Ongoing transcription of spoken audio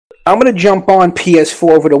I'm gonna jump on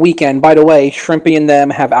PS4 over the weekend. By the way, Shrimpy and them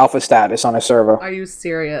have alpha status on a server. Are you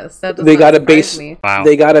serious? That does They not got a surprise base. me. Wow.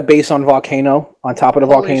 They got a base on Volcano, on top of the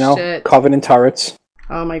Holy volcano, shit. covered in turrets.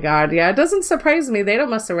 Oh my god, yeah, it doesn't surprise me. They don't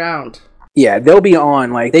mess around. Yeah, they'll be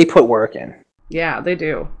on. Like they put work in. Yeah, they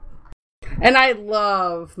do. And I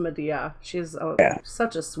love Medea. She's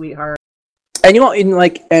such a sweetheart. And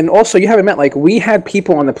and also you haven't met, like, we had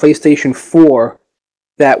people on the PlayStation 4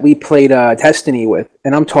 that we played Destiny with,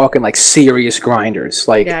 and I'm talking like serious grinders.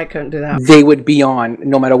 Like, Yeah, I couldn't do that. they would be on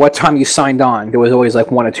no matter what time you signed on. There was always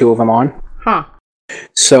like one or two of them on. Huh.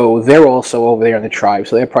 So they're also over there in the tribe.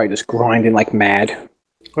 So they're probably just grinding like mad.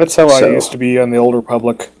 That's how I used to be on the Old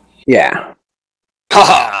Republic. Yeah.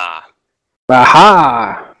 Ha!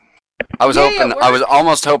 Aha! I was Yeah, hoping. it I was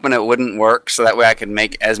almost hoping it wouldn't work, so that way I could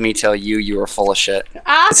make Esme tell you were full of shit.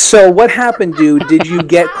 So what happened, dude? Did you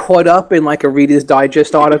get caught up in like a Reader's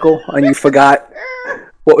Digest article and you forgot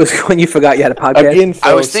what was when you forgot you had a podcast? Again,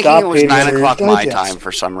 I was thinking stop it was hating 9 on o'clock Reader's my Digest. time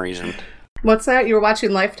for some reason. What's that? You were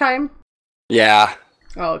watching Lifetime? Yeah,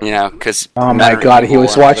 Oh, okay. you know, because Oh my God, he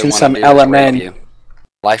was watching some LMN. He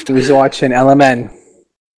Lifetime. was watching LMN.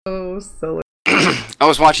 Oh, silly. I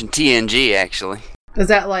was watching TNG actually. Is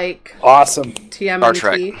that like Awesome. TMNT? Star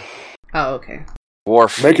Trek. Oh, okay.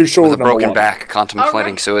 Worf Make your show with a number broken one. back, contemplating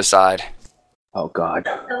Alright. suicide. Oh God.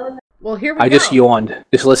 Well, here we I go. just yawned.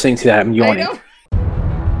 Just listening to that, I'm I yawning. know.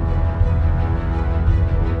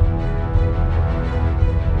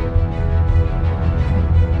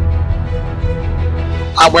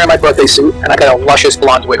 I'm wearing my birthday suit, and I got a luscious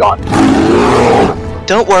blonde wig on.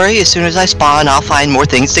 Don't worry, as soon as I spawn, I'll find more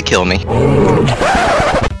things to kill me.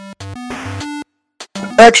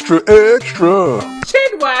 Extra, extra.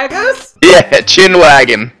 Chinwaggers! Yeah, chin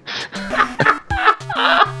wagon.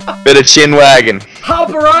 Bit of chin wagon. Hop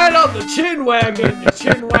right on the chin wagon, you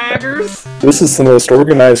chinwaggers! This is the most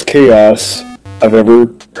organized chaos I've ever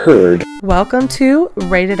heard. Welcome to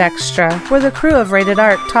Rated Extra, where the crew of Rated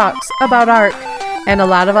Arc talks about Arc and a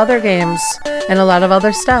lot of other games and a lot of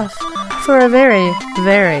other stuff for a very,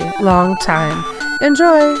 very long time.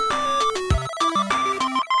 Enjoy!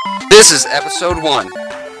 This is episode 1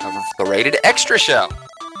 of the Rated Extra Show.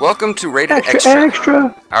 Welcome to Rated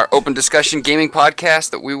Extra, our open discussion gaming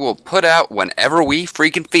podcast that we will put out whenever we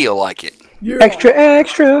freaking feel like it. Extra,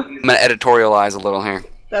 extra. I'm gonna editorialize a little here.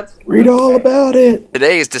 Read all about it.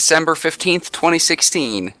 Today is December 15th,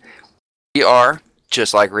 2016. We are,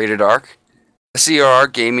 just like Rated Arc, a CRR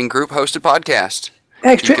gaming group hosted podcast.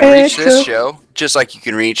 Extra, You can reach extra. this show just like you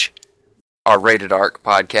can reach our Rated Arc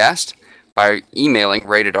podcast by emailing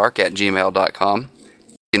ratedarc@gmail.com.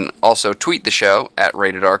 You can also tweet the show at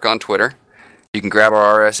Rated Arc on Twitter. You can grab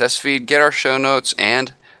our RSS feed, get our show notes,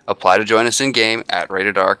 and apply to join us in-game at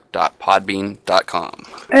ratedarc.podbean.com.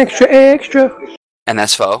 Extra, extra. And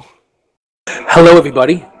that's Fo. Hello,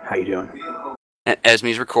 everybody. How you doing? And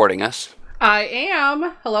Esme's recording us. I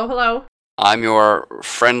am. Hello, hello. I'm your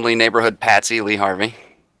friendly neighborhood patsy, Lee Harvey.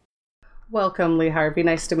 Welcome, Lee Harvey.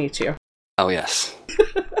 Nice to meet you. Oh, yes.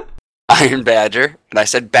 Iron Badger. And I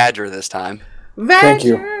said Badger this time. Thank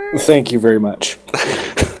you. Thank you very much.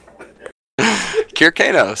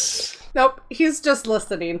 Kirkanos. Nope, he's just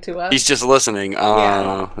listening to us. He's just listening. Oh,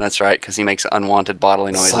 Yeah. that's right, because he makes unwanted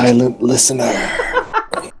bodily noises. Silent listener.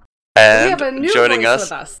 We And have a new joining voice us,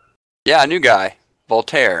 with us. yeah, a new guy,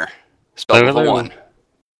 Voltaire, spelled with a Hello. 1.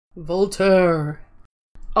 Voltaire.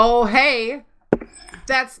 Oh, hey.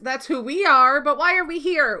 That's who we are, but why are we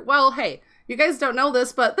here? Well, hey, you guys don't know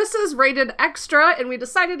this, but this is Rated Extra, and we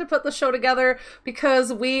decided to put the show together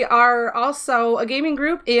because we are also a gaming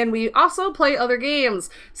group, and we also play other games.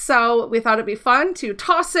 So we thought it'd be fun to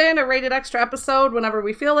toss in a Rated Extra episode whenever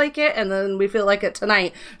we feel like it, and then we feel like it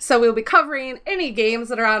tonight. So we'll be covering any games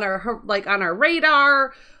that are on our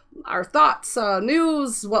radar, our thoughts,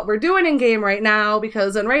 news, what we're doing in game right now,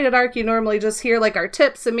 because in Rated Arc you normally just hear like our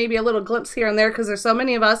tips and maybe a little glimpse here and there because there's so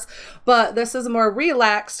many of us, but this is a more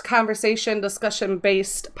relaxed conversation discussion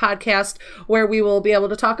based podcast where we will be able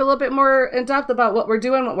to talk a little bit more in depth about what we're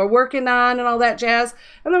doing, what we're working on and all that jazz,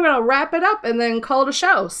 and then we're going to wrap it up and then call it a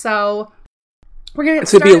show. So we're going to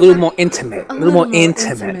It's going to be a little more intimate. A little more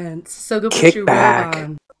intimate. So go put Kick your back. robe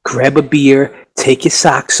on. Grab a beer, take your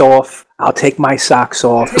socks off. I'll take my socks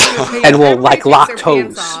off. And we'll, Everybody like, takes lock their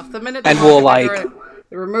pants toes. off. The minute And they we'll, walk in, like,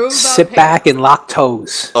 they remove the sit pants. back and lock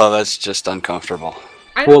toes. Oh, that's just uncomfortable.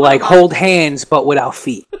 I don't We'll, know like, about- hold hands, but without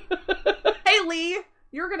feet. Hey Lee,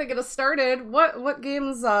 you're gonna get us started. What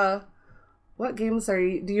games do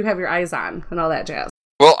you have your eyes on and all that jazz?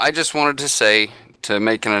 Well, I just wanted to say, to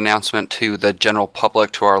make an announcement to the general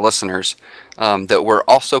public, to our listeners, that we're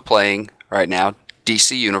also playing, right now,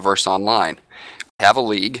 DC Universe Online. have a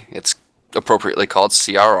league. It's appropriately called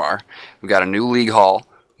CRR. We've got a new league hall,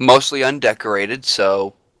 mostly undecorated,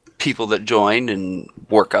 so people that join and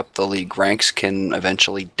work up the league ranks can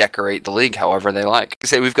eventually decorate the league however they like.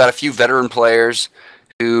 Say we've got a few veteran players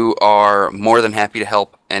who are more than happy to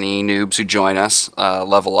help any noobs who join us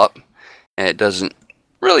level up. And it doesn't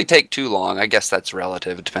really take too long. I guess that's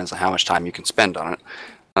relative. It depends on how much time you can spend on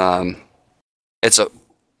it. It's a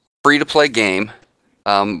free-to-play game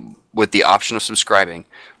with the option of subscribing.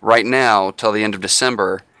 Right now, till the end of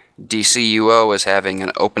December, DCUO is having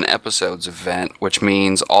an open episodes event, which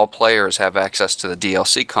means all players have access to the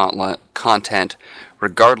DLC content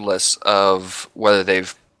regardless of whether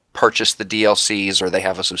they've purchased the DLCs or they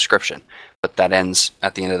have a subscription. But that ends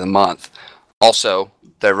at the end of the month. Also,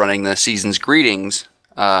 they're running the Season's Greetings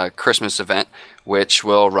Christmas event, which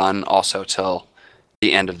will run also till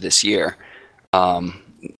the end of this year.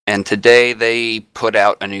 And today they put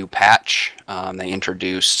out a new patch. They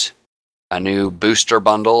introduced a new booster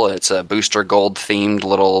bundle. It's a booster gold themed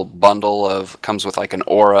little bundle comes with like an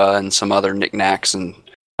aura and some other knickknacks and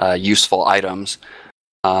useful items.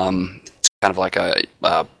 It's kind of like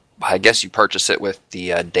I guess you purchase it with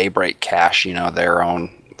the Daybreak Cash, their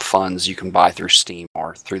own funds you can buy through Steam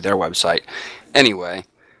or through their website. Anyway,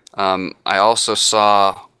 I also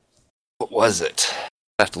saw, what was it?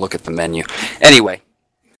 I have to look at the menu. Anyway,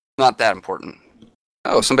 not that important.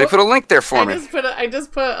 Oh, somebody put a link there for me. I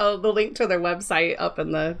just put the link to their website up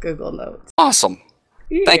in the Google Notes. Awesome.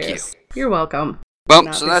 Yes. Thank you. You're welcome.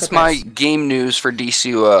 Well, so that's my game news for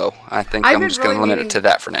DCUO. I think I'm just going to limit it to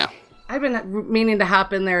that for now. I've been meaning to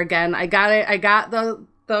hop in there again. I got it. I got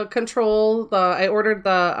the control. I ordered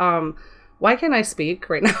the why can't I speak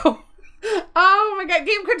right now? Oh my god,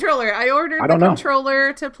 game controller. I ordered the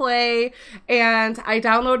controller to play, and I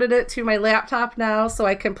downloaded it to my laptop now so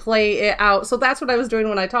I can play it out. So that's what I was doing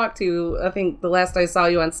when I talked to you. I think the last I saw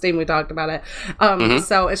you on Steam, we talked about it.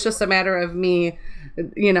 So it's just a matter of me,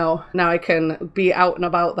 now I can be out and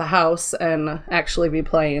about the house and actually be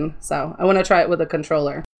playing. So I want to try it with a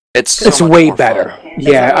controller. It's way better.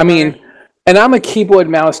 Yeah, I mean, and I'm a keyboard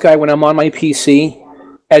mouse guy when I'm on my PC.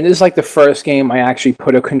 And this is like the first game I actually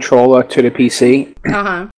put a controller to the PC.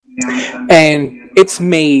 And it's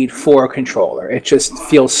made for a controller. It just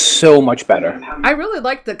feels so much better. I really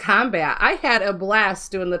liked the combat. I had a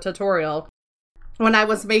blast doing the tutorial when I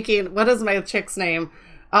was making, what is my chick's name?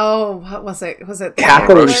 Oh, what was it? Was it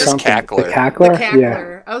Cackler or something? Cackler. The Cackler? The Cackler.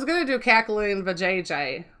 Yeah. I was going to do Cackling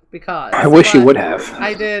Vajayjay because. I wish you would have.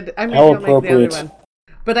 I did. I maybe I'll make the other one.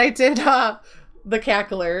 But I did the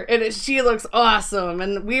Cackler, and she looks awesome.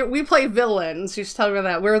 And we play villains. You should tell her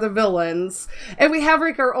that we're the villains, and we have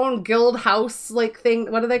like our own guild house like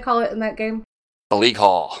thing. What do they call it in that game? The League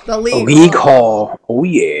Hall. The League Hall. Oh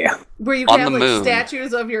yeah. Where you can have like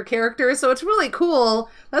statues of your characters, so it's really cool.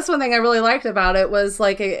 That's one thing I really liked about it was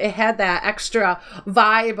like it had that extra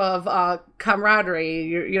vibe of camaraderie.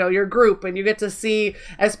 Your group, and you get to see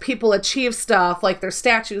as people achieve stuff. Like their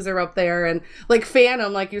statues are up there, and like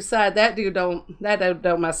Phantom, like you said, that dude don't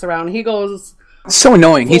mess around. He goes. So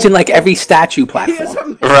annoying. He's in like every statue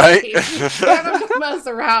platform. Right? Phantom don't mess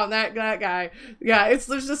around. That guy. Yeah,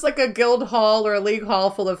 there's just like a guild hall or a league hall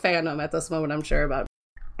full of Phantom at this moment, I'm sure about.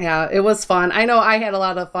 Yeah, it was fun. I know I had a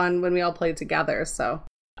lot of fun when we all played together, so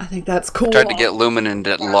I think that's cool. Tried to get Lumen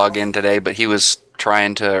to log in today, but he was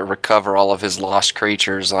trying to recover all of his lost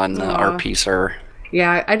creatures on RP Sir.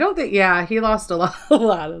 Yeah, I don't think. Yeah, he lost a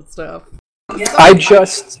lot of stuff. I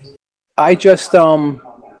just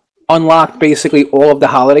unlocked basically all of the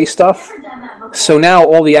holiday stuff. So now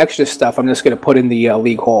all the extra stuff I'm just going to put in the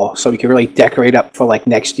League Hall so we can really decorate up for like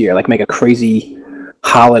next year, like make a crazy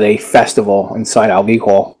holiday festival inside our League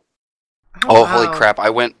Hall. Oh, wow. Holy crap. I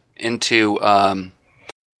went into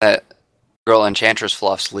that girl Enchantress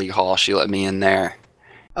Fluff's League Hall. She let me in there.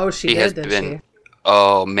 Oh, she did she?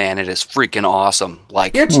 Oh man, it is freaking awesome!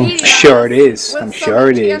 Like, you're cheating. Sure it is. I'm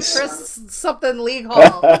sure it is. Something League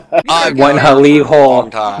Hall. I won her League Hall.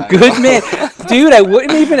 Good man, dude. I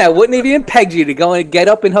wouldn't even peg you to go and get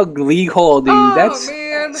up in her League Hall, dude. That's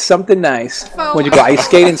something nice. Would you go ice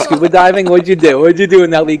skating, scuba diving? What'd you do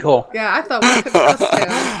in that League Hall? Yeah, I thought we could trust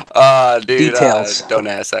him. Dude, details. Don't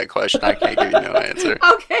ask that question. I can't give you no answer.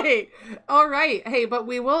 Okay, all right. Hey, but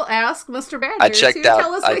we will ask Mr. Badger. I checked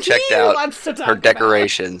out her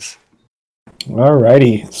decorations.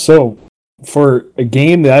 Alrighty, so for a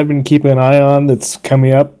game that I've been keeping an eye on that's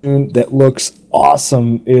coming up and that looks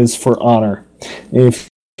awesome is For Honor. If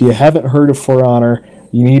you haven't heard of For Honor,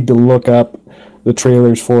 you need to look up the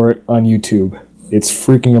trailers for it on YouTube. It's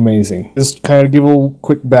freaking amazing. Just kind of give a little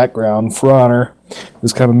quick background. For Honor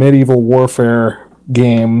is kind of medieval warfare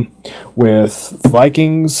game with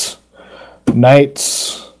Vikings,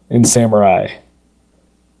 Knights, and Samurai.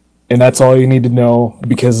 And that's all you need to know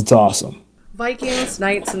because it's awesome. Vikings,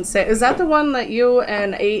 Knights, and is that the one that you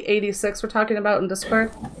and 886 were talking about in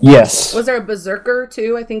Discord? Yes. Was there a Berserker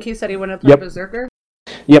too? I think he said he wanted to play Berserker.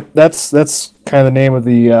 Yep, that's kind of the name of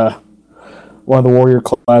the one of the warrior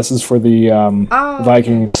classes for the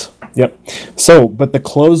Vikings. Okay. Yep. So, but the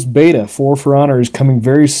closed beta for Honor is coming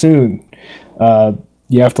very soon.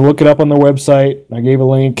 You have to look it up on their website. I gave a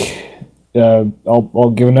link.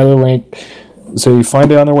 I'll give another link. So you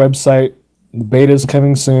find it on their website. The beta is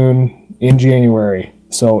coming soon in January.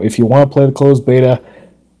 So if you want to play the closed beta,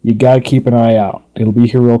 you got to keep an eye out. It'll be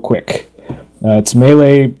here real quick. It's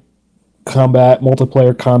melee combat,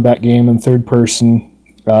 multiplayer combat game in third person.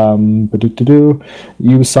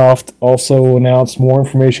 Ubisoft also announced more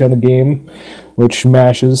information on the game, which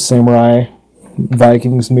mashes Samurai,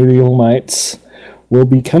 Vikings, Medieval Knights will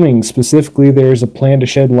be coming. Specifically, there's a plan to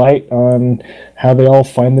shed light on how they all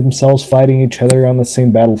find themselves fighting each other on the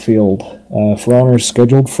same battlefield. For Honor is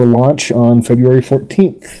scheduled for launch on February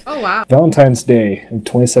 14th. Oh, wow. Valentine's Day of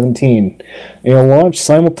 2017. It'll launch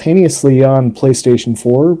simultaneously on PlayStation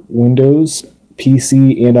 4, Windows,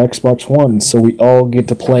 PC, and Xbox One, so we all get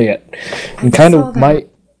to play it. And kind of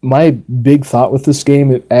my big thought with this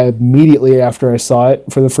game immediately after I saw it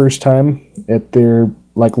for the first time at their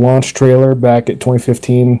launch trailer back at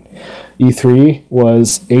 2015 E3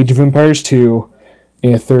 was Age of Empires 2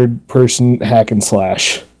 and a third-person hack and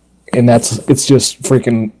slash. And it's just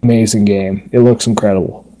freaking amazing game. It looks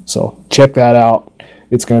incredible. So check that out.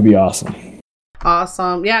 It's going to be awesome.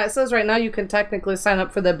 Awesome. Yeah, it says right now you can technically sign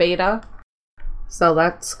up for the beta. So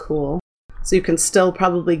that's cool. So you can still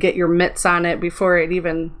probably get your mitts on it before it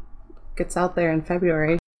even gets out there in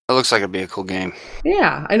February. It looks like it'd be a cool game.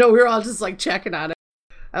 Yeah, I know we were all just checking on it.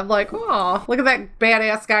 I'm like, oh, look at that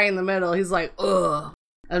badass guy in the middle. He's like, ugh.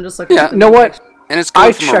 I'm just like, yeah, you know what? And it's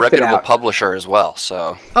coming from a reputable publisher as well,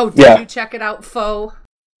 so. Oh, did you check it out, foe?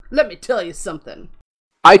 Let me tell you something.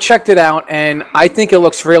 I checked it out, and I think it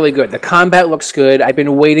looks really good. The combat looks good. I've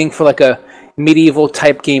been waiting for a medieval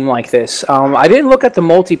type game like this. I didn't look at the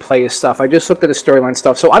multiplayer stuff. I just looked at the storyline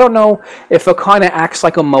stuff. So I don't know if it kind of acts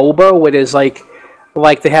like a MOBA, where there's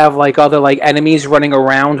they have other enemies running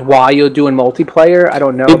around while you're doing multiplayer. I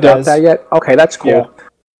don't know about that yet. Okay, that's cool.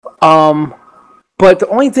 Yeah. But the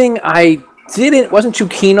only thing I wasn't too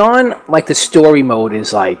keen on, the story mode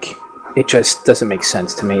is it just doesn't make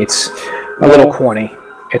sense to me. It's a little corny.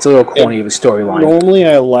 It's a little corny of a storyline. Normally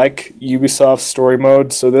I like Ubisoft's story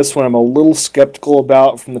mode, so this one I'm a little skeptical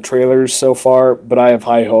about from the trailers so far, but I have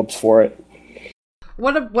high hopes for it.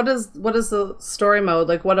 What is the story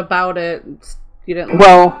mode? What about it? You didn't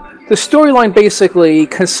Well, the storyline basically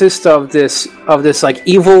consists of this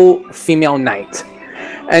evil female knight.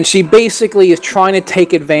 And she basically is trying to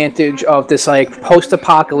take advantage of this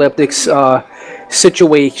post-apocalyptic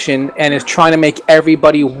situation and is trying to make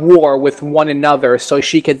everybody war with one another so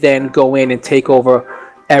she could then go in and take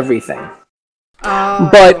over everything.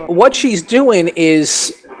 But what she's doing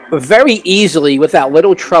is very easily, without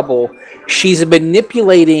little trouble, she's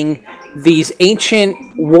manipulating these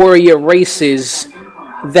ancient warrior races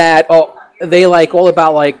that they all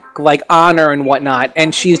about honor and whatnot,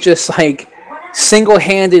 and she's just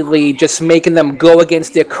single-handedly just making them go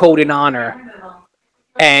against their code and honor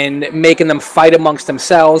and making them fight amongst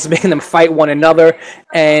themselves, making them fight one another,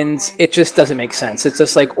 and it just doesn't make sense. It's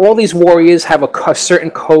just all these warriors have a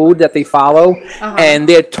certain code that they follow, and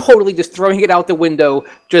they're totally just throwing it out the window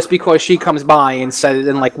just because she comes by and says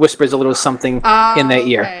and whispers a little something in their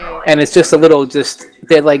ear. And it's just a little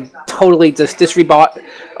they're totally just disregard,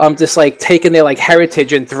 just taking their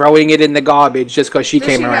heritage and throwing it in the garbage just because she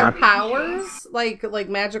came around. Does she have powers? Like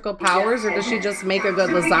magical powers, or does she just make a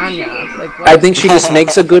good lasagna? I think she just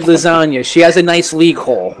makes a good lasagna. She has a nice league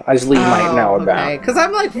hole, as Lee might know about. Because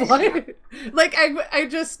I'm what? I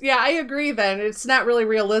agree. Then it's not really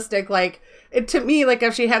realistic. To me,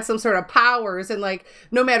 if she had some sort of powers, and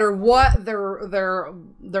no matter what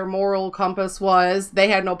their moral compass was, they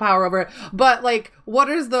had no power over it. But what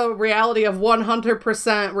is the reality of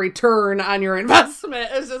 100% return on your investment?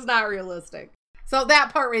 It's just not realistic. So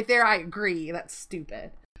that part right there, I agree. That's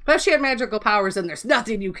stupid. But if she had magical powers, and there's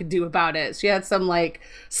nothing you could do about it. She had some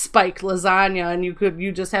spiked lasagna, and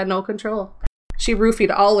you just had no control. She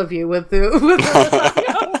roofied all of you with the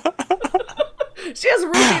lasagna. She has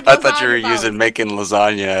roofied lasagna. I thought you were using making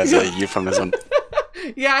lasagna as a euphemism.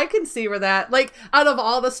 Yeah, I can see where that. Out of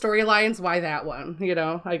all the storylines, why that one?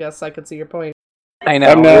 I guess I could see your point. I know.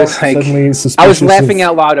 I'm now It was like, suddenly I was suspicious laughing of-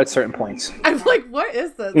 out loud at certain points. I'm like, what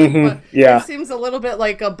is this? Yeah. It seems a little bit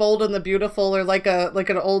like a Bold and the Beautiful, or like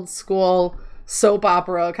an old school soap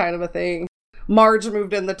opera kind of a thing. Marge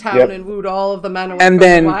moved in the town and wooed all of the men away from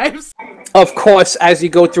their wives. Of course, as you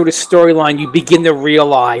go through the storyline, you begin to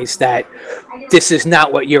realize that this is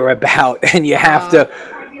not what you're about, and you have to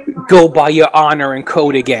go by your honor and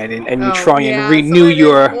code again, and you try and renew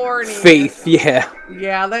your faith.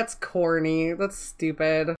 Yeah, that's corny. That's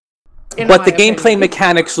stupid. But the gameplay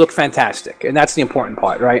mechanics look fantastic, and that's the important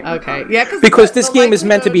part, right? Okay, yeah, because this game is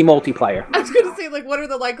meant to be multiplayer. I was going to say, like, what are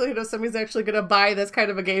the likelihood of somebody's actually going to buy this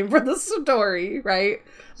kind of a game for the story, right?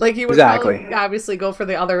 Like, you would probably obviously go for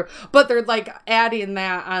the other, but they're, like, adding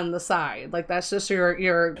that on the side. Like, that's just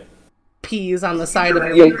your peas on the side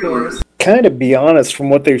of your course. Kind of be honest, from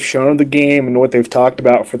what they've shown of the game and what they've talked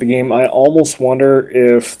about for the game, I almost wonder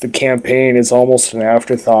if the campaign is almost an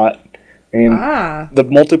afterthought. I mean, the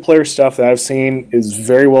multiplayer stuff that I've seen is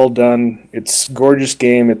very well done. It's a gorgeous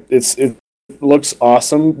game. It looks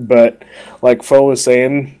awesome, but like Fo was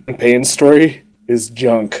saying, the campaign story is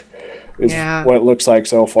junk. Is what it looks like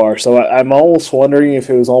so far. So I'm almost wondering if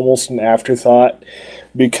it was almost an afterthought,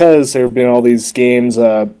 because there have been all these games,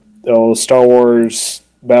 Star Wars,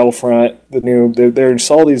 Battlefront,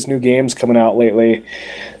 there's all these new games coming out lately.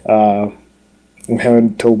 I'm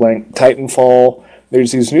having to blank. Titanfall.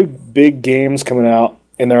 There's these new big games coming out,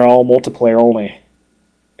 and they're all multiplayer only.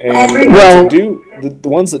 And the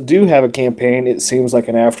ones that do have a campaign, it seems like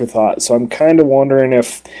an afterthought. So I'm kind of wondering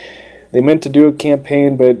if they meant to do a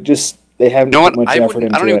campaign, but just they haven't put much effort into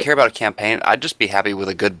it. I don't even care about a campaign. I'd just be happy with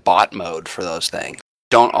a good bot mode for those things.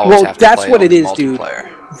 Don't always have to play what it is, dude.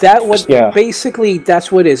 Basically,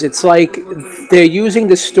 that's what it is. It's like they're using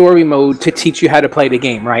the story mode to teach you how to play the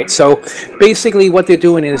game, right? So basically what they're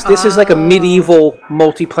doing is, this is like a medieval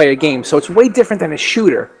multiplayer game, so it's way different than a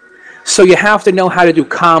shooter. So you have to know how to do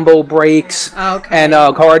combo breaks and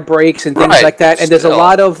guard breaks and things like that. And there's a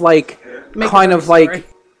lot of like, the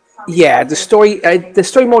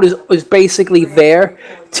story mode is basically there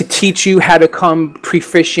to teach you how to become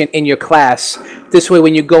proficient in your class. This way,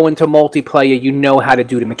 when you go into multiplayer, you know how to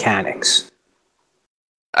do the mechanics.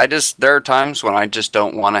 There are times when I just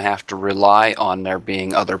don't want to have to rely on there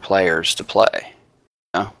being other players to play.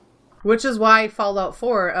 Which is why Fallout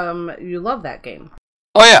 4, you love that game.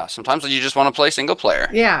 Oh yeah, sometimes you just want to play single player.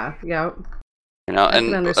 Yeah.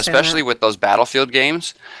 And especially with those Battlefield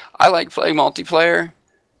games, I like playing multiplayer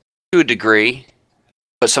to a degree,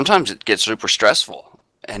 but sometimes it gets super stressful.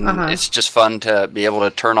 And it's just fun to be able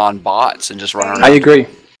to turn on bots and just run around. I agree.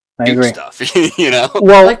 Stuff,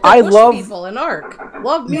 Well, like I love people in Ark.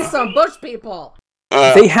 Love me some bush people.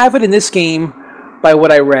 They have it in this game, by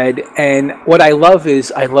what I read, and what I love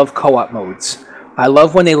is I love co-op modes. I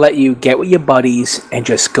love when they let you get with your buddies and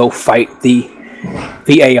just go fight the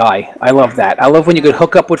AI. I love that. I love when you could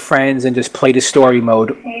hook up with friends and just play the story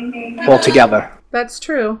mode all together. That's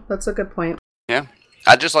true. That's a good point. Yeah,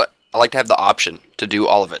 I like to have the option to do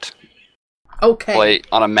all of it. Okay. Play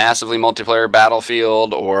on a massively multiplayer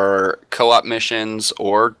Battlefield, or co-op missions,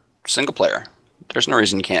 or single player. There's no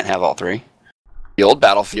reason you can't have all three. The old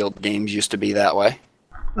Battlefield games used to be that way.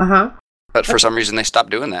 But for some reason they stopped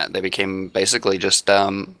doing that. They became basically just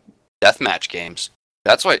deathmatch games.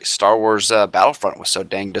 That's why Star Wars Battlefront was so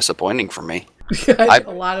dang disappointing for me. A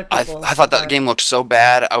lot of people. I thought that game looked so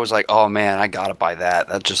bad. I was like, oh man, I gotta buy that.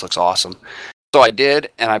 That just looks awesome. So I did,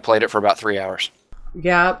 and I played it for about 3 hours.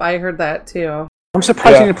 Yeah, I heard that too. I'm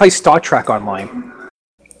surprised you didn't play Star Trek Online.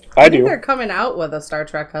 I think do. they're coming out with a Star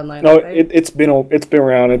Trek Online. No, it's been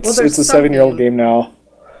around. It's a 7-year-old game now.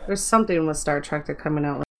 There's something with Star Trek they're coming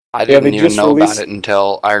out with. I didn't even know about it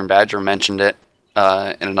until Iron Badger mentioned it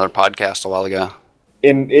in another podcast a while ago.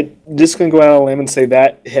 And just going to go out on a limb and say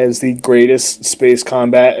that has the greatest space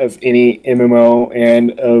combat of any MMO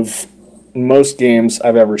and of most games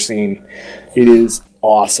I've ever seen. It is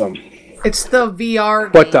awesome. It's the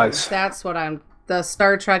VR game. What does? That's what the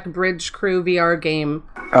Star Trek Bridge Crew VR game.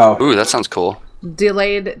 Oh. Ooh, that sounds cool.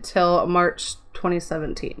 Delayed till March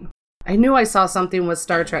 2017. I knew I saw something with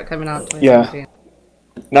Star Trek coming out in 2017.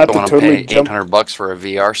 Yeah. Not to totally jump $800 for a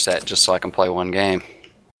VR set just so I can play one game.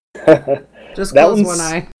 Just close one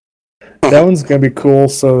eye. That one's gonna be cool.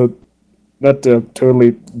 So, not to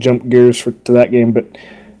totally jump gears to that game, but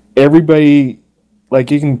everybody,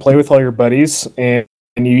 like, you can play with all your buddies, and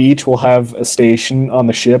you each will have a station on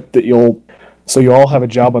the ship that you all have a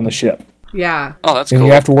job on the ship. Yeah. Oh, that's cool. And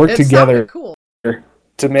you have to work together cool.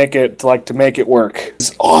 to make it work.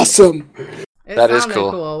 It's awesome. That is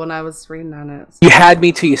cool. When I was reading on it. You had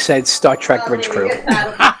me till you said Star Trek Bridge Crew.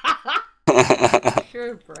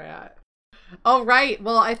 You're a brat. All right.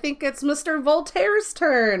 Well, I think it's Mr. Voltaire's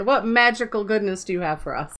turn. What magical goodness do you have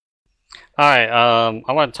for us? All right.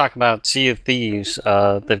 I want to talk about Sea of Thieves.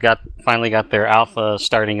 They've finally got their alpha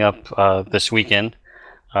starting up this weekend.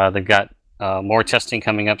 They've got more testing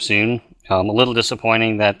coming up soon. A little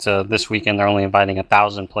disappointing that this weekend they're only inviting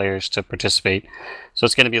 1,000 players to participate. So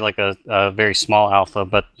it's going to be like a very small alpha,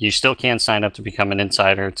 but you still can sign up to become an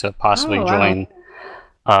insider to possibly join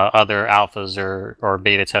other alphas or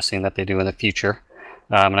beta testing that they do in the future.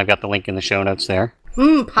 And I've got the link in the show notes there.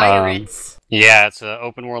 Pirates. Yeah, it's an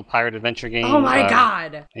open world pirate adventure game. Oh my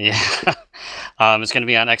god. Yeah. It's going to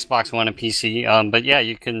be on Xbox One and PC. But yeah,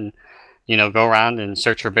 you can, go around and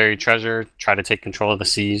search for buried treasure, try to take control of the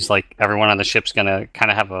seas. Like everyone on the ship's going to kind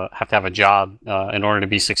of have to have a job in order to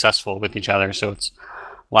be successful with each other. So it's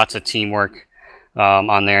lots of teamwork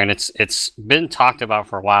on there, and it's been talked about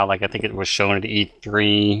for a while. Like I think it was shown at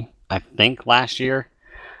E3, I think last year.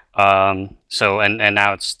 So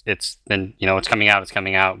now it's been, it's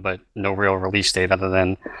coming out, but no real release date other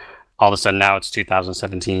than all of a sudden now it's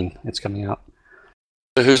 2017. It's coming out.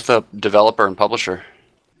 So who's the developer and publisher?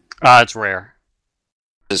 It's Rare.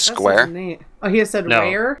 Is it Square? Oh, he said No,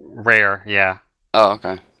 Rare? Rare, yeah. Oh,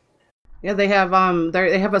 okay. Yeah, they have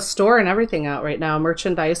they have a store and everything out right now,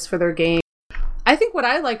 merchandise for their game. I think what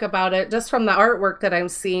I like about it, just from the artwork that I'm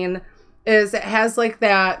seeing, is it has like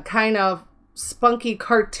that kind of spunky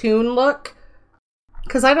cartoon look.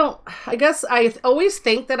 Because I guess I always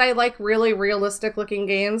think that I like really realistic looking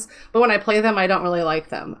games, but when I play them, I don't really like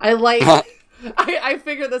them. I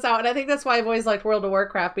figured this out, and I think that's why I've always liked World of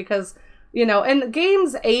Warcraft, because, and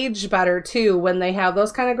games age better, too, when they have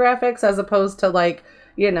those kind of graphics, as opposed to, like,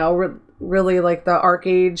 really, like, the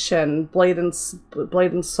Arcade and Blade and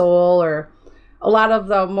Soul, or a lot of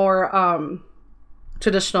the more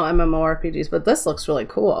traditional MMORPGs, but this looks really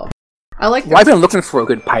cool. I like I've been looking for a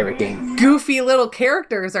good pirate game. Goofy little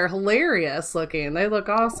characters are hilarious looking. They look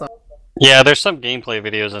awesome. Yeah, there's some gameplay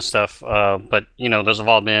videos and stuff, but those have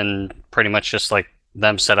all been pretty much just like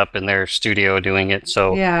them set up in their studio doing it.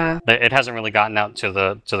 So yeah, it hasn't really gotten out to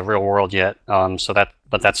the real world yet.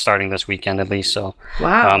 But that's starting this weekend at least. So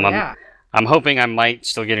wow, yeah. I'm hoping I might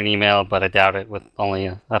still get an email, but I doubt it with only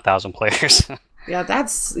 1,000 players.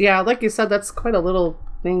 Yeah, like you said, that's quite a little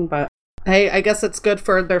thing, but hey, I guess it's good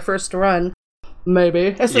for their first run.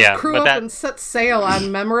 Maybe. It says crew up and set sail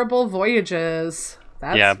on memorable voyages.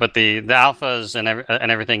 Yeah, but the alphas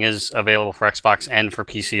and everything is available for Xbox and for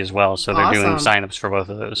PC as well, so they're doing signups for both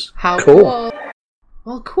of those. How cool.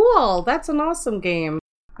 Well, cool. That's an awesome game.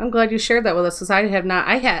 I'm glad you shared that with us, because I had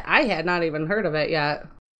not even heard of it yet.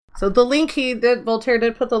 So the link Voltaire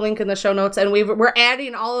did put the link in the show notes, and we're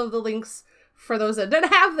adding all of the links for those that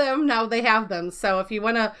didn't have them. Now they have them. So if you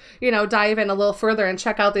want to, dive in a little further and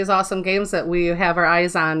check out these awesome games that we have our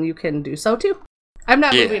eyes on, you can do so too. I'm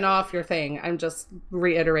not moving off your thing. I'm just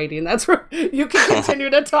reiterating. That's where you can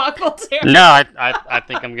continue to talk, Voltaire. No, I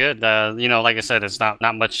think I'm good. Like I said, it's not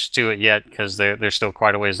much to it yet because they're still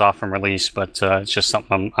quite a ways off from release, but it's just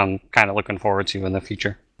something I'm kind of looking forward to in the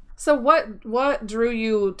future. So what drew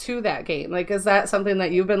you to that game? Like, is that something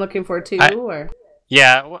that you've been looking for too, or?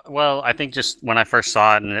 Yeah, well, I think just when I first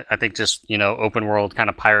saw it, and I think just, open world kind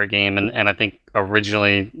of pirate game, and I think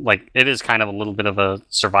originally, like, it is kind of a little bit of a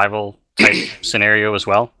survival type scenario as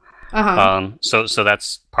well. Uh-huh. So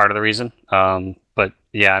that's part of the reason. But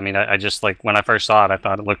yeah, I mean, I just, like, when I first saw it, I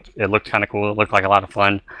thought it looked kind of cool. It looked like a lot of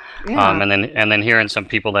fun. Yeah. And then hearing some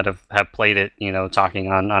people that have played it, talking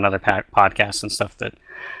on other podcasts and stuff that,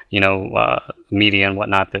 media and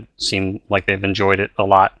whatnot, that seem like they've enjoyed it a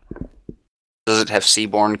lot. Does it have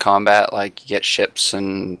seaborne combat, like you get ships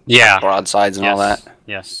and broadsides and all that?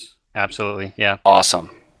 Yes, absolutely. Yeah.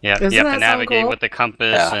 Awesome. Yeah, Doesn't you have to that sound navigate cool? with the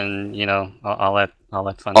compass and all that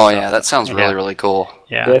fun stuff. Oh yeah, that sounds really cool.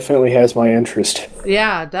 Yeah. Definitely has my interest.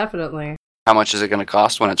 Yeah, definitely. How much is it going to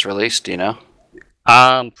cost when it's released? Do you know?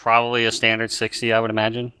 Probably a standard 60, I would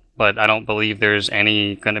imagine, but I don't believe there's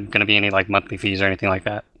going to be any like monthly fees or anything like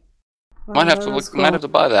that. Might have to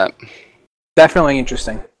buy that. Definitely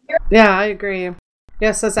interesting. Yeah, I agree. Yeah,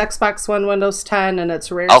 it says Xbox One, Windows 10, and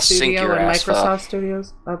it's Rare Studio and Microsoft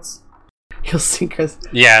Studios. You'll sink us.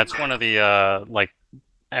 Yeah, it's one of the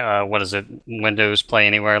what is it? Windows Play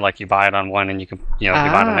Anywhere. Like you buy it on one, and you can, if you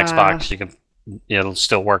buy it on Xbox, you can, it'll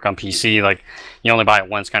still work on PC. Like you only buy it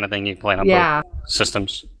once, kind of thing. You can play it on both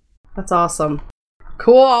systems. That's awesome.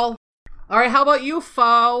 Cool. All right, how about you,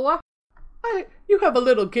 Fo? You have a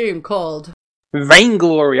little game called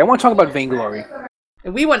Vainglory. I want to talk about Vainglory.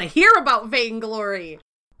 And we want to hear about Vainglory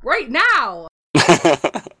right now.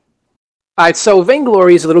 Alright, so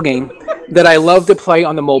Vainglory is a little game that I love to play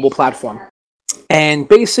on the mobile platform. And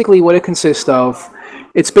basically what it consists of,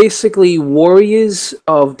 it's basically warriors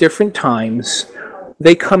of different times.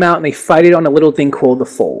 They come out and they fight it on a little thing called the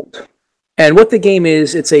Fold. And what the game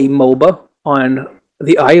is, it's a MOBA on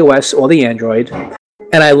the iOS or the Android.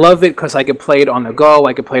 And I love it because I could play it on the go,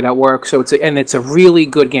 I could play it at work. So it's a really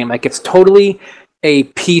good game. Like, it's totally a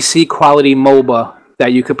PC quality MOBA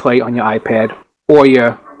that you could play on your iPad or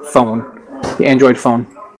your phone, the Android phone.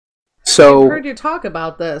 So I've heard you talk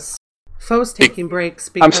about this. Foe's taking breaks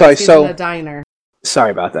because he's in a diner.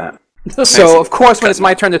 Sorry about that. So, of course, when it's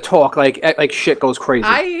my turn to talk, like shit goes crazy.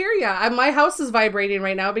 I hear ya. My house is vibrating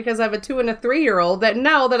right now because I have a 2 and a 3-year-old that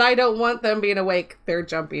now that I don't want them being awake, they're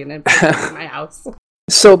jumping and in my house.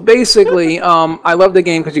 So basically, I love the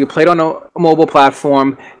game because you can play it on a mobile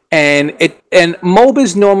platform, and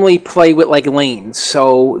MOBAs normally play with like lanes.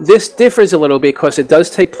 So this differs a little bit because it does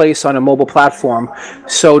take place on a mobile platform.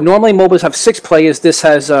 So normally MOBAs have 6 players. This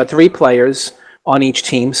has 3 players on each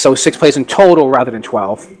team, so 6 players in total rather than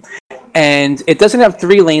 12. And it doesn't have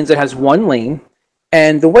 3 lanes; it has 1 lane.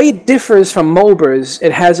 And the way it differs from MOBAs,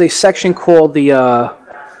 it has a section called the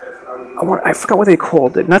I forgot what they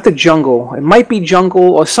called it. Not the jungle. It might be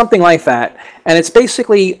jungle or something like that. And it's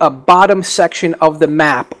basically a bottom section of the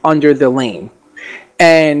map under the lane.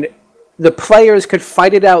 And the players could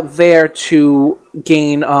fight it out there to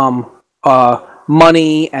gain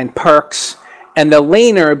money and perks. And the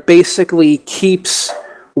laner basically keeps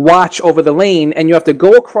watch over the lane, and you have to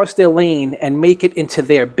go across their lane and make it into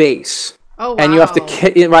their base. Oh, wow. And you have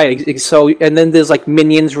to right. So, and then there's like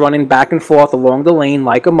minions running back and forth along the lane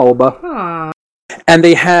like a MOBA. Huh. And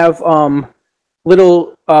they have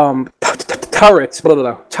little turrets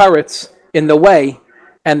in the way,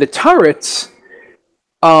 and the turrets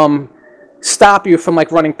stop you from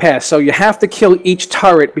like running past. So you have to kill each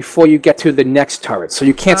turret before you get to the next turret. So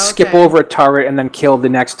you can't skip over a turret and then kill the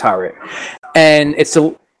next turret. And it's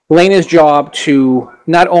the laner's job to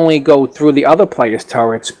not only go through the other players'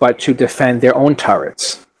 turrets, but to defend their own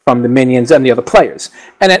turrets from the minions and the other players.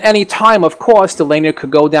 And at any time, of course, the laner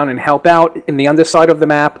could go down and help out in the underside of the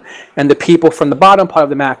map, and the people from the bottom part of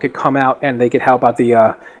the map could come out and they could help out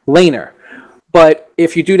the laner. But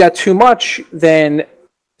if you do that too much, then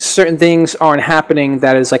certain things aren't happening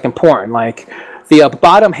that is like important. Like the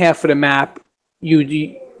bottom half of the map,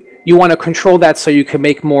 you want to control that so you can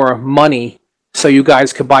make more money, so you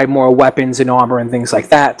guys could buy more weapons and armor and things like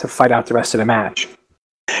that to fight out the rest of the match.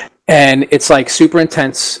 And it's like super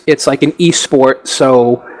intense. It's like an esport,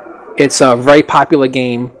 so it's a very popular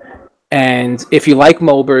game. And if you like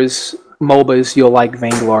MOBAs, you'll like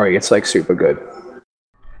Vainglory. It's like super good.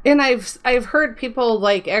 And I've heard people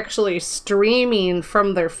like actually streaming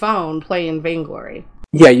from their phone playing Vainglory.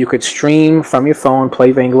 Yeah, you could stream from your phone,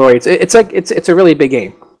 play Vainglory. It's a really big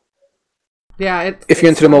game. Yeah, if you're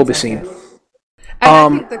into the MOBA scene. And I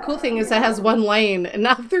think the cool thing is it has 1 lane and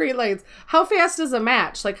not 3 lanes. How fast is a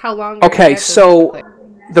match? Like how long? Okay, so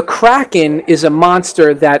the Kraken is a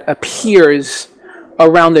monster that appears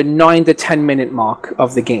around the 9 to 10 minute mark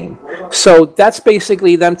of the game. So that's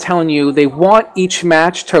basically them telling you they want each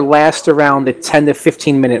match to last around the 10 to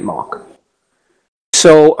 15 minute mark.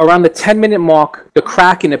 So around the 10 minute mark, the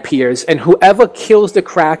Kraken appears, and whoever kills the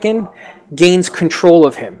Kraken gains control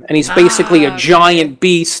of him. And he's basically a giant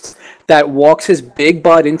beast that walks his big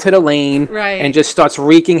butt into the lane and just starts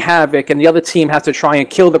wreaking havoc, and the other team has to try and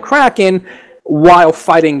kill the Kraken while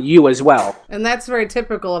fighting you as well. And that's very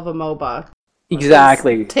typical of a MOBA.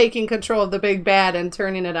 Exactly. Taking control of the big bad and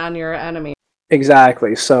turning it on your enemy.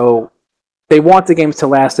 Exactly. So they want the games to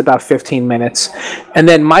last about 15 minutes. And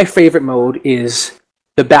then my favorite mode is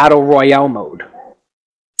the Battle Royale mode.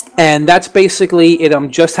 And that's basically, it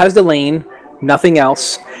just has the lane, nothing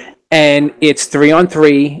else. And it's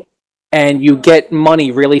 3-on-3. And you get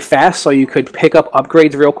money really fast, so you could pick up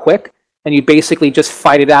upgrades real quick, and you basically just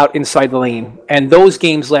fight it out inside the lane. And those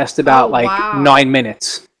games last about 9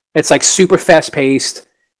 minutes. It's like super fast paced,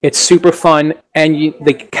 it's super fun, and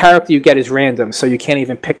the character you get is random, so you can't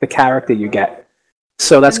even pick the character you get.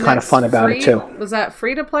 So that's kind of fun about it too. Was that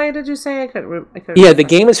free to play, did you say? I couldn't yeah, the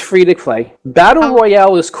game is free to play. Battle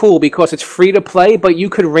Royale is cool because it's free to play, but you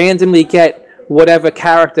could randomly get whatever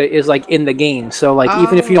character is like in the game. So like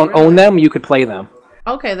even if you don't own them, you could play them.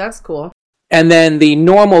 Okay, that's cool. And then the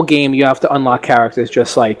normal game, you have to unlock characters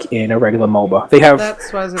just like in a regular MOBA. They have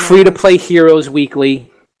free to play heroes weekly,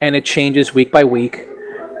 and it changes week by week.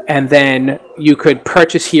 And then you could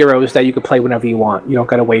purchase heroes that you could play whenever you want. You don't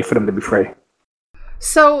gotta wait for them to be free.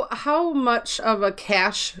 So how much of a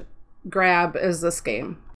cash grab is this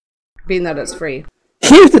game, being that it's free?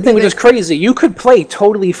 Here's the thing which is crazy. You could play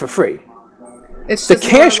totally for free. It's The just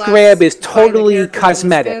cash more or less grab is buying the totally characters and the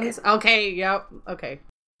cosmetic. skins? Okay, yep, okay.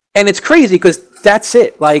 And it's crazy because that's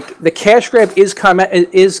it. Like, the cash grab is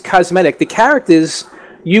cosmetic. The characters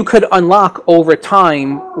you could unlock over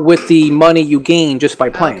time with the money you gain just by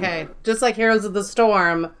playing. Okay, just like Heroes of the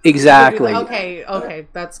Storm. Exactly. Okay,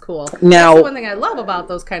 that's cool. Now, that's the one thing I love about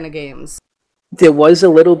those kind of games. There was a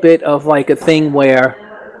little bit of like a thing where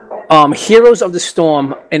Heroes of the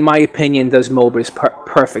Storm, in my opinion, does MOBAs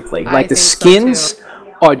perfectly. Like, the skins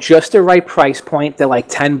are just the right price point. They're like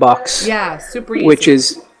 $10. Yeah, super easy. Which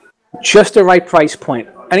is just the right price point.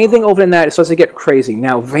 Anything over than that, it starts to get crazy.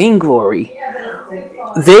 Now, Vainglory,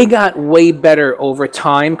 they got way better over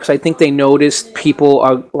time because I think they noticed people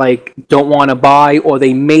are like don't want to buy, or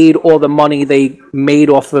they made all the money they made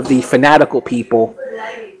off of the fanatical people,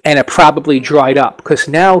 and it probably dried up because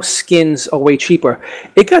now skins are way cheaper.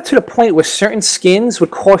 It got to the point where certain skins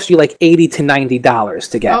would cost you like $80 to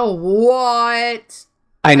 $90 to get. Oh, what?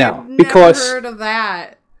 I know. I've because never heard of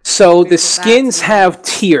that. So the skins have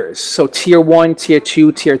tiers. So tier 1, tier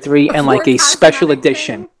 2, tier 3, and like a special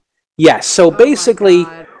edition. Yes. So basically,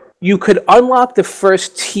 you could unlock the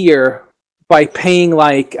first tier by paying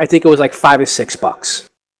like, I think it was like $5 or $6.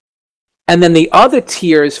 And then the other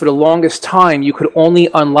tiers, for the longest time, you could only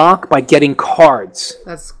unlock by getting cards.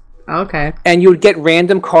 That's okay. And you would get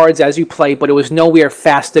random cards as you play, but it was nowhere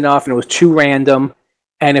fast enough, and it was too random.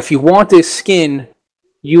 And if you wanted a skin,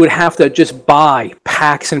 you would have to just buy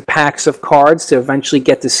packs and packs of cards to eventually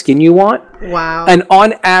get the skin you want. Wow. And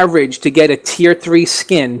on average, to get a tier 3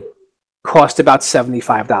 skin cost about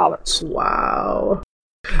 $75. Wow.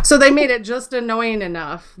 So they made it just annoying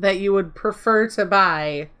enough that you would prefer to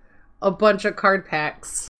buy a bunch of card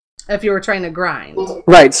packs if you were trying to grind.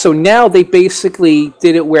 Right. So now they basically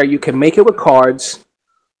did it where you can make it with cards,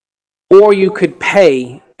 or you could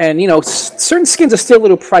pay. And, you know, certain skins are still a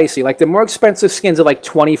little pricey. Like, the more expensive skins are like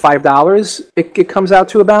 $25, it comes out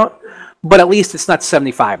to about. But at least it's not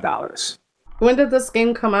 $75. When did this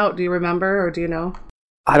game come out? Do you remember, or do you know?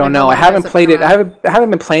 I don't know. I haven't played it. I haven't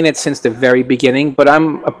been playing it since the very beginning, but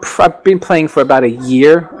I've been playing for about a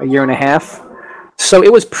year and a half. So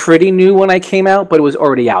it was pretty new when I came out, but it was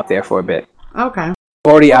already out there for a bit. Okay.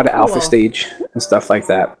 Already out of alpha stage and stuff like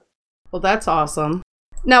that. Well, that's awesome.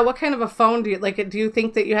 Now, what kind of a phone do you like? Do you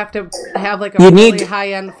think that you have to have like a really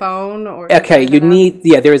high-end phone, or okay? You need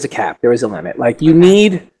there is a cap, there is a limit. Like you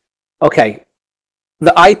need the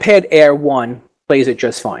iPad Air 1 plays it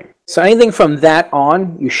just fine. So anything from that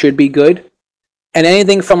on, you should be good, and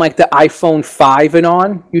anything from like the iPhone 5 and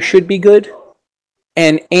on, you should be good.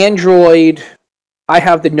 And Android, I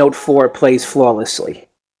have the Note 4, it plays flawlessly.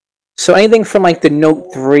 So anything from like the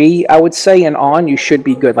Note 3, I would say, and on, you should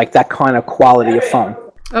be good. Like that kind of quality of phone.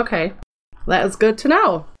 Okay, that is good to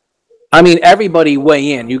know. I mean, everybody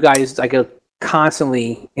weigh in. You guys like are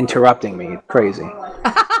constantly interrupting me. It's crazy.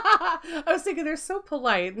 I was thinking they're so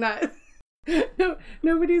polite.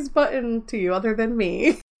 Nobody's button to you other than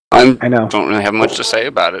me. I know. Don't really have much to say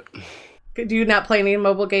about it. Do you not play any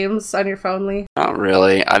mobile games on your phone, Lee? Not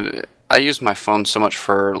really. I use my phone so much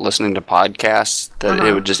for listening to podcasts that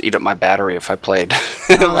it would just eat up my battery if I played.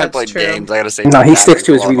 If I played games, I gotta say. No, he sticks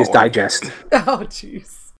to his Reader's Digest. Oh,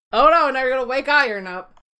 jeez. Oh no! Now you're gonna wake Iron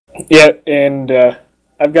up. Yeah, and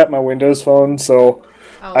I've got my Windows phone, so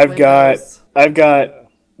I've got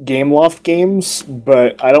Gameloft games,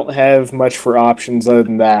 but I don't have much for options other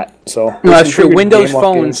than that. So no, that's true. Windows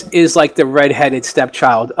phones is like the redheaded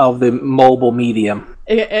stepchild of the mobile medium.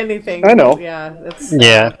 Anything. I know. Yeah.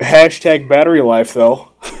 Yeah. Hashtag battery life,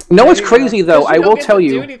 though. No, it's crazy though. I will tell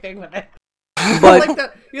you. Do anything with it.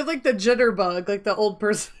 But you're like the jitterbug, like the old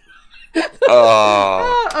person.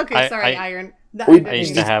 Okay, sorry, Iron. I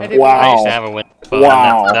used to have a Windows phone.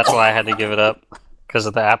 Wow. That's why I had to give it up because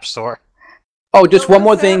of the App Store. Oh, just one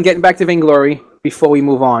more thing. Getting back to Vainglory before we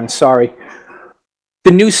move on. Sorry.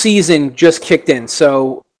 The new season just kicked in,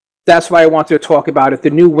 so that's why I wanted to talk about it. The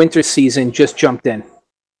new winter season just jumped in.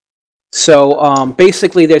 So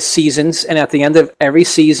basically there's seasons, and at the end of every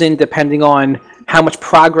season, depending on how much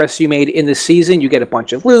progress you made in the season, you get a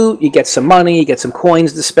bunch of loot, you get some money, you get some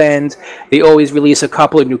coins to spend. They always release a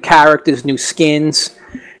couple of new characters, new skins,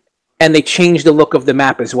 and they change the look of the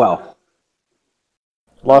map as well.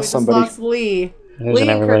 Lost somebody. Lost Lee. Lee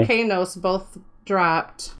and Kirkanos both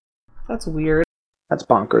dropped. That's weird. That's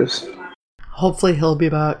bonkers. Hopefully he'll be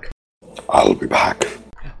back. I'll be back.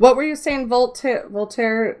 What were you saying,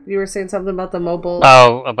 Voltaire? You were saying something about the mobile.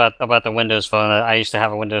 Oh, about the Windows phone. I used to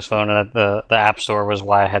have a Windows phone, and the App Store was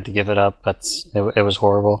why I had to give it up. It was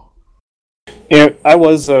horrible. Yeah, I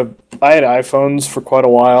had iPhones for quite a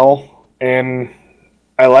while, and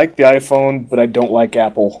I like the iPhone, but I don't like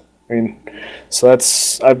Apple. I mean, so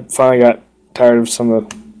I finally got tired of some of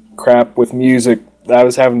the crap with music. I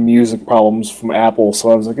was having music problems from Apple, so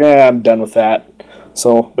I was like, I'm done with that.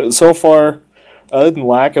 But so far, other than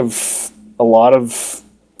lack of a lot of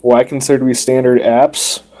what I consider to be standard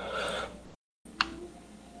apps,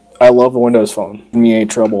 I love the Windows Phone. Me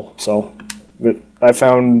ain't trouble. So, but I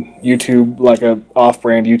found YouTube, like a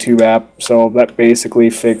off-brand YouTube app, so that basically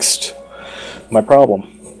fixed my problem.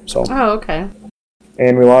 So. Oh, okay.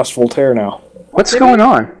 And we lost Voltaire now. What's going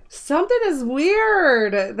on? Something is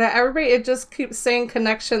weird that it just keeps saying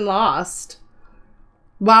connection lost.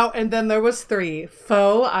 Wow, and then there was 3.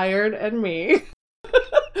 Foe, Iron, and me.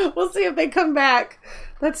 We'll see if they come back.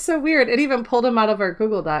 That's so weird. It even pulled him out of our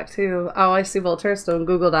Google Doc, too. Oh, I see Voltaire still in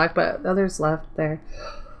Google Doc, but others left there.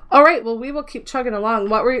 All right, well, we will keep chugging along.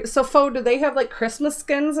 So, Foe, do they have, like, Christmas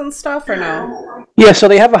skins and stuff, or no? Yeah, so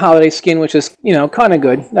they have a holiday skin, which is, kind of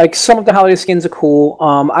good. Like, some of the holiday skins are cool.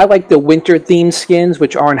 I like the winter-themed skins,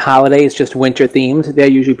 which aren't holiday. It's just winter-themed.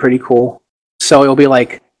 They're usually pretty cool. So it'll be,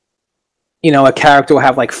 like, a character will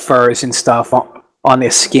have, like, furs and stuff on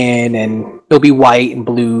their skin, and it'll be white and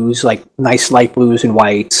blues, like, nice light blues and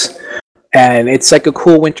whites. And it's, like, a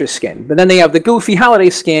cool winter skin. But then they have the goofy holiday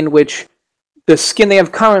skin, which... The skin they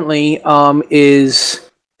have currently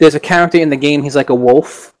is there's a character in the game. He's like a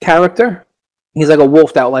wolf character. He's like a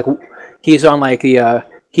wolf that he's on like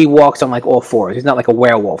he walks on like all fours. He's not like a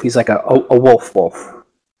werewolf. He's like a wolf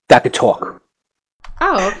that could talk.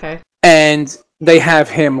 Oh, okay. And they have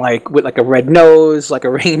him like with like a red nose, like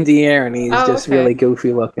a reindeer, and he's just really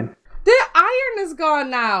goofy looking. The Iron is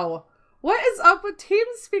gone now. What is up with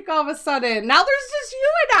TeamSpeak all of a sudden? Now there's just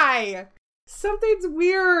you and I. Something's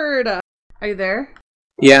weird. Are you there?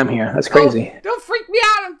 Yeah, I'm here. That's crazy. Oh, don't freak me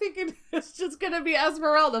out. I'm thinking it's just going to be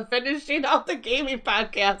Esmeralda finishing off the gaming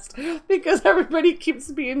podcast because everybody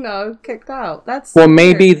keeps being kicked out. That's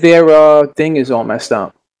maybe their thing is all messed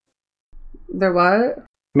up. Their what?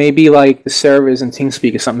 Maybe like the servers and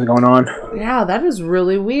TeamSpeak or something going on. Yeah, that is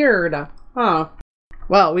really weird. Huh.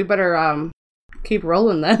 Well, we better keep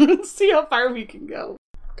rolling then and see how far we can go.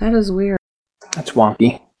 That is weird. That's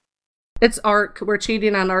wonky. It's Ark. We're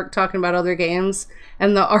cheating on Ark, talking about other games,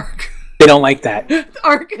 and the Ark. They don't like that. The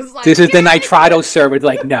Ark is like, this is the Nitrado server.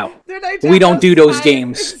 Like, no, we don't do those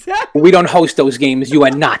games. Exactly. We don't host those games. You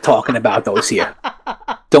are not talking about those here.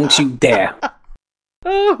 Don't you dare.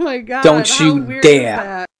 Oh my god! Don't you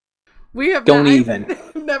dare. We have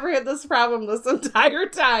I've never had this problem this entire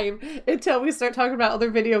time until we start talking about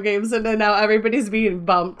other video games, and then now everybody's being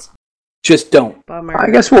bumped. Just don't. Bummer.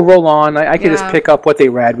 I guess we'll roll on. I could just pick up what they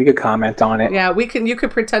read. We could comment on it. Yeah, we can. You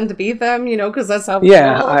could pretend to be them, because that's how.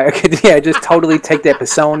 Yeah, I could. Yeah, just totally take their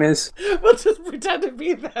personas. We'll just pretend to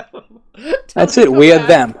be them. That's it. We are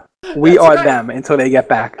them. We are them until they get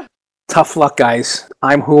back. Tough luck, guys.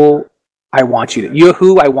 I'm who I want you to. You're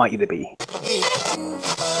who I want you to be.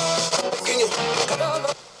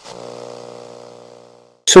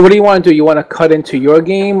 So what do you want to do? You want to cut into your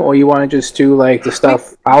game, or you want to just do like the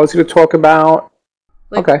stuff I was going to talk about?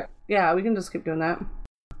 Okay. Yeah, we can just keep doing that.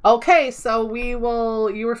 Okay, so you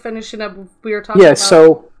were finishing up. We were talking. Yeah. About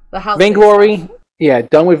So the holiday Vainglory. Stuff. Yeah,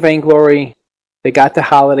 done with Vainglory. They got the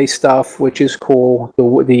holiday stuff, which is cool. The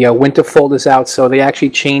Winterfold is out, so they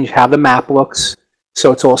actually changed how the map looks.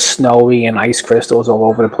 So it's all snowy and ice crystals all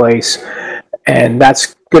over the place, and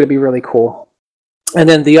that's going to be really cool. And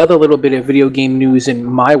then the other little bit of video game news in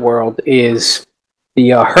my world is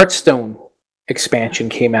the Hearthstone expansion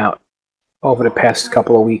came out over the past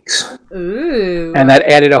couple of weeks. Ooh. And that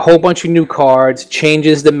added a whole bunch of new cards,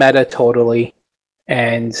 changes the meta totally,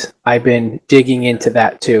 and I've been digging into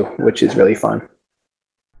that too, which is really fun.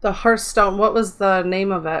 The Hearthstone, what was the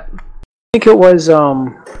name of it? I think it was...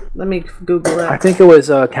 Let me Google it. I think it was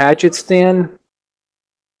Gadgetstan.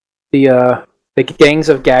 The Gangs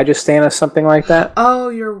of Gadgetstan or something like that. Oh,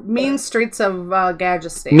 your Mean Streets of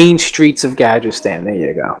Gadgetstan. Mean Streets of Gadgetstan. There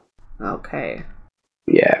you go. Okay.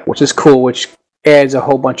 Yeah, which is cool, which adds a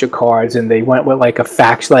whole bunch of cards, and they went with like a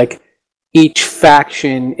faction. Like, each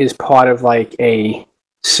faction is part of like a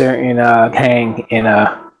certain gang in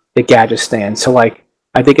the Gadgetstan. So like,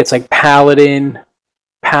 I think it's like Paladin,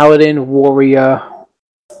 Warrior,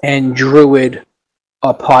 and Druid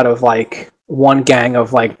are part of like one gang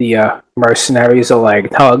of like the mercenaries or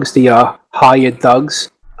like thugs, the hired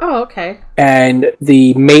thugs. Oh, okay. And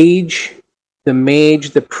the mage,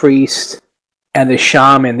 the priest, and the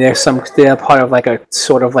shaman, they're part of like a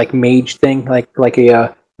sort of like mage thing, like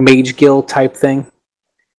a mage guild type thing.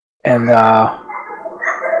 And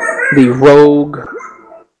the rogue,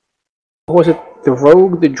 what was it? The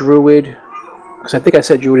rogue, the druid, because I think I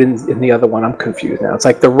said druid in the other one. I'm confused now. It's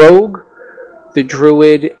like the rogue, the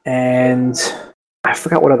Druid, and I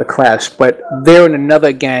forgot what other class, but they're in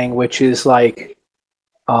another gang, which is like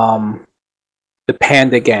the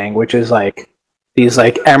Panda Gang, which is like these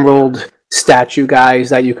like emerald statue guys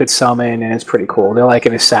that you could summon, and it's pretty cool. They're like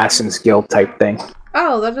an Assassin's Guild type thing.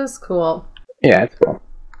 Oh, that is cool. Yeah, it's cool.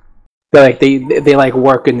 They like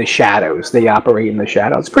work in the shadows. They operate in the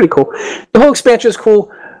shadows. It's pretty cool. The whole expansion is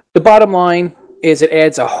cool. The bottom line is it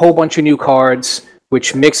adds a whole bunch of new cards,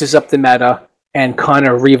 which mixes up the meta and kind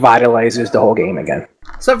of revitalizes the whole game again.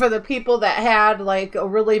 So for the people that had like a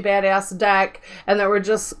really badass deck and that were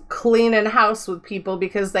just cleaning house with people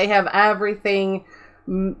because they have everything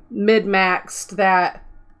mid-maxed, that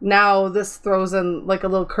now this throws in like a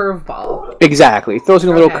little curveball. Exactly. It throws in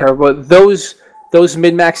a little curveball. Those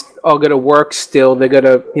mid-max are going to work still. They're going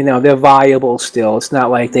to, they're viable still. It's not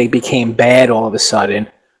like they became bad all of a sudden.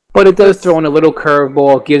 But it does throw in a little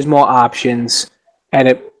curveball, gives more options, and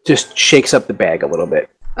it just shakes up the bag a little bit.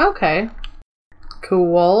 Okay.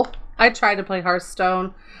 Cool. I tried to play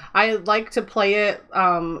Hearthstone. I like to play it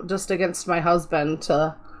just against my husband.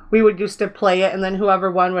 We would used to play it, and then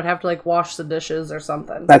whoever won would have to like wash the dishes or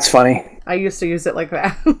something. That's funny. I used to use it like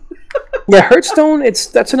that. Yeah, Hearthstone,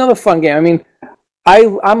 that's another fun game. I mean,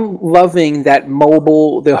 I'm loving that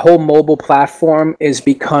the whole mobile platform is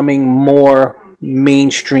becoming more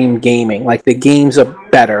mainstream gaming. Like the games are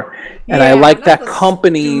better, and I like that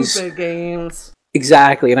companies. Stupid games.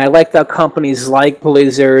 Exactly, and I like that companies like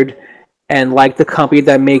Blizzard and like the company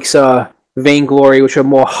that makes Vainglory, which are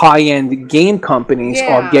more high-end game companies,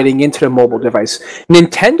 are getting into the mobile device.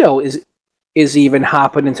 Nintendo is even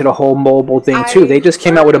hopping into the whole mobile thing too. They just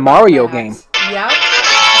came out with a Mario game. Yep.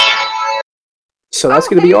 So that's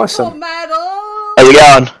going to be awesome. How's it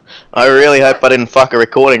going? I really hope I didn't fuck a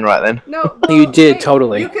recording right then. No, you did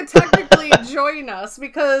totally. You could technically join us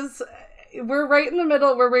because we're right in the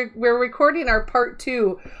middle. We're recording our part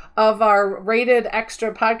 2 of our Rated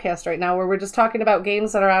Extra podcast right now, where we're just talking about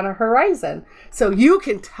games that are on our horizon. So you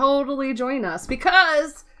can totally join us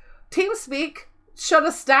because TeamSpeak shut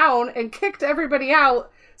us down and kicked everybody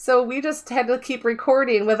out. So we just had to keep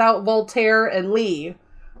recording without Voltaire and Lee.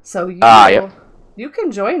 So you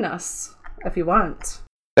can join us if you want.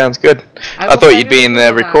 Sounds good. I thought you'd be in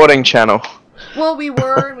the recording channel. Well, we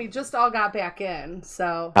were, and we just all got back in,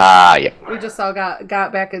 so... yeah. We just all got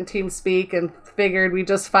back in TeamSpeak and figured we'd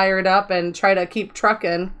just fire it up and try to keep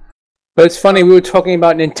trucking. But it's funny, we were talking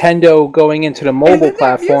about Nintendo going into the mobile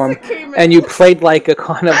platform, and you played like a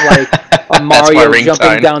kind of like a Mario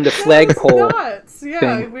jumping down the flagpole. Nuts.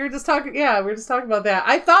 Yeah, we were just talking about that.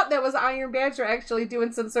 I thought that was Iron Badger actually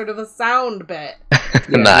doing some sort of a sound bit.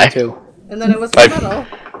 Yeah, me too. And then it was metal.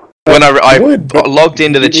 When I logged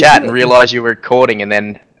into the chat and realised you were recording, and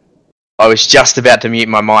then I was just about to mute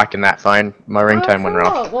my mic and my ringtone went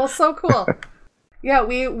off. Well, so cool. Yeah,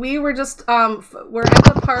 we were just we're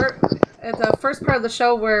at the first part of the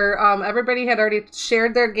show where everybody had already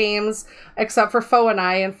shared their games except for Foe and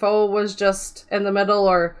I, and Foe was just in the middle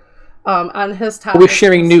or on his topic. We're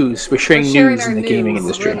sharing news. We're sharing news in the gaming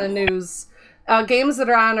industry. We're in the news. Games that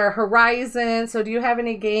are on our horizon. So do you have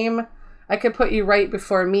any game? I could put you right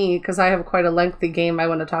before me because I have quite a lengthy game I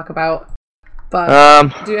want to talk about.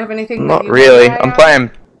 But do you have anything? Not really. I'm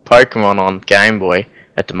playing Pokemon on Game Boy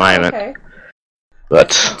at the moment. Okay.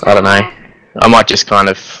 But I don't know. I might just kind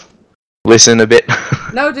of listen a bit.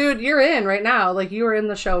 No, dude, you're in right now. Like you are in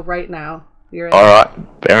the show right now. You're in. All right,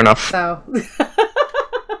 fair enough. So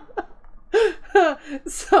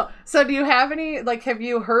do you have any? Like, have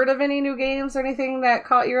you heard of any new games or anything that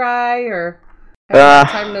caught your eye, or have you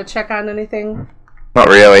had time to check on anything? Not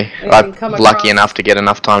really. I'm lucky enough to get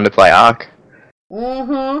enough time to play Ark.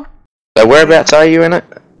 Mm-hmm. So whereabouts are you in it?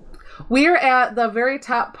 We're at the very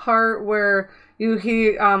top part where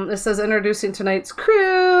it says introducing tonight's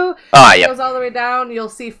crew. Oh, yeah. It goes all the way down. You'll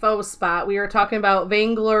see Foe's spot. We were talking about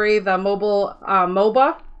Vainglory, the mobile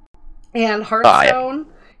MOBA, and Hearthstone. Oh,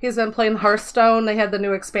 yeah. He's been playing Hearthstone. They had the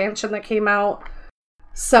new expansion that came out.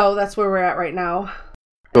 So that's where we're at right now.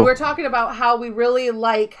 Cool. We're talking about how we really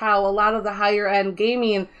like how a lot of the higher end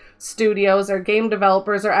gaming studios or game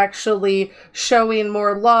developers are actually showing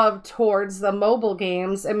more love towards the mobile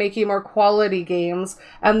games and making more quality games.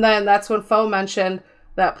 And then that's when Foe mentioned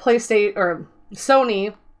that PlayStation or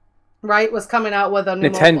Sony, right, was coming out with a new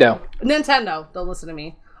Nintendo. Don't listen to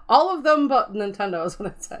me. All of them but Nintendo is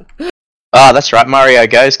what I said. Oh, that's right. Mario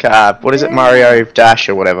Goes Kart. What is it? Mario Dash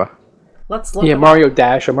or whatever. Let's look. Yeah, Mario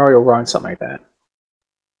Dash or Mario Run, something like that.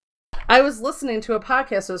 I was listening to a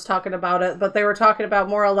podcast that was talking about it, but they were talking about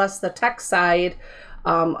more or less the tech side,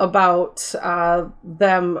 about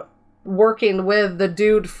them working with the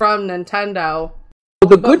dude from Nintendo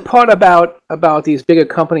the good part about these bigger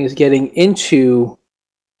companies getting into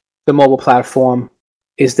the mobile platform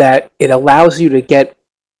is that it allows you to get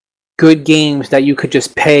good games that you could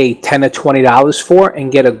just pay $10 or $20 for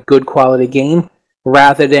and get a good quality game,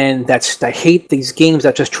 rather than I hate these games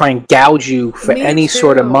that just try and gouge you for any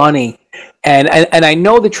sort of money. And I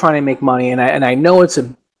know they're trying to make money, and I know it's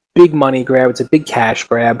a big money grab, it's a big cash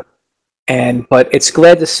grab, but it's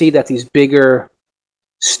glad to see that these bigger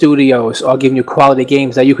studios are giving you quality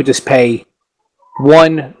games that you could just pay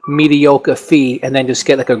one mediocre fee and then just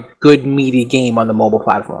get like a good meaty game on the mobile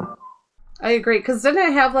platform. I agree, because didn't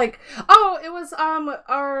it have it was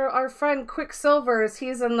our friend Quicksilver's,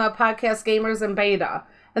 he's in the podcast Gamers in Beta,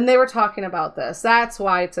 and they were talking about this. That's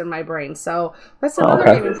why it's in my brain. So that's another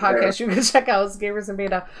gaming podcast you can check out, is Gamers in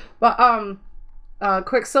Beta. But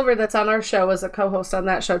Quicksilver, that's on our show, is a co-host on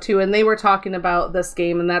that show too, and they were talking about this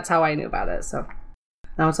game, and that's how I knew about it. So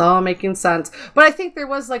now it's all making sense. But I think there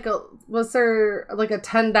was a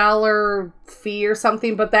 $10 fee or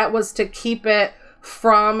something, but that was to keep it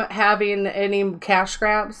from having any cash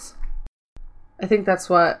grabs. I think that's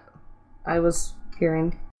what I was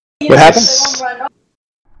hearing. What happens?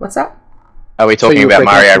 What's that? Are we talking about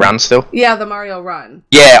Mario Run still? Yeah, the Mario Run.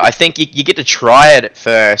 Yeah, I think you get to try it at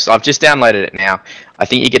first. I've just downloaded it now. I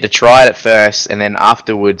think you get to try it at first, and then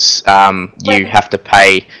afterwards you have to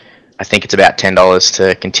pay, I think it's about $10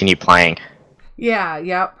 to continue playing. Yeah,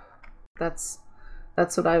 yep. That's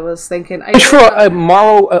what I was thinking. For a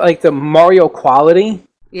Mario, like the Mario quality,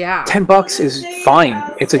 yeah, $10 is fine.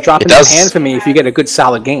 It's a drop in the pan for me if you get a good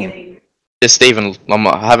solid game. I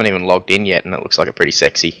haven't even logged in yet, and it looks like a pretty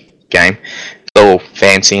sexy game. It's all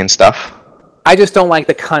fancy and stuff. I just don't like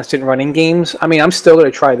the constant running games. I mean, I'm still going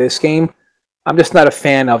to try this game. I'm just not a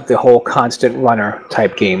fan of the whole constant runner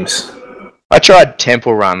type games. I tried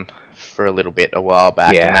Temple Run for a little bit a while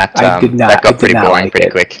back, and that got pretty boring pretty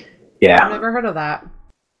quick. Yeah. I've never heard of that.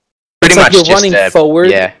 Pretty much you're running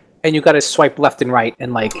forward, and you got to swipe left and right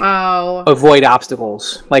and avoid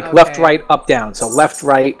obstacles. Left, right, up, down. So left,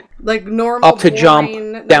 right, like normal up to jump,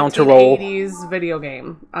 down to roll. 1980s video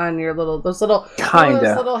game on your those little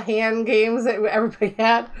hand games that everybody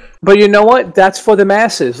had. But you know what? That's for the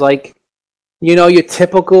masses. Like, your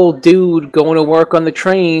typical dude going to work on the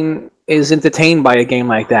train is entertained by a game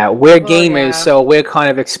like that. We're gamers, so we're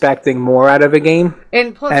kind of expecting more out of a game,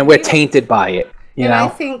 and we're tainted by it. You know? I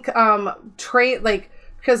think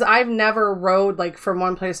because I've never rode from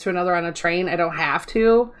one place to another on a train. I don't have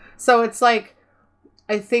to, so it's I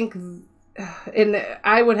think, and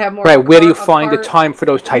I would have more. Right, where do you find the time for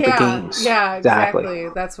those type of games? Yeah, exactly.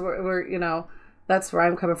 That's where we're That's where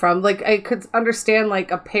I'm coming from. I could understand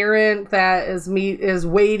a parent that is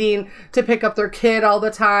waiting to pick up their kid all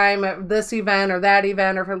the time at this event or that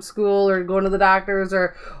event, or from school or going to the doctors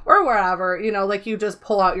or wherever. You just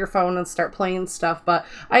pull out your phone and start playing stuff. But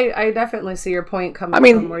I definitely see your point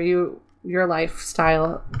coming from where your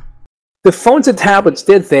lifestyle. The phones and tablets,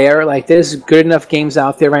 they're there. There's good enough games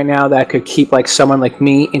out there right now that could keep someone like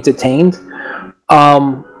me entertained.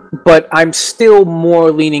 But I'm still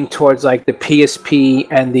more leaning towards the PSP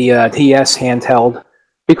and the DS handheld,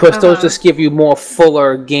 because those just give you more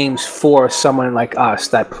fuller games for someone like us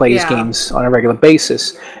that plays games on a regular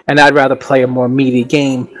basis. And I'd rather play a more meaty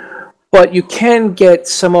game. But you can get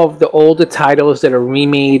some of the older titles that are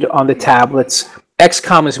remade on the tablets.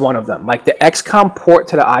 XCOM is one of them. The XCOM port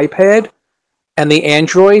to the iPad and the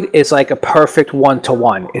Android is a perfect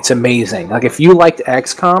one-to-one. It's amazing. If you liked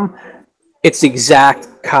XCOM, it's the exact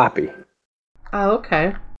copy. Oh,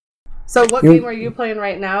 okay. So what game are you playing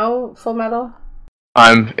right now, Full Metal?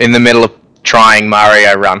 I'm in the middle of trying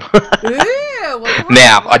Mario Run.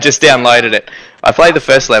 Now, I just downloaded it. I played the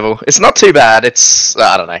first level. It's not too bad. It's,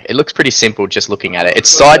 I don't know, it looks pretty simple just looking at it.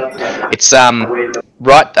 It's left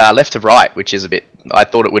to right, which is a bit, I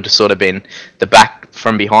thought it would have sort of been the back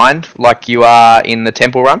from behind, like you are in the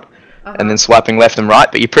Temple Run. And then swiping left and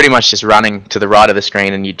right, but you're pretty much just running to the right of the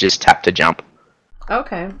screen and you just tap to jump.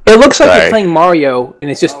 Okay. It looks like you're playing Mario, and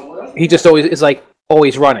he just always is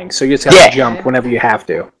always running, so you just have to jump whenever you have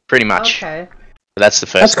to. Pretty much. Okay. That's the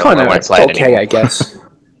first one. I won't play it anymore. I guess.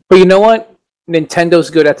 But you know what? Nintendo's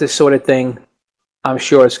good at this sort of thing. I'm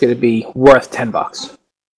sure it's going to be worth $10.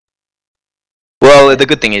 Well, the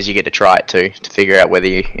good thing is you get to try it too, to figure out whether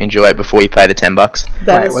you enjoy it before you pay the $10.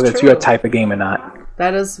 Whether it's your type of game or not.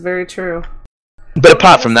 That is very true. But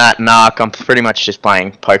apart from that, I'm pretty much just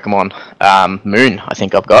playing Pokemon Moon, I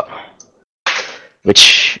think I've got.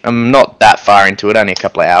 Which, I'm not that far into it, only a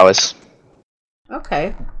couple of hours.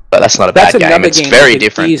 Okay. But that's not a bad game, it's very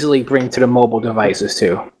different. Easily bring to the mobile devices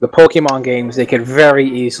too. The Pokemon games, they could very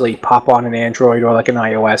easily pop on an Android or an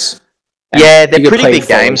iOS Yeah, they're pretty big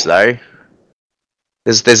games though.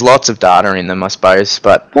 There's lots of data in them, I suppose.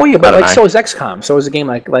 But well, yeah, but like so is XCOM. So is a game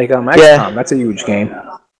like XCOM. Yeah. That's a huge game.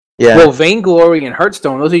 Yeah. Well, Vainglory and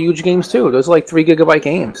Hearthstone, those are huge games too. Those are like 3 gigabyte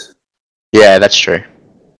games. Yeah, that's true.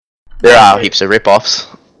 There are heaps of rip-offs.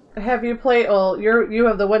 Have you played? Well, you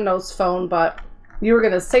have the Windows phone, but you were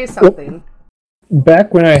gonna say something.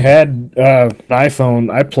 Back when I had an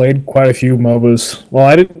iPhone, I played quite a few MOBAs.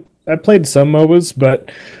 Well, I played some MOBAs,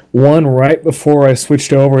 but one right before I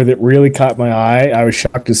switched over that really caught my eye, I was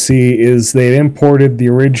shocked to see, is they imported the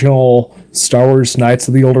original Star Wars Knights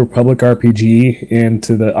of the Old Republic RPG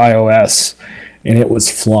into the iOS, and it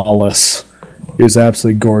was flawless. It was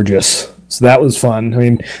absolutely gorgeous. So that was fun. I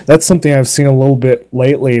mean, that's something I've seen a little bit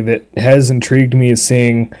lately that has intrigued me, is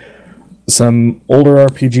seeing some older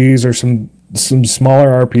RPGs or some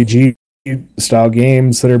smaller RPG style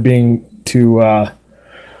games that are being to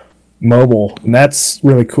mobile, and that's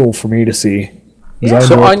really cool for me to see. Yeah. I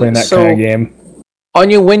enjoy playing that kind of game. On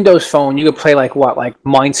your Windows phone, you could play like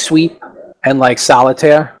Minesweep and like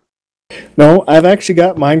Solitaire. No, I've actually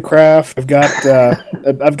got Minecraft.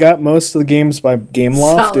 I've got most of the games by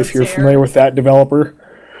Gameloft, if you're familiar with that developer.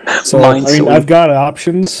 So I mean, I've got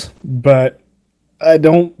options, but I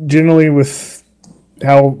don't generally, with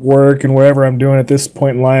how work and whatever I'm doing at this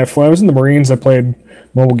point in life. When I was in the Marines, I played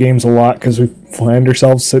mobile games a lot because we find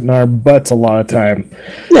ourselves sitting our butts a lot of time.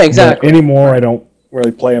 Yeah, exactly. But anymore, I don't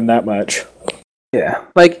really play them that much. Yeah,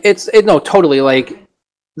 like totally. Like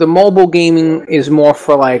the mobile gaming is more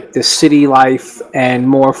for like the city life and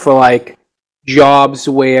more for like jobs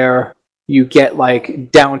where you get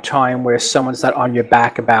like downtime where someone's not on your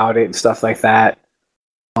back about it and stuff like that.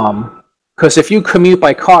 Because if you commute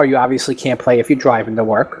by car, you obviously can't play if you're driving to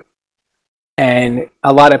work. And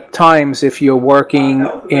a lot of times, if you're working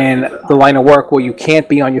in the line of work where you can't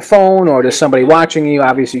be on your phone or there's somebody watching you,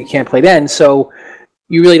 obviously you can't play then. So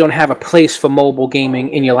you really don't have a place for mobile gaming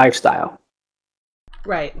in your lifestyle.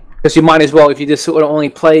 Right. Because you might as well, if you just only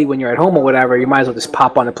play when you're at home or whatever, you might as well just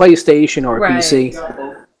pop on a PlayStation or a PC.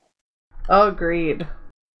 Oh, agreed.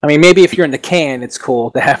 I mean, maybe if you're in the can, it's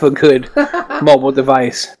cool to have a good mobile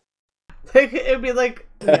device. It'd be like,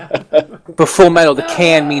 yeah. For Full Metal, the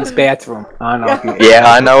can means bathroom. I don't know. Yeah,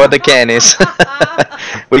 I know what the can is.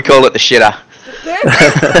 We call it the shitter.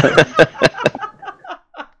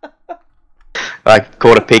 I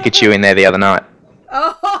caught a Pikachu in there the other night.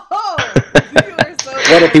 Oh, you were so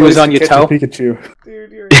What if he was on your toe? Pikachu.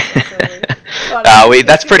 Dude, you were so silly.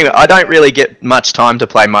 That's pretty much. I don't really get much time to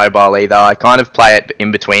play mobile either. I kind of play it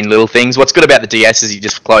in between little things. What's good about the DS is you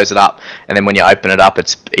just close it up, and then when you open it up,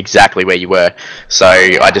 it's exactly where you were. So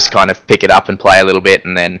I just kind of pick it up and play a little bit,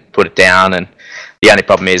 and then put it down. And the only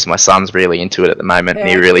problem is my son's really into it at the moment, and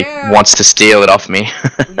he really wants to steal it off me.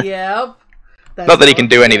 Yep. Not that he can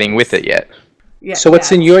do anything with it yet. Yeah, so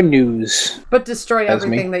what's in your news? But destroy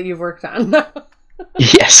everything that you've worked on.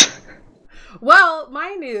 Yes. Well,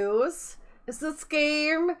 my news is this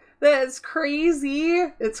game that is crazy.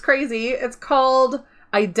 It's crazy. It's called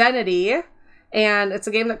Identity, and it's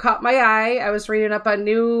a game that caught my eye. I was reading up on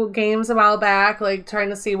new games a while back, like trying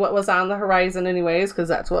to see what was on the horizon anyways, because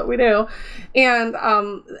that's what we do. And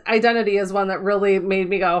Identity is one that really made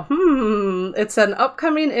me go, It's an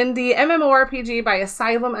upcoming indie MMORPG by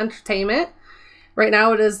Asylum Entertainment. Right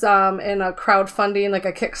now it is in a crowdfunding, like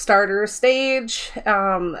a Kickstarter stage.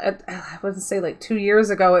 I wouldn't say like 2 years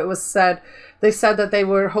ago they said that they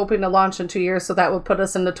were hoping to launch in 2 years, so that would put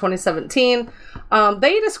us into 2017.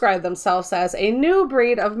 They describe themselves as a new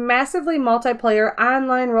breed of massively multiplayer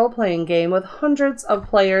online role-playing game with hundreds of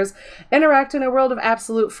players interact in a world of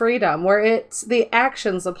absolute freedom, where it's the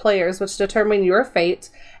actions of players which determine your fate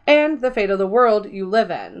and the fate of the world you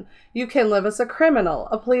live in. You can live as a criminal,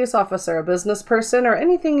 a police officer, a business person, or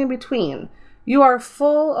anything in between. You are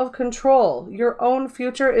full of control. Your own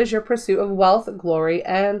future is your pursuit of wealth, glory,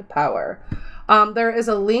 and power. There is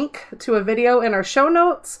a link to a video in our show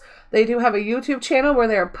notes. They do have a YouTube channel where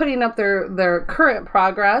they are putting up their current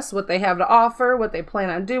progress, what they have to offer, what they plan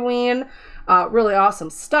on doing. Really awesome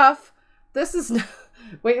stuff. This is...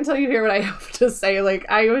 Wait until you hear what I have to say. Like,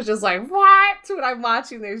 I was just like, what? When I'm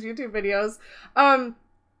watching these YouTube videos.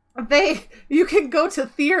 You can go to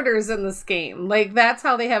theaters in this game. Like, that's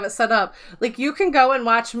how they have it set up. Like, you can go and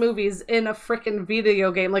watch movies in a freaking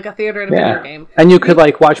video game, like a theater in a video game. And you could,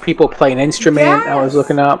 like, watch people play an instrument. Yes! I was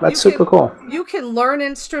looking up. That's super cool. You can learn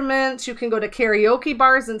instruments. You can go to karaoke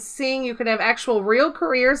bars and sing. You can have actual real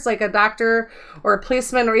careers, like a doctor or a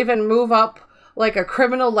policeman, or even move up, like, a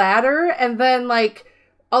criminal ladder. And then, like...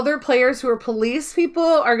 other players who are police people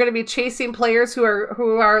are going to be chasing players who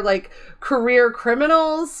are like career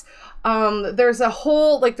criminals. There's a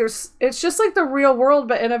whole, it's just like the real world,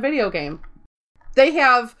 but in a video game. They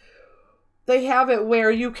have it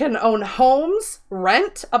where you can own homes,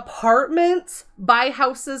 rent apartments, buy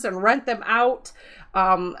houses, and rent them out.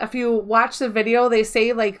 If you watch the video, they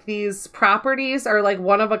say like these properties are like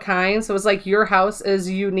one of a kind. So it's like your house is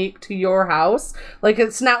unique to your house. Like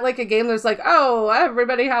it's not like a game there's like, oh,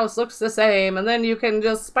 everybody's house looks the same, and then you can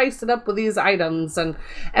just spice it up with these items, and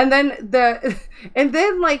then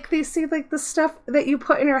like they say like the stuff that you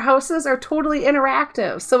put in your houses are totally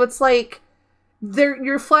interactive. So it's like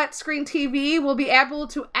your flat screen TV will be able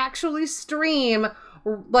to actually stream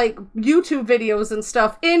like YouTube videos and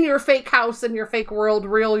stuff in your fake house, in your fake world,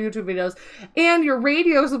 real YouTube videos. And your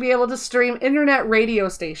radios will be able to stream internet radio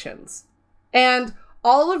stations. And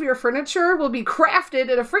all of your furniture will be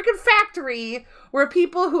crafted in a freaking factory where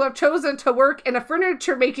people who have chosen to work in a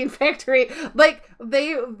furniture making factory, like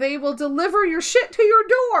they will deliver your shit to your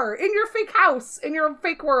door in your fake house, in your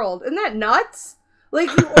fake world. Isn't that nuts? Like,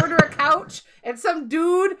 you order a couch, and some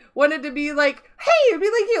dude wanted to be like, hey, it'd be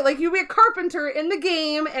like you. Like, you be a carpenter in the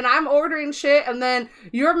game, and I'm ordering shit, and then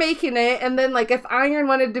you're making it, and then, like, if Iron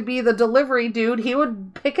wanted to be the delivery dude, he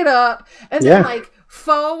would pick it up, and then, like,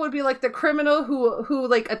 Foe would be, like, the criminal who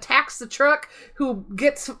like, attacks the truck, who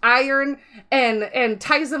gets Iron and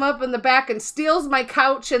ties him up in the back and steals my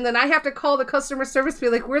couch, and then I have to call the customer service to be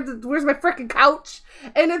like, where's my freaking couch?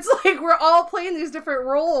 And it's like, we're all playing these different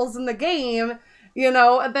roles in the game. You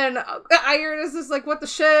know, and then Iron is just like, what the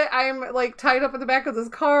shit? I'm, like, tied up in the back of this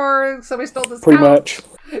car. Somebody stole this Pretty couch.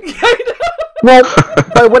 much. Well,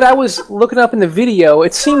 but what I was looking up in the video,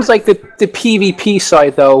 it seems like the PvP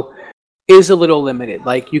side, though, is a little limited.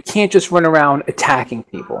 Like, you can't just run around attacking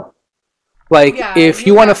people. Like, if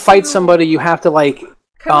you want to fight somebody, you have to, like...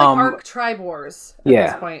 Kind of like Ark Tribe Wars at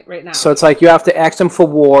this point right now. So it's like you have to ask them for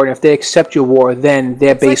war, and if they accept your war, then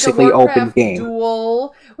they're basically like a Warcraft open game.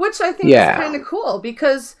 Duel, which I think is kind of cool,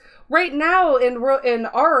 because right now in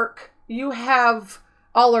Ark, you have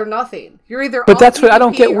all or nothing. You're either But that's what I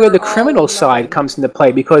don't get, where the criminal side comes into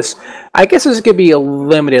play, because I guess this could be a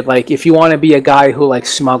limited, like, if you want to be a guy who, like,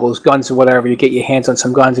 smuggles guns or whatever, you get your hands on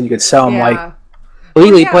some guns and you could sell them, like,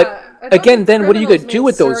 legally, but again, then what are you going to do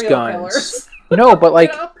with those guns? No, but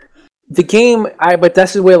like the game, but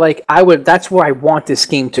this is where like that's where I want this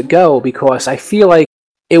game to go, because I feel like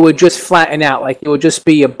it would just flatten out. Like it would just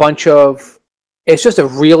be a bunch of, it's just a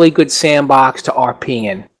really good sandbox to RP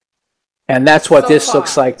in, and that's what this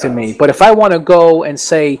looks like to me. But if I want to go and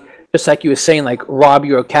say, just like you were saying, like rob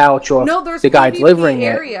your couch or the guy PvP delivering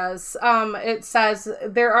areas. It says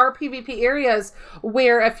there are PvP areas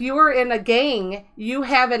where if you are in a gang, you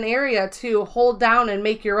have an area to hold down and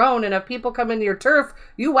make your own. And if people come into your turf,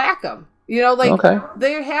 you whack them. You know, like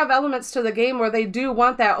they have elements to the game where they do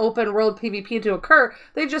want that open world PvP to occur.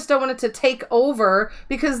 They just don't want it to take over,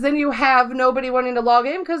 because then you have nobody wanting to log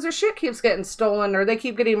in because their shit keeps getting stolen or they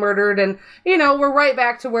keep getting murdered. And, you know, we're right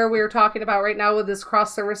back to where we were talking about right now with this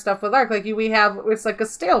cross-server stuff with Ark. Like, it's like a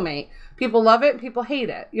stalemate. People love it and people hate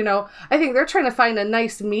it. You know, I think they're trying to find a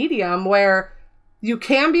nice medium where you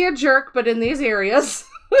can be a jerk, but in these areas,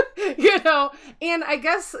 you know, and I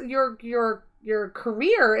guess your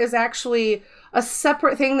career is actually a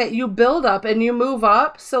separate thing that you build up and you move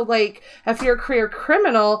up. So, like, if you're a career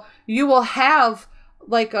criminal, you will have,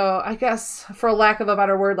 like, I guess, for lack of a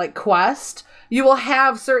better word, like, quest. You will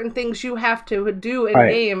have certain things you have to do in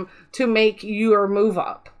game to make your move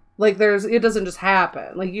up. Like, it doesn't just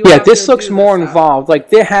happen. Like, this looks more involved.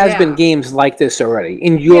 Like, there has been games like this already.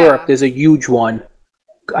 In Europe, there's a huge one.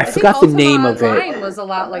 I forgot the name of it. Online was a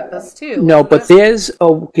lot like this too. No, but there's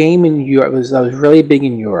a game in Europe that was really big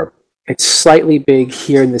in Europe. It's slightly big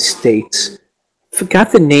here in the States.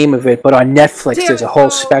 Forgot the name of it, but on Netflix there's a whole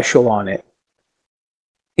special on it.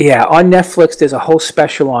 Yeah, on Netflix there's a whole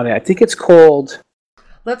special on it. I think it's called...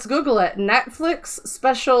 Let's Google it. Netflix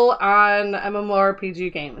special on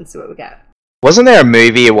MMORPG game and see what we get. Wasn't there a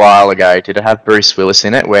movie a while ago? Did it have Bruce Willis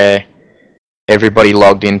in it where everybody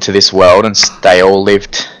logged into this world and they all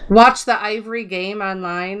lived? Watch the Ivory Game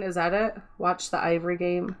online. Is that it? Watch the Ivory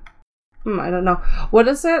Game. I don't know. What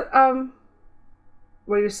is it?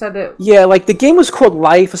 Where you said it? Yeah, like the game was called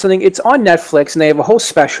Life or something. It's on Netflix and they have a whole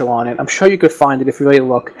special on it. I'm sure you could find it if you really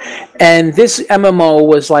look. And this MMO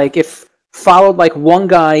was like, if followed like one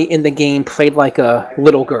guy in the game played like a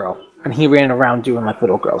little girl and he ran around doing like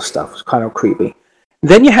little girl stuff. It was kind of creepy.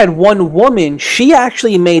 Then you had one woman, she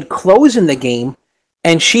actually made clothes in the game,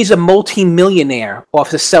 and she's a multi-millionaire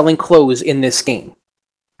off of selling clothes in this game.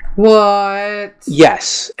 What?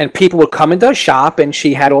 Yes, and people would come into her shop, and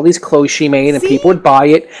she had all these clothes she made, and people would buy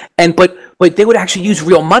it, and but they would actually use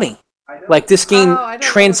real money. Like this game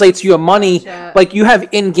translates your money. Like you have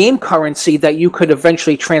in-game currency that you could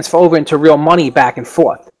eventually transfer over into real money back and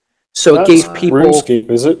forth. So it gave people. RuneScape,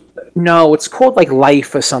 is it? No, it's called like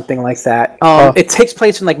Life or something like that. It takes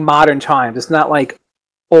place in like modern times. It's not like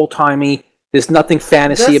old-timey. There's nothing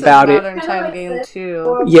fantasy about it. Modern time game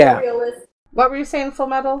too. Yeah. What were you saying, Full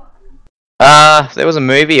Metal? There was a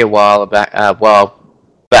movie a while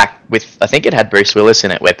back with, I think it had Bruce Willis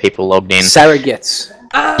in it, where people logged in. Surrogates.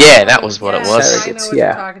 Yeah, that was what it was. I know what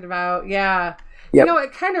you're talking about. Yeah. Yep. You know,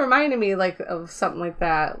 it kind of reminded me like of something like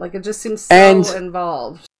that. Like it just seems so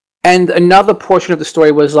involved. And another portion of the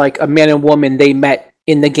story was like a man and woman, they met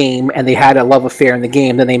in the game and they had a love affair in the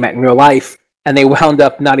game, then they met in real life and they wound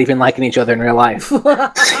up not even liking each other in real life.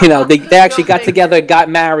 You know, they actually got together, got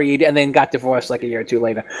married, and then got divorced like a year or two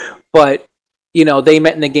later. But, you know, they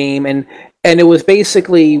met in the game and it was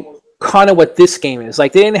basically kind of what this game is.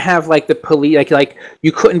 Like they didn't have like the police, like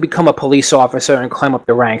you couldn't become a police officer and climb up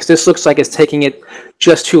the ranks. This looks like it's taking it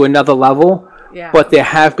just to another level. Yeah. But there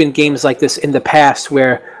have been games like this in the past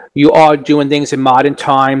where you are doing things in modern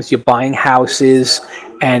times. You're buying houses,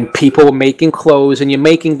 and people are making clothes, and you're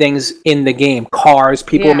making things in the game. Cars,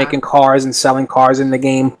 people are making cars and selling cars in the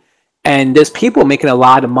game, and there's people making a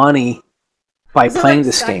lot of money by playing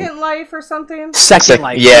this game. Second Life or something? Second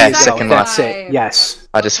Life. Yeah, Second Life. That's it. Yes.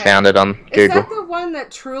 I just found it on Google. Is that the one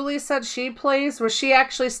that Truly said she plays, where she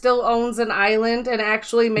actually still owns an island and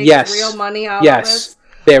actually makes real money out of this?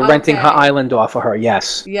 They're renting her island off of her,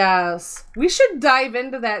 yes. Yes. We should dive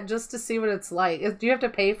into that just to see what it's like. Do you have to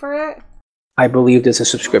pay for it? I believe there's a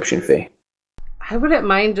subscription fee. I wouldn't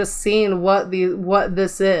mind just seeing what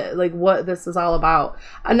this is, like what this is all about.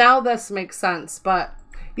 Now this makes sense, but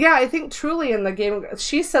yeah, I think Truly in the game,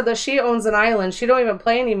 she said that she owns an island. She don't even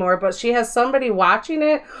play anymore, but she has somebody watching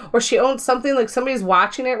it, or she owns something like somebody's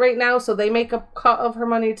watching it right now, so they make a cut of her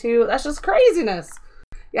money too. That's just craziness.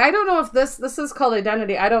 Yeah, I don't know if this is called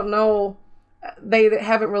Identity. I don't know. They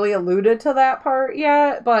haven't really alluded to that part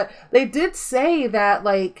yet, but they did say that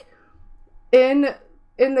like in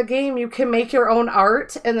the game you can make your own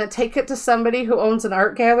art and then take it to somebody who owns an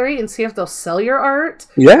art gallery and see if they'll sell your art.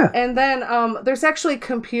 Yeah. And then there's actually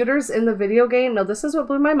computers in the video game. Now this is what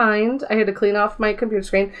blew my mind. I had to clean off my computer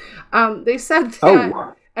screen. They said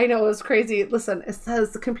that I know, it was crazy. Listen, it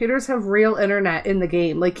says the computers have real internet in the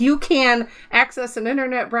game. Like, you can access an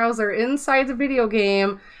internet browser inside the video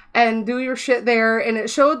game and do your shit there. And it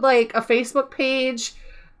showed, like, a Facebook page.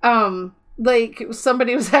 Like,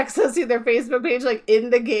 somebody was accessing their Facebook page, like, in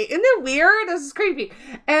the game. Isn't it weird? This is creepy.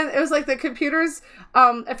 And it was like the computers,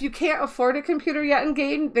 if you can't afford a computer yet in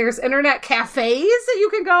game, there's internet cafes that you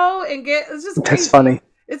can go and get. It's just crazy. That's funny.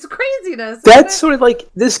 It's craziness. That's sort of like,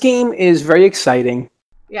 this game is very exciting.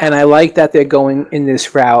 Yeah. And I like that they're going in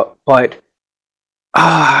this route, but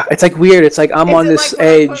it's like weird. It's like I'm on this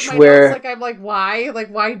edge where I'm like, why? Like,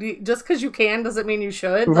 why do you, just because you can doesn't mean you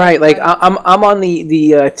should. Right? Like I'm on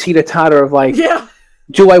the teeter totter of like,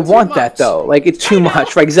 do I want that though? Like it's too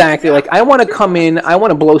much. Right? Exactly. Like I want to come in. I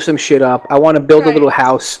want to blow some shit up. I want to build a little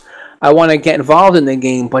house. I want to get involved in the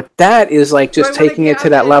game, but that is like just taking it to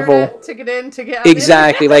that level. To get in, to get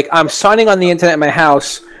exactly. Like I'm signing on the internet in my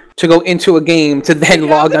house to go into a game to then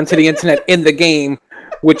log onto the internet in the game,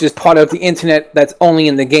 which is part of the internet that's only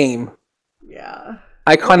in the game. Yeah.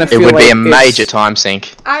 I kind of feel like it would be a like major time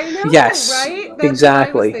sink. I know, yes, right? That's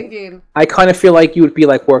exactly. what I was thinking. I kind of feel like you would be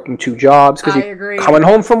like working two jobs because you're coming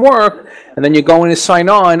home from work and then you're going to sign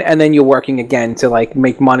on and then you're working again to like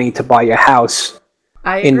make money to buy your house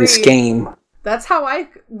in this game. That's how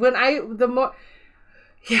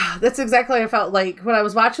yeah, that's exactly how I felt like when I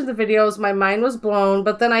was watching the videos. My mind was blown,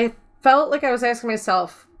 but then I felt like I was asking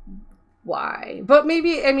myself, why? But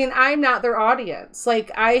maybe, I mean, I'm not their audience.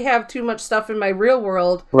 Like, I have too much stuff in my real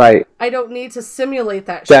world. Right. I don't need to simulate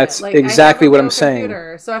that shit. That's like, exactly what I'm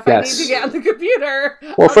computer, saying. So if I need to get on the computer...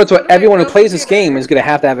 Well, first of all, everyone who plays this game is going to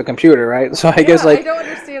have a computer, right? So I guess, like... I don't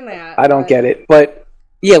understand that. I don't get it. But,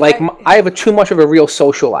 yeah, like, I have too much of a real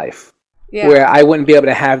social life. Yeah. Where I wouldn't be able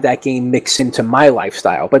to have that game mix into my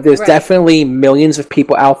lifestyle. But there's definitely millions of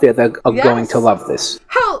people out there that are going to love this.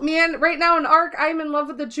 Hell, man, right now in Ark, I'm in love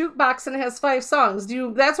with the jukebox and it has 5 songs.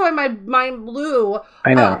 That's why my mind blew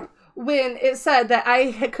when it said that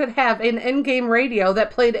I could have an in-game radio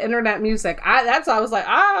that played internet music. I was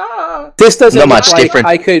like, This doesn't look much like different.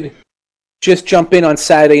 I could just jump in on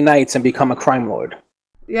Saturday nights and become a crime lord.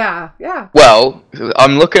 Yeah. Well,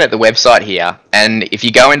 I'm looking at the website here, and if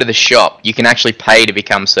you go into the shop, you can actually pay to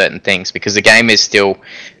become certain things because the game is still,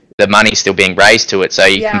 the money's still being raised to it. So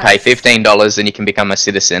you can pay $15 and you can become a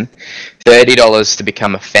citizen, $30 to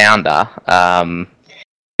become a founder, $50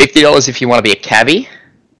 if you want to be a cabbie,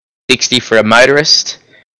 $60 for a motorist.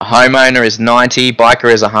 A homeowner is $90.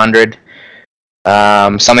 Biker is $100.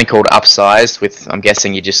 Something called upsized, with I'm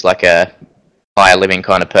guessing you're just like a higher living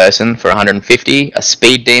kind of person, for $150. A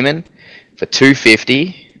speed demon for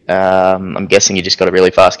 $250. I'm guessing you just got a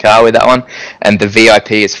really fast car with that one. And the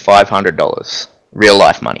VIP is $500. Real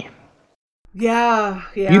life money. Yeah.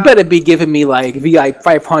 You better be giving me like VIP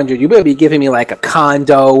 500. You better be giving me like a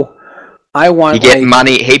condo. I want. You get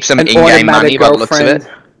money, heaps of in-game money by the looks of it.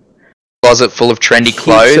 Closet full of trendy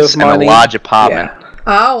clothes and a large apartment. Yeah.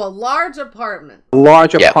 Oh, a large apartment.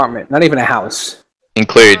 Apartment, not even a house.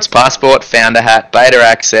 Includes passport, founder hat, beta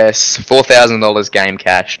access, $4,000 game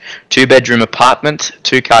cash, 2-bedroom apartment,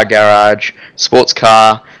 2-car garage, sports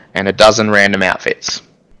car, and a dozen random outfits.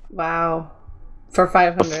 Wow. For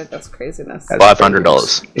 $500, that's craziness.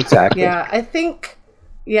 $500. Exactly. Yeah, I think,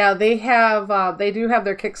 they have, they do have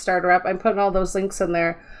their Kickstarter up. I'm putting all those links in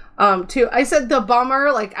there, too. I said the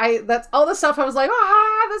bummer, that's all the stuff I was like,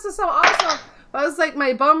 this is so awesome. But I was like,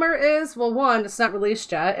 my bummer is, well, one, it's not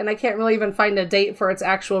released yet, and I can't really even find a date for its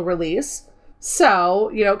actual release. So,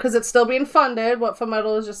 because it's still being funded, what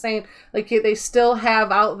Fullmetal is just saying, they still have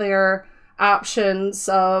out there options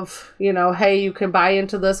of, hey, you can buy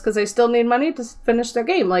into this, because they still need money to finish their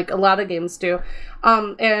game, like a lot of games do.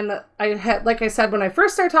 And I had, like I said, when I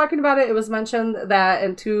first started talking about it, it was mentioned that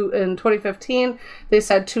in 2015, they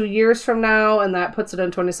said 2 years from now, and that puts it in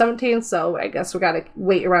 2017, so I guess we gotta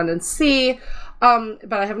wait around and see.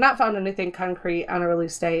 But I have not found anything concrete on a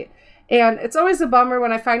release date. And it's always a bummer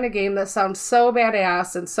when I find a game that sounds so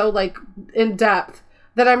badass and so, in depth,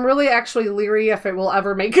 that I'm really actually leery if it will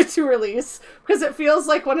ever make it to release, because it feels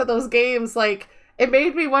like one of those games, it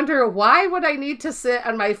made me wonder, why would I need to sit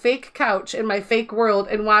on my fake couch in my fake world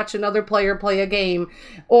and watch another player play a game?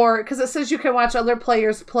 Or, because it says you can watch other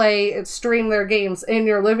players play and stream their games in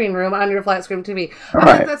your living room on your flat screen TV.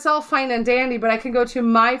 I think that's all fine and dandy, but I can go to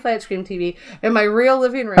my flat screen TV in my real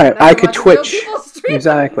living room. Right, I could Twitch.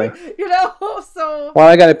 Exactly. So... Well,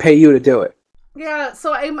 I got to pay you to do it. Yeah,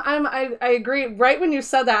 so I agree. Right when you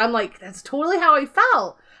said that, I'm like, that's totally how I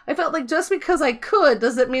felt. I felt like just because I could,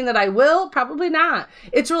 does it mean that I will? Probably not.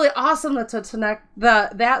 It's really awesome that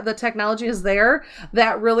the technology is there.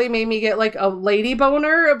 That really made me get a lady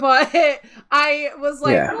boner, but I was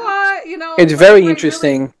like, what? It's very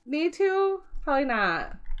interesting. Really need to? Probably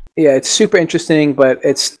not. Yeah, it's super interesting, but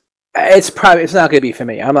it's not going to be for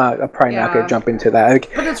me. I'm probably not going to jump into that.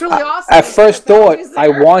 But it's really awesome. At first thought, I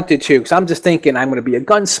wanted to, because I'm just thinking I'm going to be a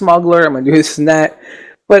gun smuggler. I'm going to do this and that.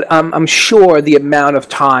 But I'm sure the amount of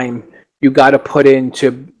time you got to put in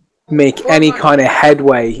to make any kind of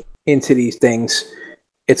headway into these things,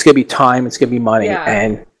 it's going to be time, it's going to be money. Yeah.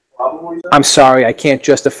 And I'm sorry, I can't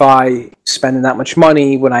justify spending that much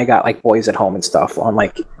money when I got boys at home and stuff on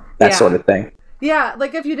that sort of thing. Yeah,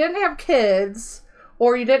 if you didn't have kids,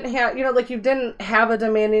 or you didn't have, you didn't have a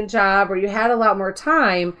demanding job, or you had a lot more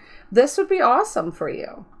time, this would be awesome for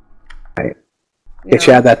you. Right. Get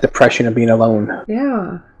you out of that depression of being alone.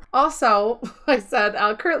 Yeah. Also, I said,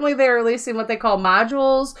 currently they're releasing what they call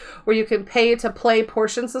modules, where you can pay to play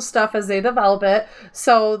portions of stuff as they develop it,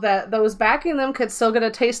 so that those backing them could still get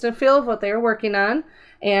a taste and feel of what they are working on.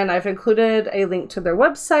 And I've included a link to their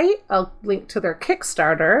website, a link to their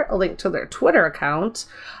Kickstarter, a link to their Twitter account.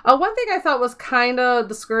 One thing I thought was kind of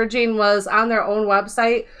discouraging was on their own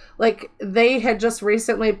website, they had just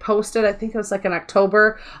recently posted, I think it was in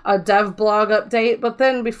October, a dev blog update, but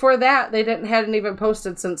then before that, they hadn't even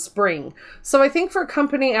posted since spring. So I think for a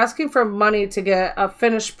company asking for money to get a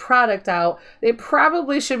finished product out, they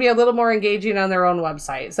probably should be a little more engaging on their own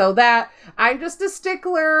website. So that, I'm just a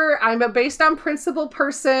stickler, I'm a based on principle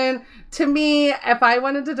person. To me, if I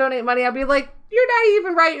wanted to donate money, I'd be like, you're not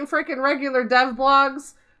even writing freaking regular dev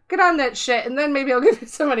blogs. Get on that shit, and then maybe I'll give you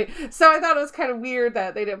some money. So I thought it was kind of weird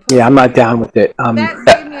that they didn't put I'm not down with it. That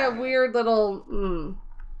gave me a weird little...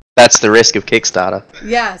 That's the risk of Kickstarter.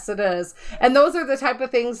 Yes, it is. And those are the type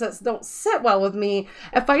of things that don't sit well with me.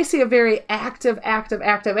 If I see a very active,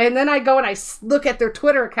 and then I go and I look at their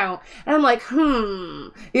Twitter account, and I'm like,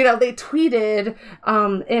 they tweeted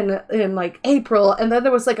in April, and then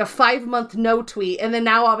there was a 5-month no tweet, and then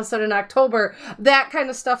now all of a sudden in October, that kind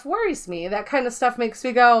of stuff worries me. That kind of stuff makes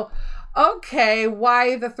me go, okay,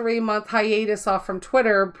 why the 3-month hiatus off from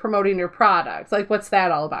Twitter promoting your product? What's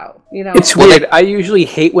that all about? It's weird. I usually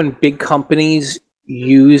hate when big companies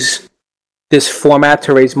use this format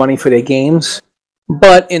to raise money for their games.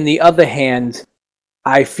 But in the other hand,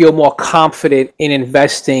 I feel more confident in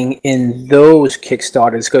investing in those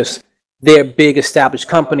Kickstarters because they're big established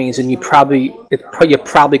companies, and you're probably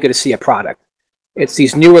going to see a product. It's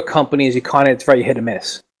these newer companies, it's very hit or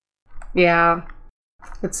miss. Yeah.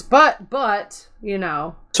 But you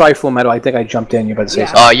know. Sorry, Full Metal. I think I jumped in. You're about to say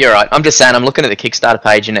something. Oh, you're right. I'm just saying. I'm looking at the Kickstarter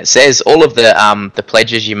page, and it says all of the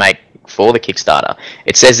pledges you make for the Kickstarter.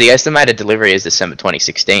 It says the estimated delivery is December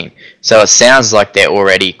 2016. So it sounds like they're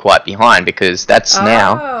already quite behind because that's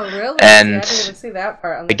now. Oh, really? And I didn't even see that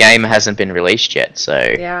part. On the game hasn't been released yet.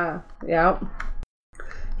 So yeah.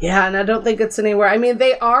 Yeah, and I don't think it's anywhere. I mean,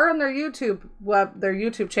 they are on their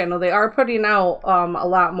YouTube channel. They are putting out a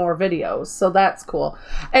lot more videos, so that's cool.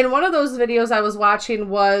 And one of those videos I was watching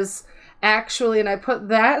was actually, and I put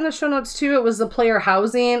that in the show notes too, it was the player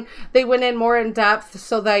housing. They went in more in depth,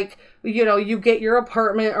 so like, you know, you get your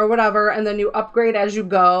apartment or whatever, and then you upgrade as you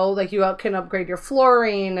go. Like you can upgrade your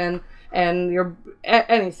flooring and your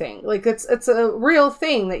anything. Like it's a real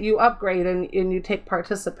thing that you upgrade and you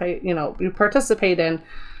participate in.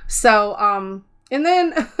 So, and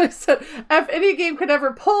then I said, if any game could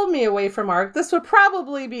ever pull me away from Ark, this would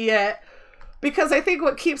probably be it. Because I think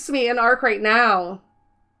what keeps me in Ark right now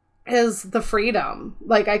is the freedom.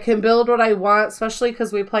 Like, I can build what I want, especially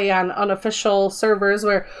because we play on unofficial servers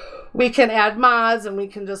where we can add mods and we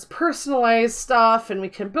can just personalize stuff and we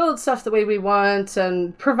can build stuff the way we want,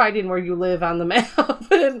 and providing where you live on the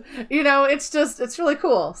map. And, you know, it's really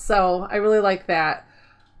cool. So I really like that.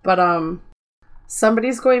 But,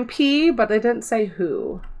 somebody's going pee, but I didn't say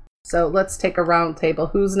who. So let's take a round table.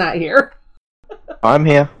 Who's not here? I'm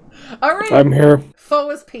here. All right. I'm here. Foe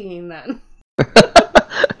is peeing then.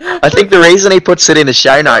 I think the reason he puts it in the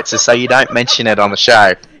show notes is so you don't mention it on the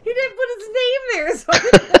show. He didn't put his name there, so I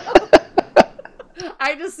didn't know.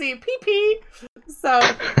 I just see pee. So,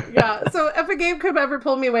 yeah. So if a game could ever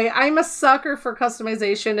pull me away, I'm a sucker for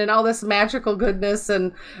customization and all this magical goodness.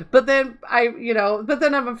 But then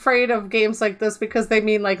I'm afraid of games like this because they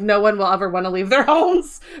mean like no one will ever want to leave their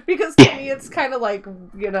homes. Because to me, it's kind of like,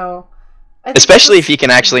 you know. Especially if you can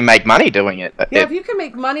actually make money doing it. Yeah, if you can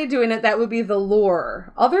make money doing it, that would be the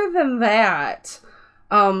lure. Other than that,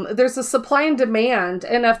 there's a supply and demand.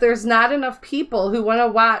 And if there's not enough people who want to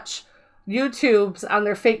watch YouTube's on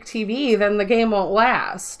their fake TV, then the game won't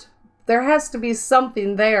last. There has to be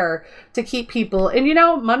something there to keep people. And, you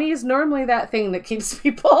know, money is normally that thing that keeps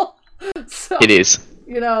people. So, it is.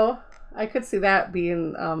 You know, I could see that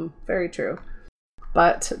being very true.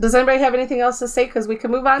 But does anybody have anything else to say? Because we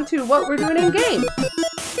can move on to what we're doing in game.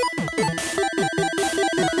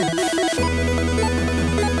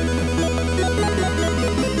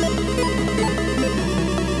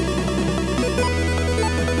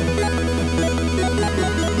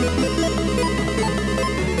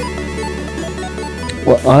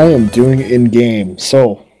 What I am doing in game.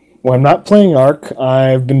 So, when I'm not playing Ark,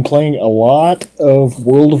 I've been playing a lot of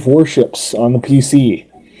World of Warships on the PC.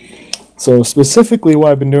 So specifically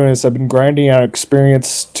what I've been doing is I've been grinding out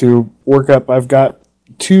experience to work up. I've got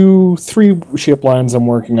 2-3 ship lines I'm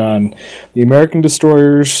working on. The American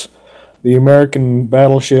destroyers, the American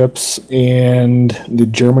battleships, and the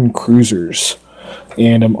German cruisers.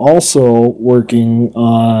 And I'm also working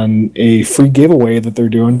on a free giveaway that they're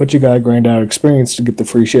doing, but you gotta grind out experience to get the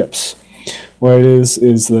free ships. What it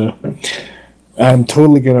is I'm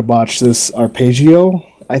totally gonna botch this Arpeggio,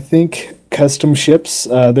 I think, custom ships.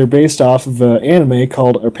 They're based off of an anime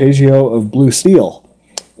called Arpeggio of Blue Steel.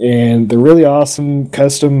 And they're really awesome,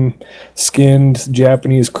 custom skinned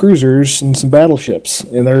Japanese cruisers and some battleships.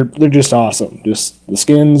 And they're just awesome. Just the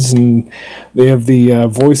skins, and they have the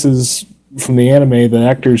voices from the anime. The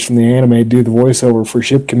actors from the anime do the voiceover for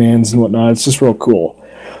ship commands and whatnot. It's just real cool.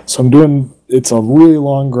 So it's a really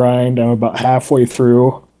long grind. I'm about halfway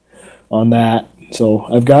through on that. So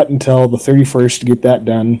I've got until the 31st to get that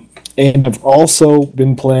done. And I've also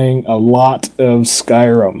been playing a lot of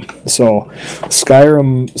Skyrim. So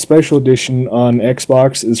Skyrim Special Edition on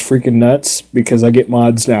Xbox is freaking nuts because I get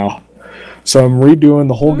mods now. So I'm redoing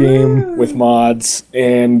the whole game with mods,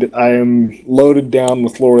 and I'm loaded down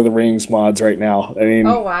with Lord of the Rings mods right now. I mean,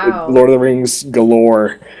 oh, wow. Lord of the Rings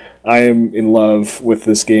galore. I am in love with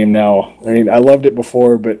this game now. I mean, I loved it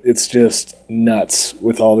before, but it's just nuts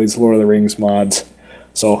with all these Lord of the Rings mods.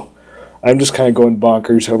 So I'm just kind of going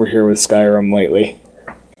bonkers over here with Skyrim lately.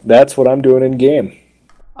 That's what I'm doing in game.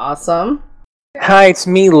 Awesome. Hi, it's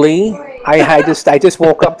me, Lee. I just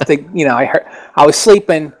woke up I was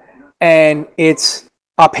sleeping, and it's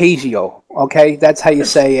Arpeggio. Okay, that's how you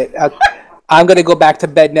say it. I'm gonna go back to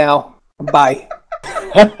bed now. Bye.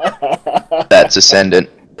 That's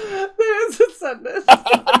Ascendant. There's Ascendant.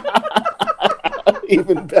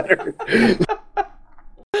 Even better.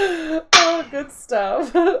 Oh, good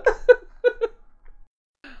stuff.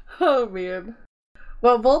 Oh, man.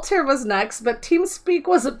 Well, Voltaire was next, but TeamSpeak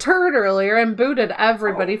was a turd earlier and booted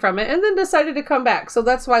everybody from it and then decided to come back. So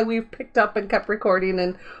that's why we've picked up and kept recording,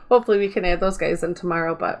 and hopefully we can add those guys in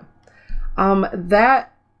tomorrow. But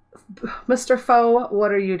Mr. Foe,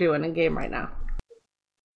 what are you doing in game right now?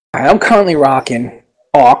 I'm currently rocking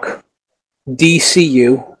ARC,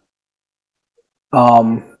 DCU,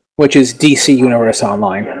 which is DC Universe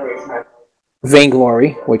Online,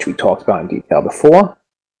 Vainglory, which we talked about in detail before,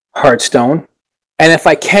 Hearthstone, and if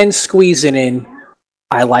I can squeeze it in,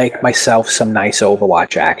 I like myself some nice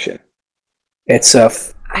Overwatch action. It's a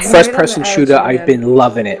first-person shooter. I've been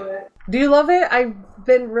loving it. Do you love it? I've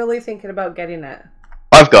been really thinking about getting it.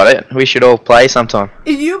 I've got it. We should all play sometime.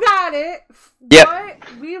 You got it. Yep.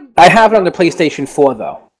 I have it on the PlayStation 4,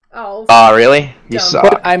 though. Oh, really? You suck.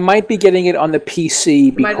 But I might be getting it on the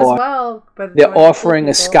PC because they're offering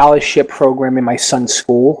a scholarship program in my son's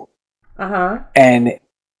school. And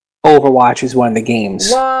Overwatch is one of the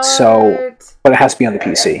games. What? So, but it has to be on the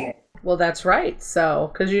PC. Well, that's right.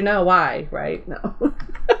 So, because you know why, right? No.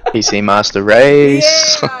 PC Master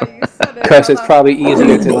Race. Yeah, you said it. Because it's probably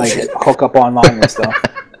easier to like hook up online and stuff.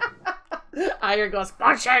 Iron goes,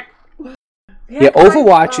 bullshit. Yeah,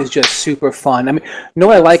 Overwatch is just super fun. I mean, you know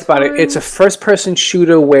what I like about it? It's a first-person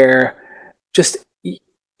shooter where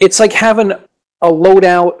it's like having a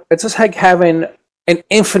loadout. It's just like having an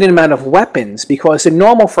infinite amount of weapons, because in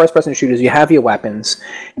normal first-person shooters, you have your weapons,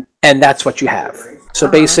 and that's what you have. So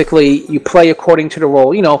basically, you play according to the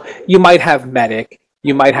role. You know, you might have medic,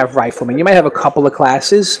 you might have rifleman, you might have a couple of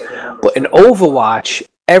classes, but in Overwatch,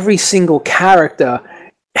 every single character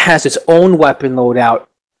has its own weapon loadout,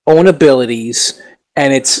 own abilities,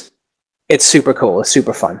 and it's super cool. It's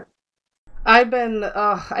super fun. I've been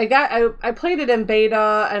I played it in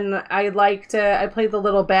beta and I liked it. I played the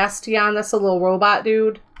little Bastion, that's a little robot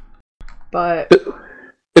dude. But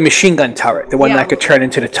the machine gun turret, the one that could turn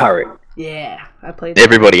into the turret. Yeah, I played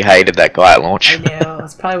Everybody hated that guy at launch. I know,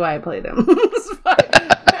 that's probably why I played him.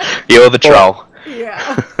 You're the troll.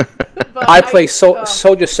 Yeah. I play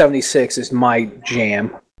Soldier 76 is my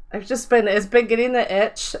jam. It's been getting the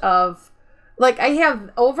itch of, like, I have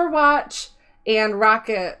Overwatch and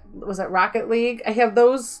Rocket League. I have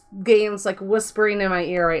those games, like, whispering in my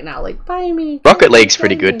ear right now, like, buy me. Rocket League's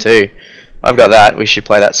pretty good, too. I've got that. We should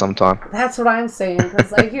play that sometime. That's what I'm saying,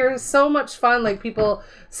 because I hear so much fun, like, people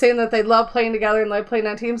saying that they love playing together and like playing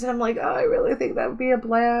on teams, and I'm like, oh, I really think that would be a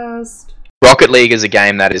blast. Rocket League is a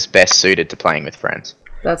game that is best suited to playing with friends.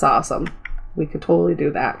 That's awesome. We could totally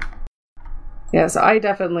do that. Yeah, so I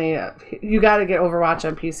definitely... you gotta get Overwatch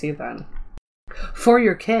on PC then. For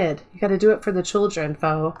your kid. You gotta do it for the children,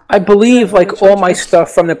 Foe. I believe, like, all my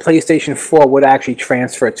stuff from the PlayStation 4 would actually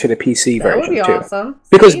transfer to the PC version, that would be too. Awesome.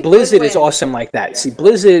 Because Blizzard is awesome like that. See,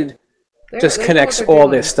 Blizzard just connects all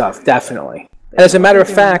their stuff, definitely. And as a matter of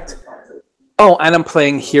fact... Oh, and I'm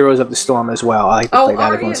playing Heroes of the Storm as well. I like to play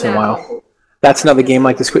that every once in a while. That's another game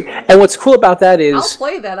like this. And what's cool about that is... I'll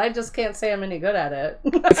play that, I just can't say I'm any good at it.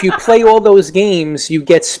 If you play all those games, you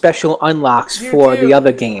get special unlocks for the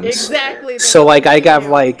other games. Exactly. So, like, I got,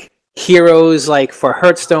 like, Heroes, like, for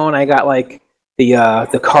Hearthstone, I got, like,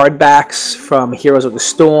 the card backs from Heroes of the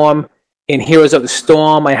Storm. In Heroes of the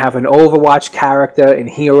Storm, I have an Overwatch character in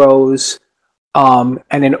Heroes. And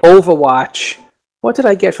in Overwatch... What did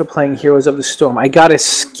I get for playing Heroes of the Storm? I got a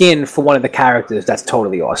skin for one of the characters. That's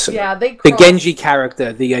totally awesome. Yeah, the Genji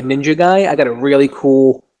character, the ninja guy, I got a really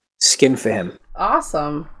cool skin for him.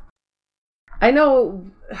 Awesome. I know,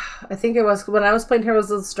 I think it was when I was playing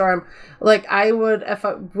Heroes of the Storm, like I would,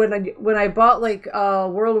 when I bought like a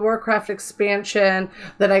World of Warcraft expansion,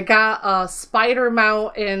 that I got a spider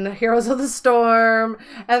mount in Heroes of the Storm,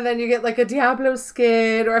 and then you get like a Diablo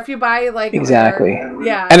skin, or if you buy like... Exactly.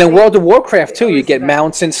 Yeah. And in World of Warcraft too, you get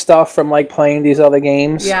mounts and stuff from like playing these other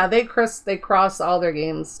games. Yeah, they cross all their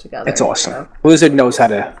games together. It's awesome. So. Blizzard knows how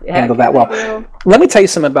to handle that well. Let me tell you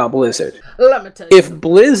something about Blizzard. Let me tell you. If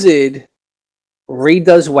Blizzard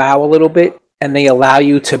redoes WoW a little bit, and they allow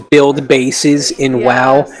you to build bases in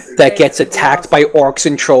WoW that gets attacked by orcs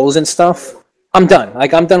and trolls and stuff, I'm done.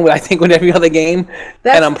 Like, I'm done with, I think, with every other game,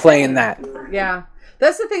 and I'm playing that. Yeah.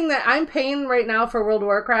 That's the thing that I'm paying right now for World of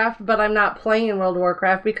Warcraft, but I'm not playing World of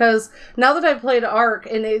Warcraft because now that I've played Ark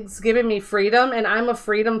and it's given me freedom, and I'm a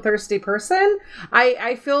freedom-thirsty person,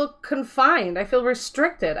 I feel confined. I feel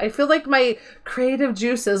restricted. I feel like my creative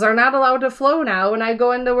juices are not allowed to flow now when I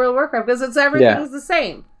go into World of Warcraft because everything's the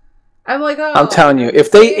same. I'm like, oh, I'm telling you, if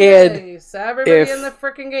they add... Everybody in the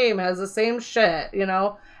freaking game has the same shit, you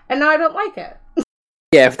know? And now I don't like it.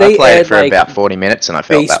 Yeah, if they I played add, it for like, about 40 minutes and I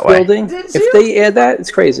felt base that way. building, if they add that,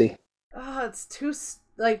 it's crazy. Oh, it's too...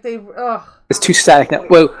 like they. Ugh. It's too static now.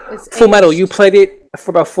 Well, Full Metal, you played it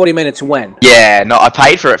for about 40 minutes. When? Yeah, no, I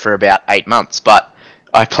paid for it for about 8 months, but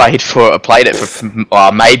I played it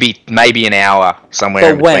for maybe an hour,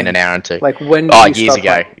 somewhere in between an hour and 2. Like when? Years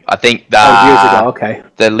ago. I think years ago. Okay.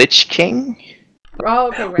 The Lich King. Oh,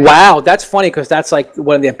 okay, right. Wow, that's funny because that's like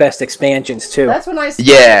one of their best expansions too. That's when I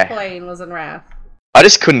started playing, was in Wrath. I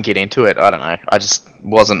just couldn't get into it. I don't know. I just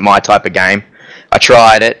wasn't my type of game. I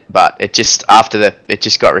tried it, but it just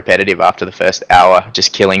got repetitive after the first hour,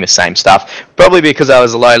 just killing the same stuff. Probably because I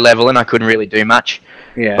was a low level and I couldn't really do much.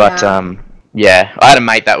 Yeah. But I had a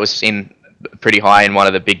mate that was in pretty high in one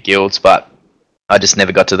of the big guilds, but I just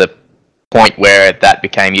never got to the point where that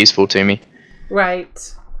became useful to me.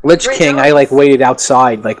 Right. Lich King, I waited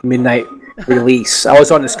outside midnight release. I was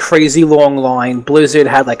on this crazy long line. Blizzard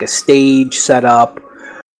had a stage set up,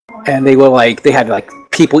 and they had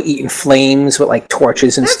people eating flames with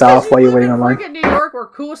torches and stuff while you're waiting online. In New York, where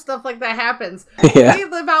cool stuff like that happens. Yeah. We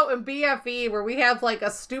live out in BFE, where we have a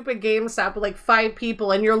stupid GameStop with 5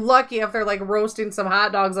 people, and you're lucky if they're roasting some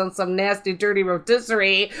hot dogs on some nasty, dirty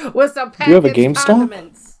rotisserie with some packaged You have a GameStop?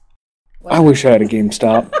 condiments. I wish I had a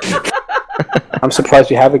GameStop. I'm surprised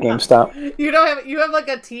you have a GameStop. You have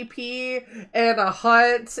a TP and a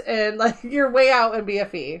hut, and you're way out in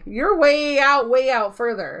BFE. You're way out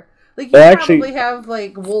further. You probably have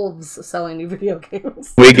wolves selling you video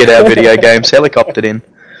games. We get our video games helicoptered in.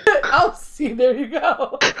 Oh, see, there you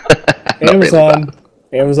go.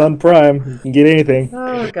 Amazon Prime, you can get anything.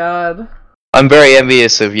 Oh God. I'm very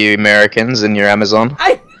envious of you Americans and your Amazon.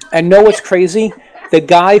 And know what's crazy? The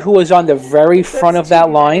guy who was on the very front of that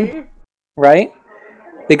line, right?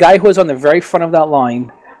 The guy who was on the very front of that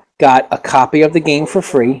line got a copy of the game for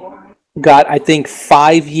free, got, I think,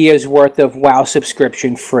 5 years worth of WoW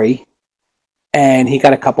subscription free, and he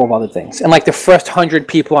got a couple of other things. And the first 100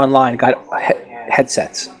 people online got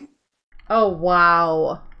headsets. Oh,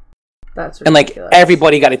 wow. That's ridiculous. And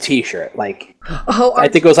everybody got a T-shirt. I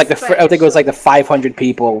think it was the 500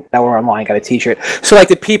 people that were online got a T-shirt. So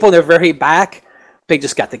the people in the very back, they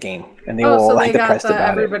just got the game, and they were all depressed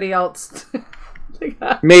about everybody else.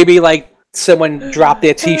 Maybe someone dropped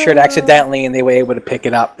their T-shirt accidentally, and they were able to pick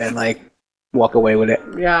it up and walk away with it.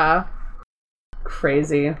 Yeah,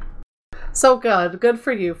 crazy. So good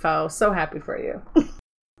for you, Fo. So happy for you.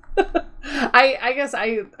 I guess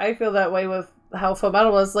I feel that way with how Full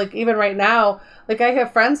Metal was. Even right now, I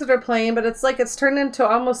have friends that are playing, but it's it's turned into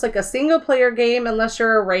almost a single player game unless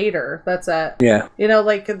you're a raider. That's it. Yeah.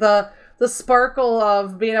 The sparkle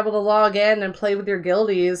of being able to log in and play with your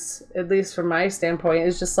guildies, at least from my standpoint,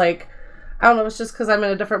 is just I don't know, it's just because I'm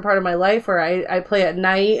in a different part of my life where I play at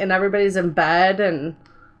night and everybody's in bed and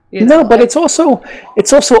No, but it's also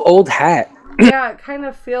old hat. Yeah, it kind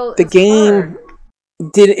of feels the game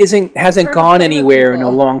hasn't gone anywhere in a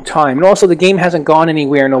long time. And also the game hasn't gone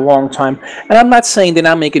anywhere in a long time. And I'm not saying they're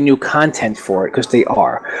not making new content for it, because they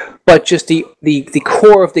are. But just the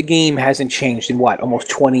core of the game hasn't changed in almost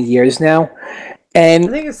 20 years now. And I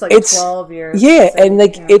think it's 12 years. Yeah, and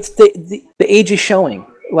it's the age is showing.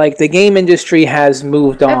 The game industry has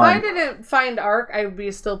moved on. If I didn't find Ark, I would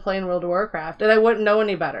be still playing World of Warcraft, and I wouldn't know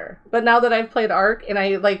any better. But now that I've played Ark, and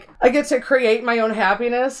I get to create my own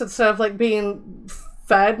happiness instead of being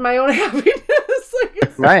fed my own happiness.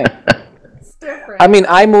 Right. It's different. I mean,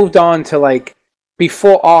 I moved on to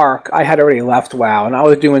before Ark, I had already left WoW, and I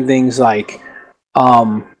was doing things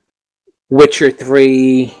Witcher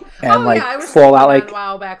 3 and Fallout.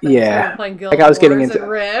 WoW back then. Yeah, playing Guild I was getting Wars into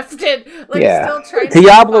and Rift and yeah. Still trying to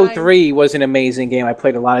Diablo 3 was an amazing game. I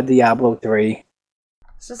played a lot of Diablo 3.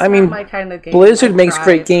 It's just not my kind of game. Blizzard makes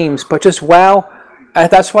great games, but just WoW.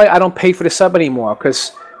 That's why I don't pay for the sub anymore,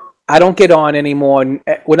 because I don't get on anymore.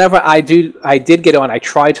 Whenever I did get on, I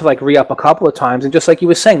tried to re-up a couple of times, and just like you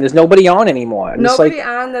were saying, there's nobody on anymore. And nobody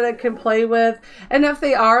on that I can play with, and if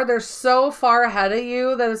they are, they're so far ahead of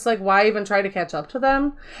you that it's why even try to catch up to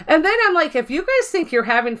them? And then I'm if you guys think you're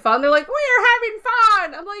having fun, they're we're having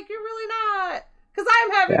fun. I'm you're really not, because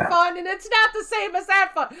I'm having fun, and it's not the same as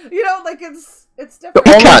that fun. It's different.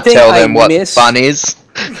 You can't tell them what fun is.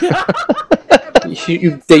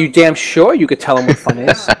 You damn sure you could tell them what fun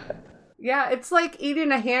is. Yeah, it's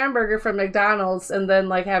eating a hamburger from McDonald's and then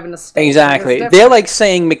having a steak. Exactly. They're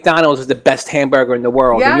saying McDonald's is the best hamburger in the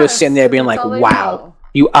world, yes, and you're sitting there being wow,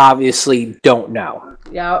 you obviously don't know.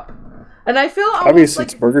 Yep. And I feel obviously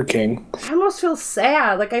it's Burger King. I almost feel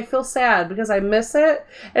sad. I feel sad because I miss it,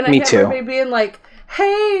 and Me I too. Everybody being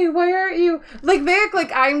hey, why aren't you? They act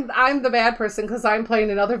I'm the bad person because I'm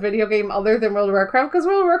playing another video game other than World of Warcraft, because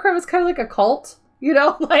World of Warcraft is kind of a cult,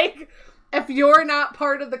 if you're not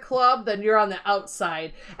part of the club, then you're on the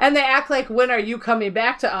outside. And they act like, when are you coming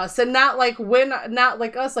back to us? And not like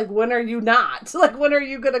us, like, when are you not? Like, when are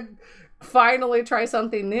you gonna finally try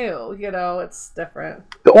something new? You know, it's different.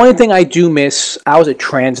 The only thing I do miss, I was a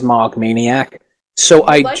transmog maniac, so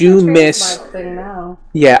I do miss thing now.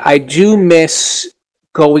 Yeah, I do miss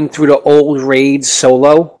going through the old raids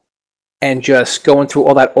solo and just going through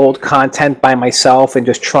all that old content by myself and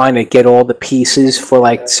just trying to get all the pieces for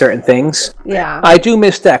like certain things. Yeah. I do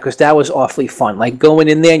miss that because that was awfully fun. Like going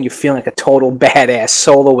in there and you're feeling like a total badass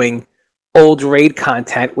soloing old raid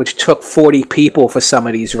content, which took 40 people for some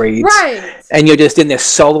of these raids. Right. And you're just in there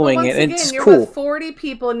soloing it, and it's you're cool. With 40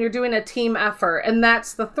 people and you're doing a team effort, and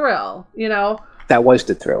that's the thrill, you know? That was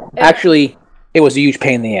the thrill. Actually, it was a huge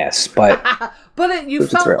pain in the ass, but... But you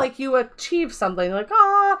felt like you achieved something, like,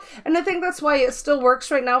 and I think that's why it still works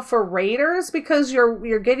right now for raiders, because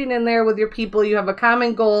you're getting in there with your people, you have a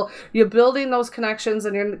common goal, you're building those connections,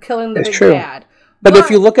 and you're killing the big bad. But if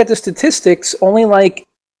you look at the statistics, only like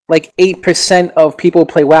 8% of people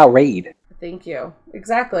play WoW raid. Thank you.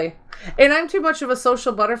 Exactly. And I'm too much of a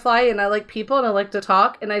social butterfly, and I like people, and I like to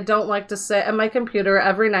talk, and I don't like to sit at my computer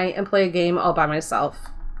every night and play a game all by myself.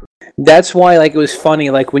 That's why, like, it was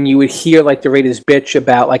funny, like, when you would hear, like, the raiders bitch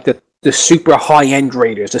about, like, the super high-end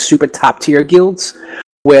raiders, the super top-tier guilds,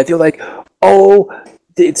 where they're like, oh,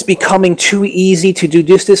 it's becoming too easy to do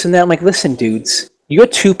this, and that. I'm like, listen, dudes, you're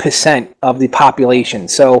 2% of the population,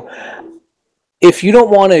 so if you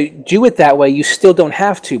don't want to do it that way, you still don't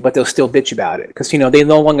have to, but they'll still bitch about it, because, you know, they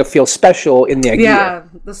no longer feel special in their gear. Yeah,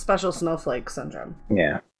 the special snowflake syndrome.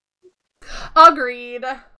 Yeah. Agreed.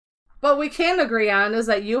 What we can agree on is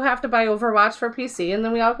that you have to buy Overwatch for PC, and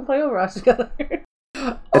then we all can play Overwatch together.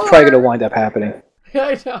 That's probably going to wind up happening.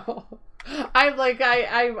 I know. I'm like,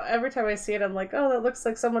 I every time I see it, I'm like, oh, that looks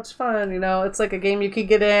like so much fun. You know, it's like a game you could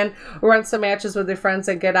get in, run some matches with your friends,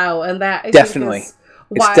 and get out. And that I definitely,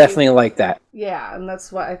 it's definitely like that. Yeah, and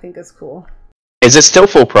that's what I think is cool. Is it still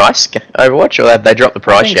full price, Overwatch, or have they dropped the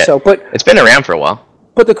price yet? So, but it's been around for a while.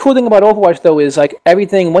 But the cool thing about Overwatch, though, is like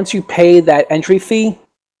everything. Once you pay that entry fee,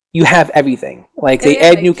 you have everything. Like they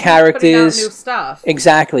add new characters, new stuff.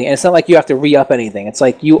 Exactly, and it's not like you have to re-up anything. It's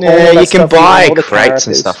like you. You can buy crates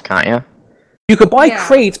and stuff, can't you? You could buy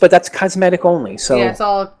crates, but that's cosmetic only. So yeah, it's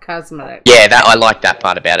all cosmetic. Yeah, I like that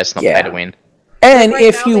part about it. It's not pay to win. And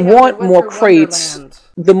if you want more crates,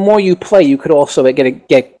 the more you play, you could also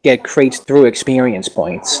get crates through experience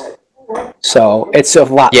points. So it's a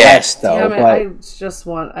lot less, though. Yeah, but I just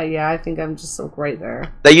want. I think I'm just so great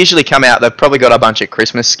there. They usually come out. They've probably got a bunch of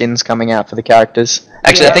Christmas skins coming out for the characters.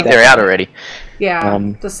 Actually, I think they're out already. Yeah,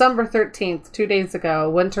 December 13th, 2 days ago,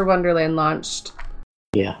 Winter Wonderland launched.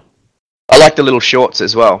 Yeah. I like the little shorts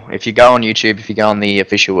as well. If you go on YouTube, if you go on the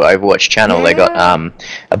official Overwatch channel, they got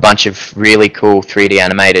a bunch of really cool 3D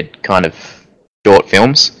animated kind of short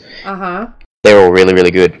films. They're all really,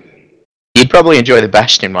 really good. You'd probably enjoy the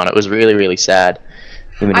Bastion one. It was really, really sad.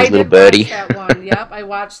 Him and his little birdie. That one. Yep, I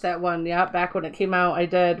watched that one. Yep, back when it came out, I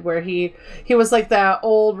did. Where he was like that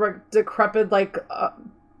old, decrepit, like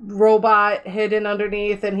robot hidden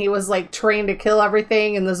underneath, and he was like trained to kill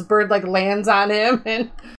everything, and this bird like lands on him, and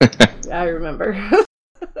I remember.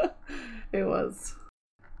 It was.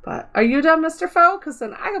 But are you done, Mr. Foe? Because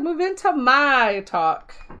then I can move into my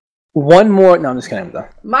talk. One more. No, I'm just kidding. Though.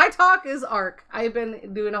 My talk is Ark. I've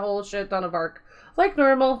been doing a whole shit ton of Ark, like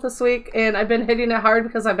normal this week, and I've been hitting it hard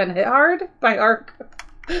because I've been hit hard by Ark.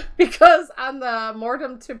 Because on the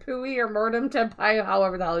Mortem Tepui or Mortem Tepai,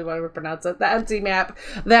 however the hell you want to pronounce it, the empty map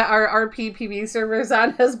that our RPPB server is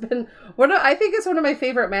on has been I think it's one of my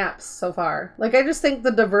favorite maps so far. Like, I just think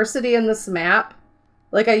the diversity in this map.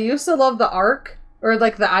 Like, I used to love the Ark, or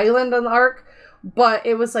like the island on the Ark, but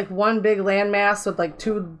it was like one big landmass with like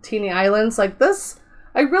two teeny islands. Like this,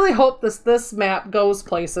 I really hope this map goes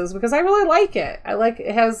places because I really like it. I like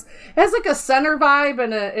it has like a center vibe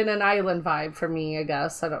and an island vibe for me, I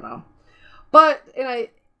guess. I don't know. But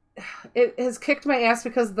it has kicked my ass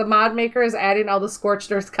because the mod maker is adding all the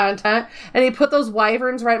Scorched Earth content and he put those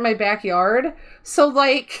wyverns right in my backyard. So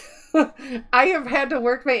like I have had to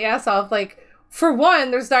work my ass off. Like, for one,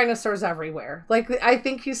 there's dinosaurs everywhere. Like, I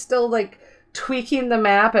think he's still like tweaking the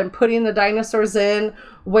map and putting the dinosaurs in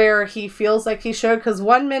where he feels like he should, because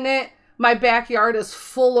one minute my backyard is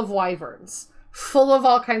full of wyverns, full of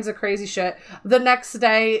all kinds of crazy shit. The next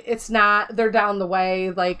day it's not. They're down the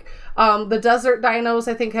way. Like the desert dinos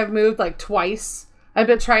I think have moved like twice I've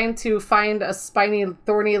been trying to find a spiny,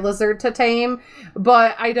 thorny lizard to tame,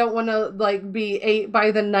 but I don't want to, like, be ate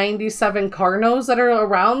by the 97 Carnos that are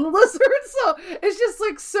around the lizard, so it's just,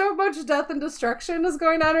 like, so much death and destruction is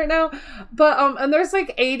going on right now. But, and there's,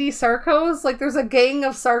 like, 80 Sarcos, like, there's a gang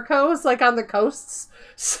of Sarcos, like, on the coasts,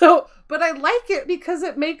 so, but I like it because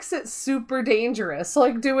it makes it super dangerous, so,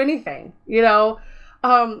 like, do anything, you know?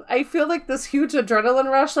 I feel like this huge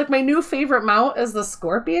adrenaline rush. Like, my new favorite mount is the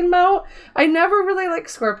scorpion mount. I never really like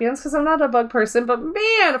scorpions because I'm not a bug person, but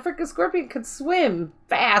man, a freaking scorpion could swim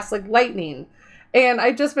fast like lightning. And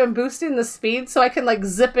I've just been boosting the speed so I can, like,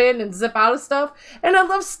 zip in and zip out of stuff. And I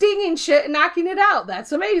love stinging shit and knocking it out.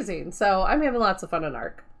 That's amazing. So I'm having lots of fun in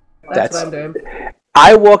Ark. That's what I'm doing.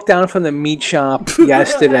 I walked down from the meat shop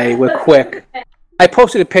yesterday with Quick. I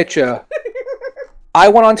posted a picture. I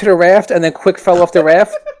went onto the raft, and then Quick fell off the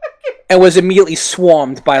raft and was immediately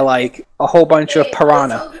swarmed by, like, a whole bunch of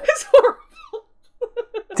piranha. It's horrible.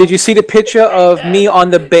 Did you see the picture of me on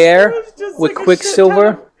the bear with like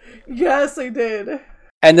Quicksilver? Yes, I did.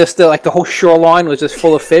 And this, the whole shoreline was just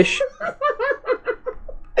full of fish.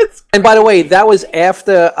 And by the way, that was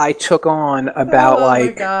after I took on about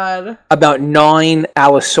 9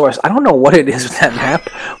 Allosaurus. I don't know what it is with that map,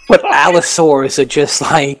 but Allosaurus are just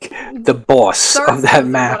like the boss of that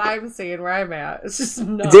map. What I'm seeing where I'm at, it's just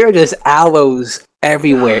nuts. They're just allos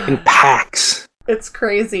everywhere in packs. It's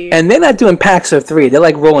crazy. And they're not doing packs of 3. They're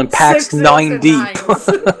like rolling packs 9 deep.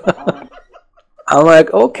 I'm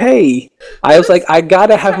like, okay. I was like, I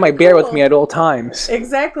gotta have my bear with me at all times.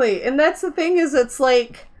 Exactly. And that's the thing is, it's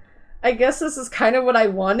like, I guess this is kind of what I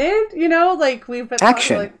wanted, you know? Like, we've been...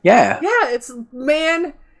 Action, like, yeah. Yeah, it's,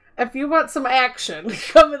 man, if you want some action,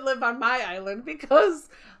 come and live on my island. Because,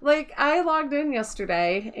 like, I logged in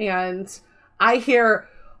yesterday, and I hear...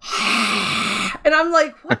 and I'm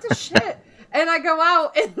like, what the shit? And I go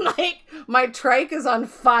out, and, like, my trike is on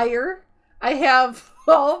fire. I have...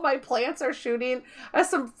 all of my plants are shooting. I have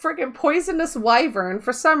some freaking poisonous wyvern,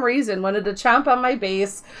 for some reason, wanted to chomp on my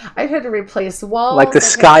base. I had to replace walls. Like the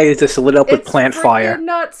sky is just lit up with plant fire. It's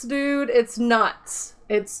nuts, dude. It's nuts.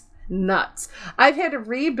 It's nuts. I've had to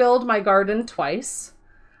rebuild my garden twice.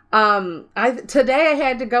 Today I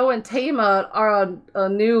had to go and tame a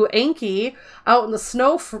new Anki out in the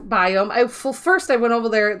snow biome. First I went over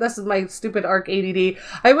there. This is my stupid Ark ADD.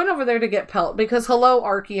 I went over there to get pelt because hello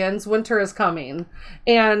Arkians, winter is coming,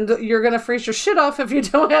 and you're gonna freeze your shit off if you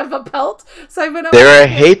don't have a pelt. So I went over there are a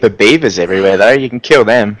heap of beavers everywhere though. You can kill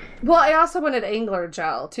them. Well, I also wanted angler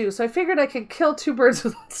gel too, so I figured I could kill 2 birds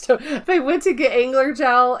with one stone. If I went to get angler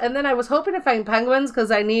gel, and then I was hoping to find penguins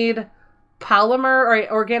because I need polymer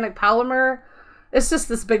or organic polymer. It's just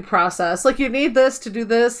this big process. Like, you need this to do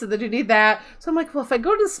this, and then you need that. So I'm like, well, if I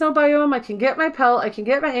go to the snow biome, I can get my pelt, I can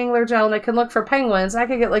get my angler gel, and I can look for penguins. I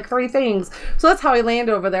can get like 3 things. So that's how I land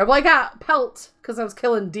over there. Well, I got pelt because I was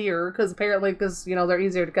killing deer, because you know, they're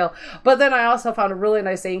easier to kill. But then I also found a really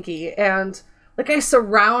nice Anki, and like,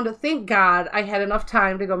 thank God I had enough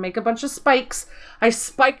time to go make a bunch of spikes. I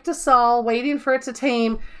spiked a saw, waiting for it to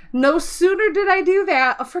tame. No sooner did I do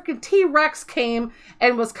that, a freaking T-Rex came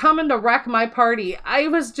and was coming to wreck my party. I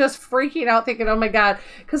was just freaking out thinking, oh my God,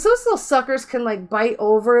 because those little suckers can, like, bite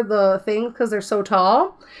over the thing because they're so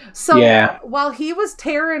tall. So yeah. While he was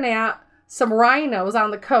tearing at some rhinos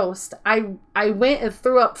on the coast, I went and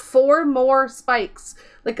threw up 4 more spikes,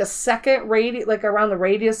 like a second radius, like around the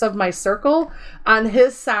radius of my circle on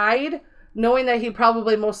his side, knowing that he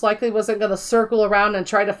probably most likely wasn't going to circle around and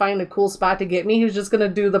try to find a cool spot to get me. He was just going to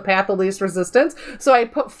do the path of least resistance. So I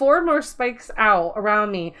put 4 more spikes out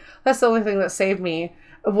around me. That's the only thing that saved me,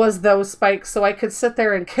 was those spikes, so I could sit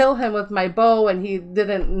there and kill him with my bow, and he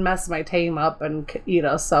didn't mess my tame up and eat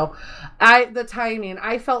us. So the timing,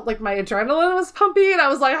 I felt like my adrenaline was pumping, and I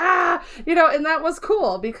was like, you know, and that was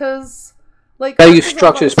cool because, like, I use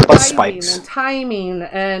structures plus spikes and timing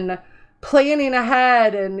and planning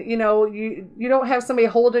ahead, and you know, you don't have somebody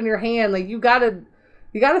holding your hand. Like, you gotta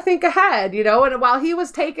think ahead, you know. And while he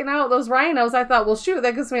was taking out those rhinos, I thought, well, shoot,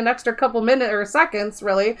 that gives me an extra couple minutes or seconds,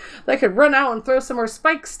 really, that I could run out and throw some more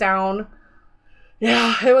spikes down.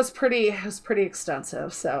 Yeah, it was pretty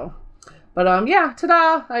extensive. So, but yeah,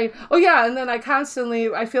 ta-da! And then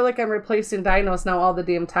I feel like I'm replacing dinos now all the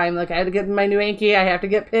damn time. Like, I had to get my new Anki, I have to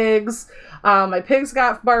get pigs. My pigs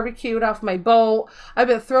got barbecued off my boat. I've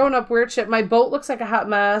been throwing up weird shit. My boat looks like a hot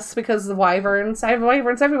mess because of the wyverns. I have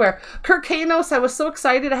wyverns everywhere. Kirkanos, I was so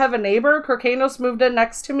excited to have a neighbor. Kirkanos moved in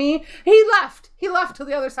next to me. He left to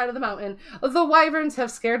the other side of the mountain. The wyverns have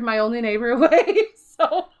scared my only neighbor away.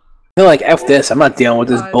 So they're like, F this, I'm not dealing with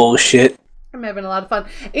this bullshit. I'm having a lot of fun.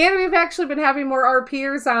 And we've actually been having more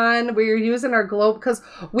RPers on. We're using our globe because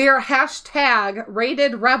we are hashtag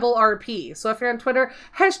rated rebel RP. So if you're on Twitter,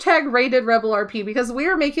 hashtag rated rebel RP, because we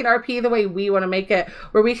are making RP the way we want to make it,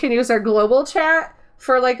 where we can use our global chat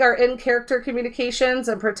for like our in-character communications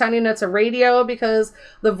and pretending it's a radio, because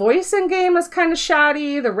the voice in game is kind of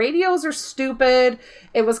shoddy. The radios are stupid.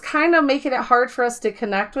 It was kind of making it hard for us to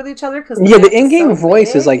connect with each other. The in-game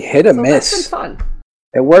voice is like hit or miss. That's been fun.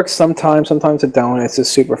 It works sometimes it don't. It's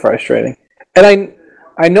just super frustrating. And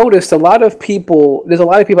I noticed there's a lot of people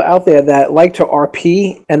out there that like to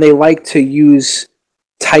RP and they like to use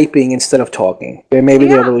typing instead of talking. They're a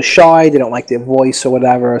little shy, they don't like their voice or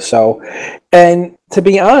whatever. So, and to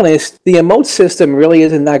be honest, the emote system really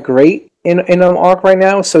isn't that great in Ark right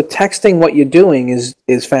now. So texting what you're doing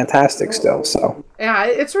is fantastic still. So yeah,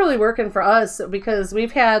 it's really working for us because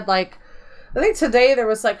we've had I think today there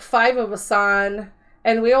was 5 of us on.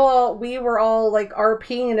 And we were all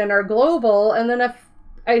RPing in our global, and then if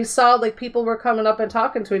I saw people were coming up and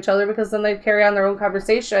talking to each other, because then they'd carry on their own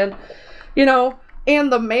conversation,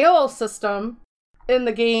 and the mail system in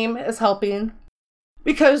the game is helping,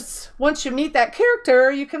 because once you meet that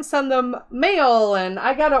character, you can send them mail, and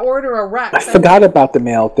I gotta order a Rex. I forgot about the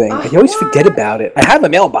mail thing. I always forget about it. I have a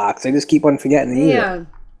mailbox. I just keep on forgetting to eat it.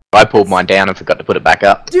 I pulled mine down and forgot to put it back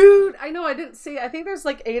up. Dude, I know, I didn't see. I think there's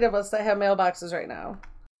 8 of us that have mailboxes right now.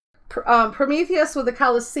 Prometheus with the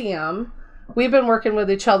Coliseum, we've been working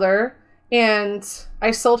with each other, and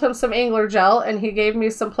I sold him some angler gel, and he gave me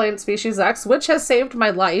some Plant Species X, which has saved my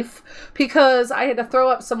life, because I had to throw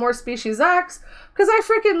up some more Species X, because I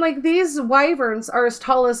freaking, these wyverns are as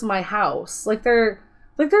tall as my house. They're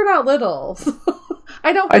not little.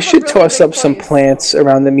 I should toss up some plants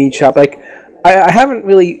around the meat shop. I haven't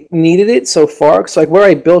really needed it so far, because where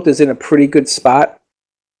I built is in a pretty good spot.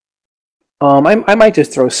 I might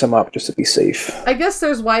just throw some up just to be safe. I guess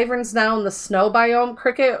there's wyverns now in the snow biome.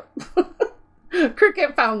 Cricket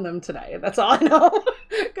found them today. That's all I know.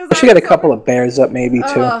 She got a couple of bears up maybe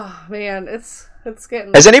too. Oh man, it's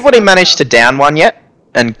getting. Has anybody managed to down one yet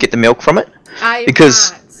and get the milk from it?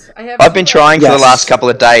 Because I've been trying for the last couple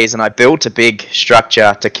of days, and I built a big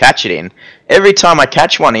structure to catch it in. Every time I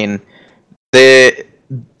catch one in, the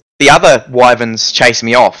other wyverns chase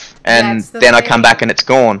me off, and then I come back and it's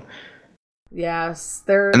gone. Yes,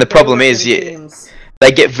 and the problem is,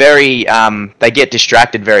 they get they get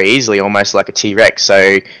distracted very easily, almost like a T-Rex.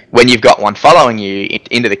 So when you've got one following you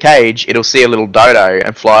into the cage, it'll see a little dodo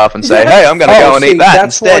and fly off and say, "Hey, I'm going to go and eat that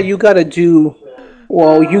instead." That's why you got to do.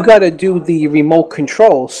 Well, you got to do the remote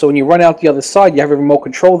control. So when you run out the other side, you have a remote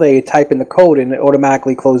control there. You type in the code, and it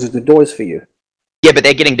automatically closes the doors for you. Yeah, but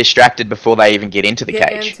they're getting distracted before they even get into the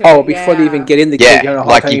cage. Before they even get in the cage.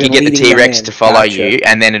 Yeah, you can get the T-Rex to follow you,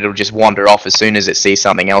 and then it'll just wander off as soon as it sees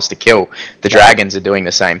something else to kill. The dragons are doing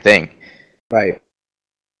the same thing. Right.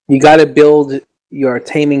 You got to build your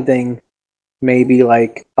taming thing maybe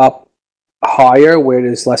up higher where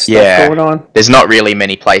there's less stuff going on. There's not really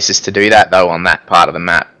many places to do that, though, on that part of the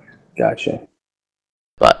map. Gotcha.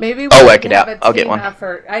 But maybe I'll work it out. I'll get one.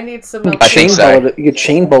 Effort. I need some milk. You could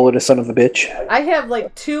chain bullet a son of a bitch. I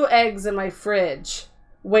have 2 eggs in my fridge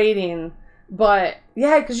waiting, but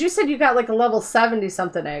because you said you got a level 70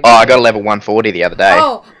 something egg. Oh, I got a level 140 the other day.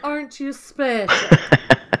 Oh, aren't you special?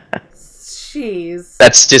 Jeez.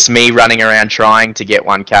 That's just me running around trying to get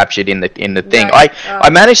one captured in the thing. Right.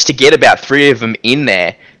 I managed to get about 3 of them in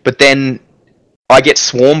there, but then I get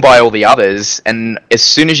swarmed by all the others, and as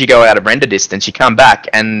soon as you go out of render distance, you come back,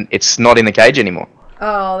 and it's not in the cage anymore.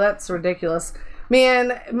 Oh, that's ridiculous.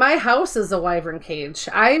 Man, my house is a wyvern cage.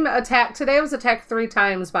 I'm attacked. Today I was attacked 3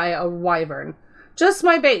 times by a wyvern. Just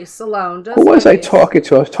my base alone. Who was I talking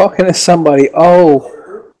to? I was talking to somebody.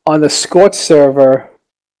 Oh, on the Scorch server,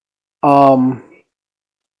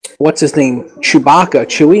 what's his name? Chewbacca.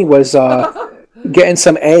 Chewie was getting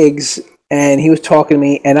some eggs, and he was talking to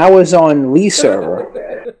me, and I was on Lee's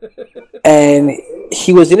server, and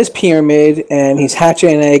he was in his pyramid, and he's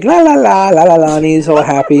hatching an egg, la la la la la la, and he's all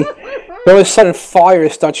happy. All of a sudden, fire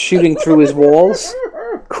starts shooting through his walls.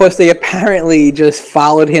 Of course, they apparently just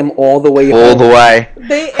followed him all the way home. All the way.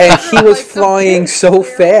 And he was flying so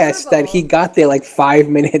fast that he got there 5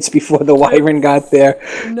 minutes before the wyvern got there.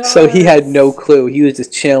 Nice. So he had no clue. He was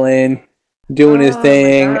just chilling, doing his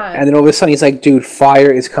thing, and then all of a sudden he's like, dude,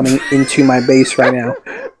 fire is coming into my base right now.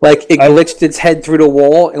 It glitched its head through the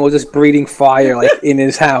wall and was just breathing fire in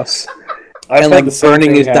his house. And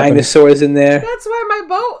burning his dinosaurs in there. That's why my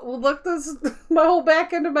boat, look, my whole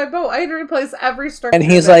back end of my boat, I had to replace every structure and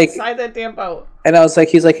he's inside that damn boat. And I was like,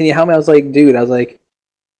 he's like, can you help me? I was like, dude,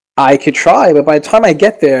 I could try, but by the time I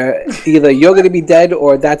get there, either you're going to be dead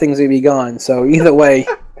or that thing's going to be gone. So either way,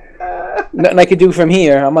 nothing I can do from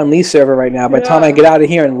here. I'm on Lee's server right now. By the time I get out of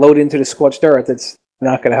here and load into the Scorched Earth, it's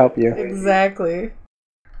not going to help you. Exactly.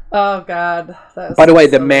 Oh, God. By the way,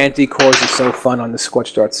 the Manticores are so fun on the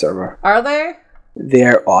Scorched Earth server. Are they?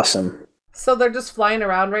 They're awesome. So they're just flying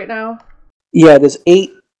around right now? Yeah, there's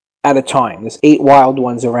 8 at a time. There's 8 wild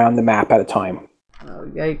ones around the map at a time. Oh,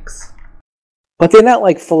 yikes. But they're not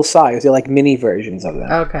like full size. They're like mini versions of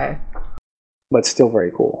them. Okay. But still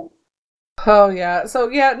very cool. Oh, yeah. So,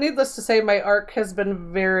 yeah, needless to say, my arc has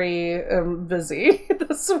been very busy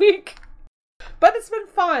this week. But it's been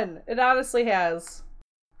fun. It honestly has.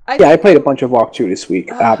 I played a bunch of Arc 2 this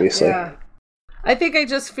week, obviously. Yeah. I think I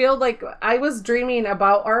just feel like I was dreaming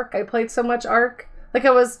about Arc. I played so much Arc. Like, I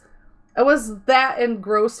was that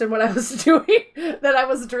engrossed in what I was doing that I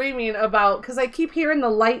was dreaming about, because I keep hearing the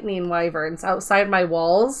lightning wyverns outside my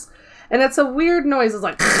walls, and it's a weird noise. It's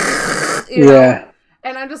like, you know?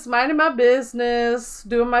 And I'm just minding my business,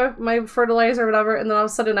 doing my fertilizer or whatever, and then all of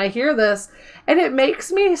a sudden I hear this, and it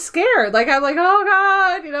makes me scared. Like, I'm like, oh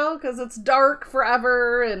God, you know, because it's dark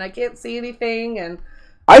forever, and I can't see anything, and...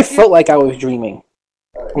 I felt like I was dreaming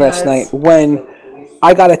last night when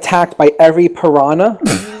I got attacked by every piranha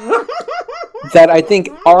that I think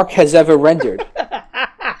Arc has ever rendered.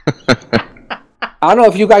 I don't know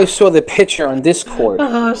if you guys saw the picture on Discord.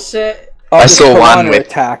 Oh, shit. I saw one with...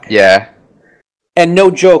 attack. Yeah. And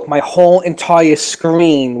no joke, my whole entire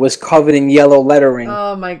screen was covered in yellow lettering.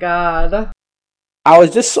 Oh my God. I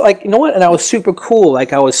was just like, you know what? And I was super cool.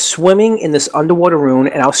 Like, I was swimming in this underwater room,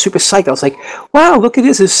 and I was super psyched. I was like, wow, look at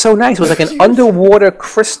this. It's so nice. It was like an underwater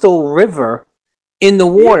crystal river in the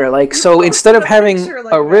water. Like, so instead of having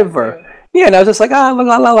a river... Yeah, and I was just like, la,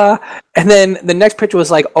 la, la, la. And then the next picture was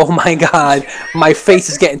like, oh my God, my face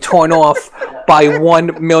is getting torn off by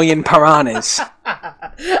 1 million piranhas.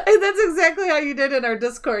 And that's exactly how you did in our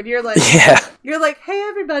Discord. You're like, You're like, hey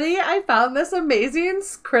everybody, I found this amazing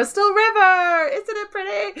crystal river. Isn't it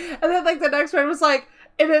pretty? And then like the next one was like,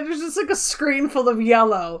 and it was just like a screen full of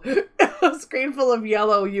yellow. A screen full of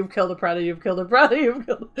yellow. You've killed a piranha. You've killed a piranha. You've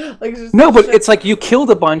killed... Like, just no, but it's like you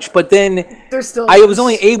killed a bunch, but then I was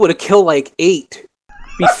only able to kill like 8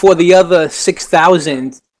 before the other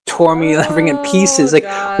 6,000 tore me in pieces. Like,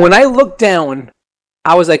 God. When I looked down,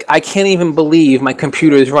 I was like, I can't even believe my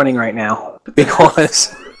computer is running right now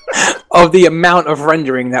because of the amount of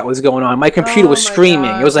rendering that was going on. My computer was screaming.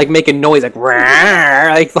 God. It was like making noise, like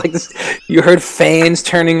like this, you heard fans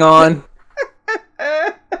turning on.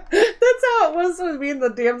 That's how it was with me and the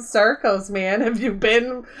damn Sarcos, man. Have you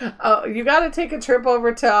been? You got to take a trip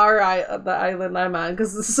over to the island I'm on,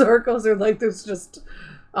 because the Sarcos are like there's just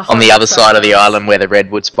on the other side of the island where the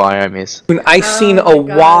redwoods biome is. I seen a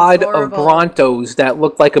wad of Brontos that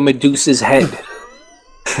looked like a Medusa's head.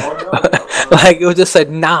 Like, it was just a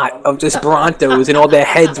knot of just Brontos, and all their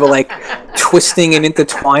heads were like twisting and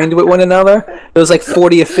intertwined with one another. There was like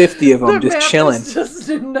 40 or 50 of them just chilling. It's just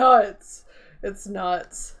nuts. It's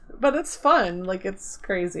nuts, but it's fun. Like, it's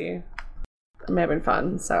crazy. I'm having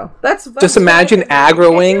fun, so that's just imagine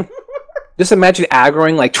aggroing. Just imagine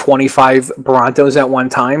aggroing like 25 Brontos at one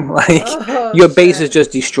time. Like, your base is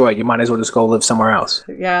just destroyed. You might as well just go live somewhere else.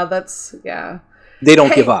 Yeah, They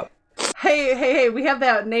don't give up. Hey, we have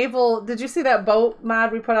that naval... Did you see that boat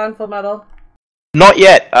mod we put on Full Metal? Not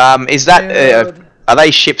yet. Is that... are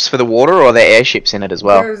they ships for the water, or are there airships in it as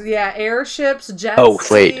well? There's, airships, jet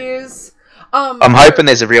skis. I'm hoping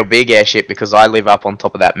there's a real big airship, because I live up on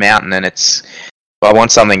top of that mountain, and I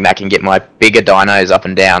want something that can get my bigger dinos up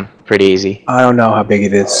and down pretty easy. I don't know how big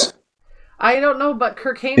it is. I don't know, but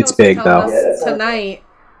Kirkanos telling us tonight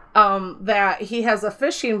that he has a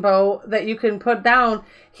fishing boat that you can put down.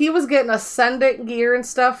 He was getting ascendant gear and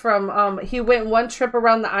stuff from, he went one trip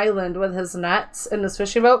around the island with his nets in his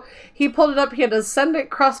fishing boat. He pulled it up. He had ascendant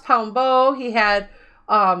cross-pound bow. He had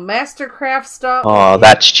Mastercraft stuff. Oh,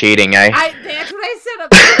 that's cheating, eh? That's what I said.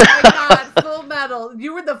 Oh my God, Full Metal.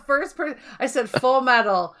 You were the first person. I said Full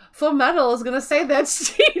Metal. Full Metal is going to say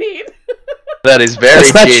that's cheating. That is very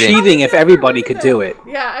cheating. That's not cheating if everybody could do it.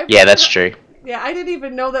 Yeah, that's true. Yeah, I didn't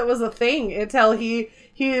even know that was a thing until he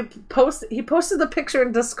posted the picture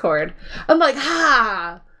in Discord. I'm like,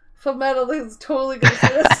 Full Metal is totally going to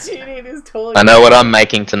say that's cheating. He's totally. I know what I'm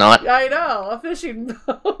making tonight. I know, a fishing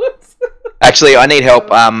boat. Actually, I need help.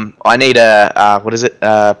 I need a what is it?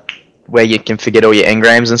 Where you can forget all your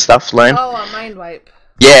engrams and stuff. Loom. Oh, a mind wipe.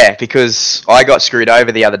 Yeah, because I got screwed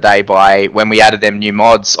over the other day by when we added them new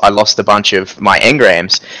mods. I lost a bunch of my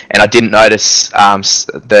engrams, and I didn't notice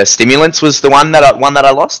the stimulants was the one that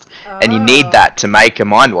I lost. Oh. And you need that to make a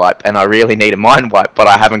mind wipe, and I really need a mind wipe, but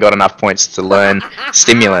I haven't got enough points to learn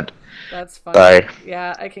stimulant. That's funny. So,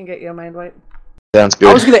 yeah, I can get you a mind wipe. Sounds good.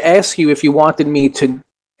 I was going to ask you if you wanted me to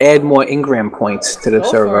add more engram points to the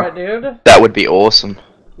server. Go for it, dude. That would be awesome.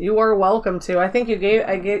 You are welcome to. I think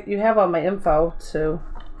you have all my info to.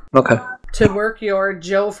 Okay. To work your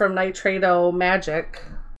Joe from Nitrado magic,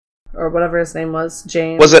 or whatever his name was,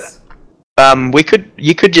 James. Was it?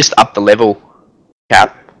 You could just up the level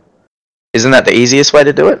cap. Isn't that the easiest way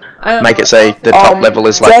to do it? Make it say the top level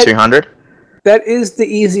is like 200. That is the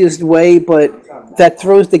easiest way, but that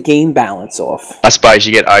throws the game balance off. I suppose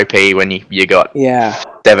you get OP when you got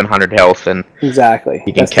 700 health and exactly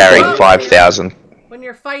you can carry 5,000. When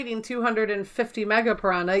you're fighting 250 Mega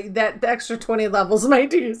Piranha, that extra 20 levels might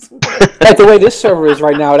do. At the way this server is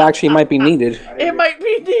right now, it actually might be needed. It might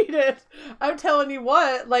be needed. I'm telling you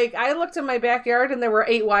what, like, I looked in my backyard and there were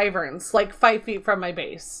 8 wyverns, like 5 feet from my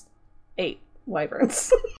base. 8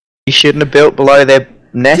 wyverns. You shouldn't have built below their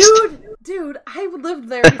nest. Dude, I lived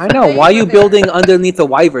there. I know. Why are you building underneath the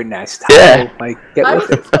wyvern nest? Yeah. I was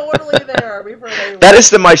totally there before they were. That is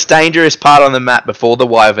the most dangerous part on the map before the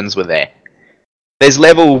wyverns were there. There's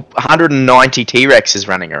level 190 T-Rexes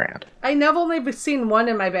running around. I've only seen one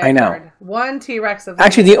in my backyard. I know. One T-Rex.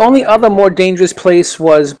 Actually, the only other more dangerous place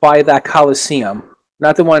was by that Coliseum.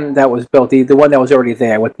 Not the one that was built, the one that was already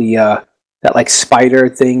there with the that like spider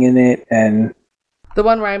thing in it and... The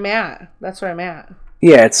one where I'm at. That's where I'm at.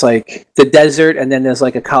 Yeah, it's like the desert and then there's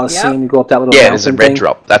like a Coliseum. Yep. You go up that little mountain there's a red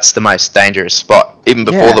drop. That's the most dangerous spot, even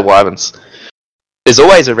before the wyverns. There's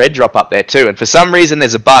always a red drop up there too, and for some reason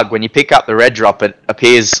there's a bug. When you pick up the red drop, it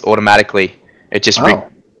appears automatically. It just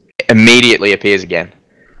immediately appears again.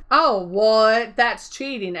 Oh, what? That's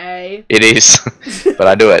cheating, eh? It is, but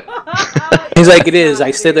I do it. He's like, it is.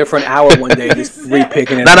 I stayed there for an hour one day just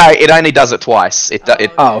repicking it. No, it only does it twice.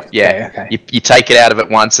 Okay. You take it out of it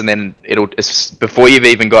once, and then before you've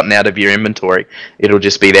even gotten out of your inventory, it'll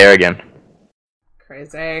just be there again.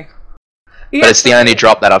 Crazy. But it's the only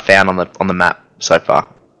drop that I've found on the map so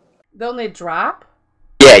far. The only drop?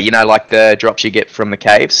 Yeah, like the drops you get from the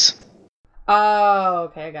caves. Oh,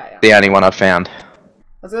 okay, I got you. The only one I've found.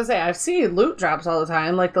 I was gonna say, I see loot drops all the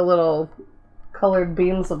time, like the little colored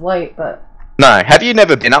beams of light, but... No, have you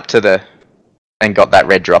never been up to and got that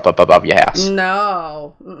red drop up above your house?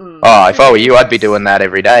 No. Mm-mm. Oh, if I were you, I'd be doing that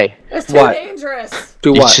every day. It's too dangerous.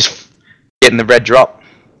 Do what? Just getting the red drop.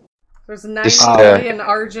 There's 9 million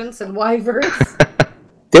Argents and wyverns.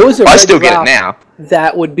 There was a red I still drop get it now.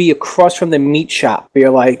 That would be across from the meat shop.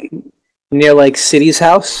 You're like... Near, like, City's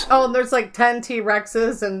house. Oh, and there's, like, 10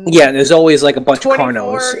 T-Rexes and... Yeah, and there's always, like, a bunch of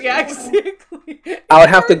Carnos. Yeah, exactly. I would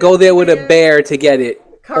have to go there with a bear to get it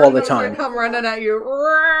all the time. Carnos come running at you.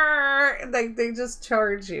 They just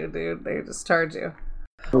charge you, dude. They just charge you.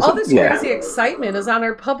 All this crazy excitement is on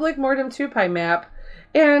our public Mortem 2Pi map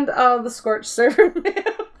and the Scorch server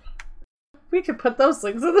map. We could put those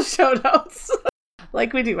links in the show notes.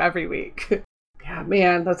 Like we do every week. Yeah,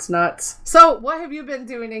 man, that's nuts. So, what have you been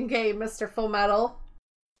doing in game, Mr. Full Metal?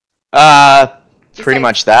 Pretty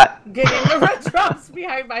much that. Getting the red drops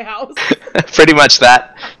behind my house. Pretty much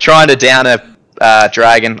that. Trying to down a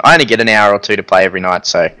dragon. I only get an hour or two to play every night,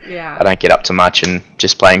 so I don't get up to much and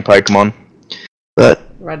just playing Pokemon. But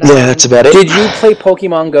that's about it. Did you play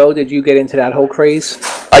Pokemon Go? Did you get into that whole craze?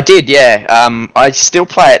 I did, yeah. I still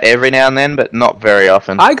play it every now and then, but not very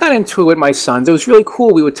often. I got into it with my sons. It was really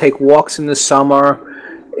cool. We would take walks in the summer.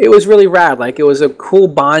 It was really rad. Like, it was a cool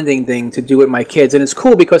bonding thing to do with my kids. And it's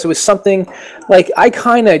cool because it was something, like, I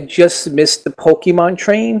kind of just missed the Pokemon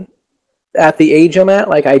train at the age I'm at.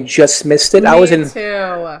 Like, I just missed it. Me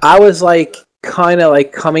too. I was, like, kind of,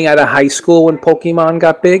 like, coming out of high school when Pokemon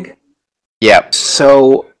got big. Yeah.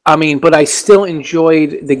 So... I mean, but I still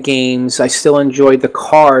enjoyed the games. I still enjoyed the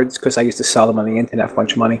cards because I used to sell them on the internet for a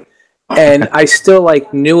bunch of money. And I still,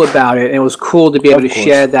 like, knew about it. And it was cool to be able to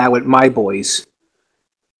share that with my boys.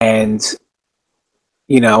 And,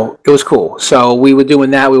 you know, it was cool. So we were doing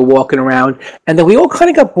that. We were walking around. And then we all kind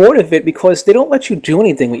of got bored of it because they don't let you do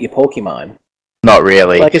anything with your Pokemon. Not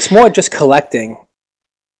really. Like, it's more just collecting.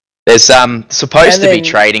 There's supposed to be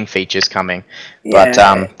trading features coming, but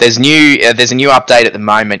there's a new update at the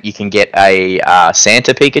moment. You can get a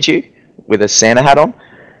Santa Pikachu with a Santa hat on.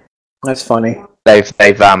 That's funny. They've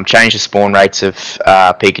changed the spawn rates of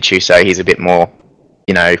Pikachu, so he's a bit more,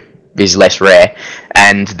 he's less rare.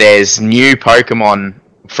 And there's new Pokemon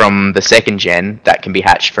from the second gen that can be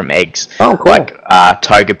hatched from eggs. Oh, cool. Like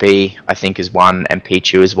Togepi, I think, is one, and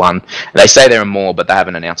Pichu is one. They say there are more, but they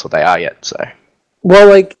haven't announced what they are yet. So, well,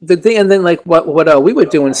 like the thing, and then like what we were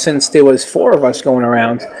doing, since there was 4 of us going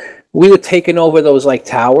around, we were taking over those like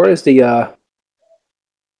towers, the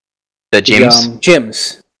gyms,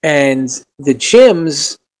 gyms, and the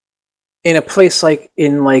gyms in a place like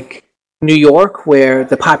in like New York, where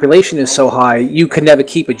the population is so high, you could never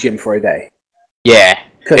keep a gym for a day. Yeah,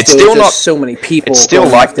 because it's still not so many people. It's still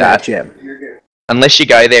like that gym. Unless you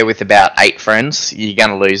go there with about 8 friends, you're going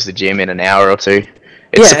to lose the gym in an hour or 2.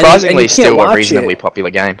 It's surprisingly and still a reasonably popular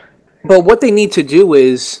game. But what they need to do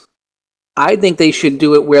is, I think they should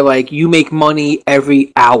do it where like you make money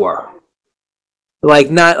every hour.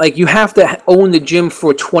 Like not like you have to own the gym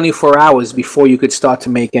for 24 hours before you could start to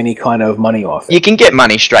make any kind of money off it. You can get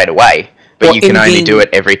money straight away, but you can only do it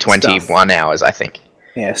every 21 hours, I think.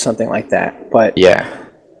 Yeah, something like that. But yeah,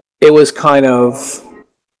 it was kind of,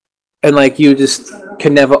 and like you just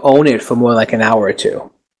can never own it for more like an hour or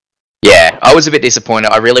 2. Yeah, I was a bit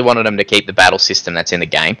disappointed. I really wanted them to keep the battle system that's in the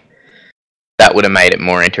game. That would have made it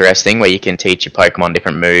more interesting, where you can teach your Pokemon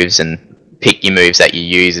different moves and pick your moves that you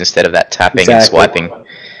use instead of that tapping and swiping.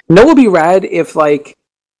 No, it would be rad if like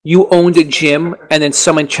you owned a gym and then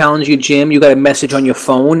someone challenged your gym, you got a message on your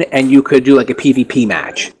phone and you could do like a PvP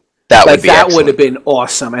match. That would have been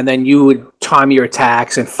awesome, and then you would time your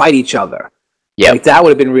attacks and fight each other. Yeah, like that would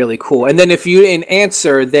have been really cool. And then if you didn't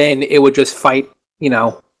answer, then it would just fight,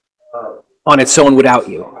 on its own without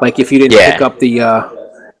you. Like if you didn't pick up the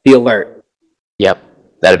alert. Yep,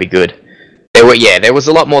 that'd be good. There was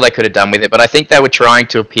a lot more they could have done with it, but I think they were trying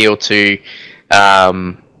to appeal to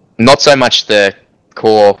not so much the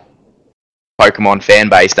core Pokemon fan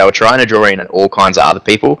base. They were trying to draw in all kinds of other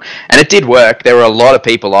people, and it did work. There were a lot of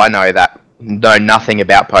people I know that know nothing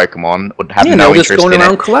about Pokemon, would have no interest in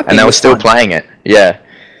it, and they were still playing it. Yeah.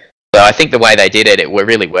 So I think the way they did it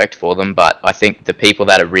really worked for them, but I think the people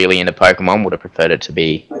that are really into Pokemon would have preferred it to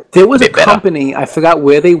be There was a company, I forgot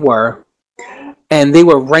where they were, and they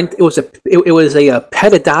were it was a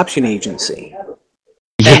pet adoption agency.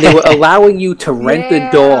 Yeah. And they were allowing you to rent the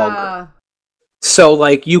dog. So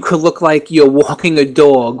like you could look like you're walking a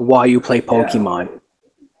dog while you play Pokemon.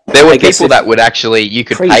 There were people that would actually, you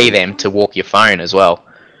could pay them to walk your phone as well.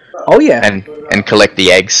 Oh yeah. And collect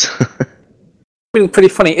the eggs. Pretty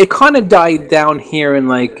funny. It kind of died down here in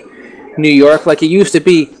like New York, like it used to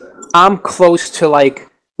be. I'm close to like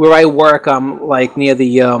where I work. I'm like near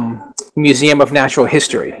the Museum of Natural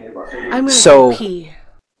History. So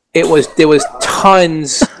there was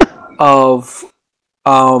tons of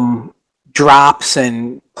drops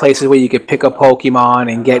and places where you could pick up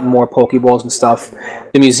Pokemon and get more Pokeballs and stuff.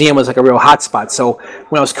 The museum was like a real hot spot. So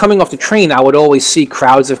when I was coming off the train, I would always see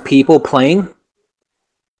crowds of people playing.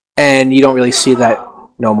 And you don't really see that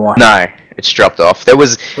no more. No, it's dropped off. There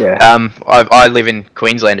was, I live in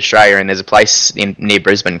Queensland, Australia, and there's a place near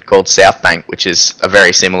Brisbane called South Bank, which is a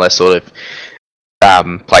very similar sort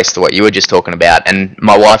of place to what you were just talking about. And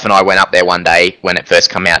my wife and I went up there one day when it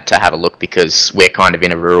first came out to have a look, because we're kind of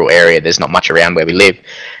in a rural area. There's not much around where we live.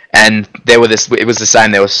 And it was the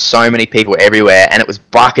same. There were so many people everywhere, and it was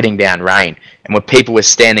bucketing down rain. And when people were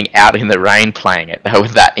standing out in the rain playing it, they were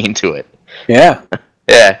that into it. Yeah.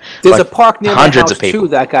 Yeah, there's a park near my house too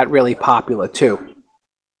that got really popular too.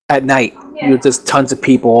 At night, there's tons of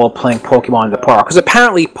people all playing Pokemon in the park, because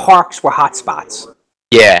apparently parks were hotspots.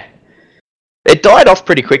 Yeah, it died off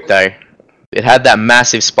pretty quick though. It had that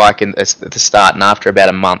massive spike at the start, and after about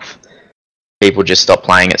a month, people just stopped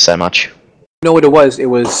playing it so much. You know what it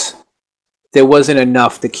was? There wasn't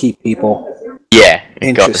enough to keep people. Yeah,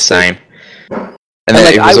 it got the same. And then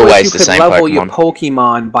like, it was always the same Pokemon. I wish you could level your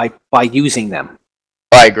Pokemon by using them.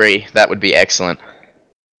 I agree. That would be excellent.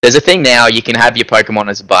 There's a thing now, you can have your Pokemon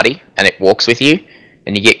as a buddy, and it walks with you,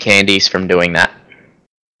 and you get candies from doing that.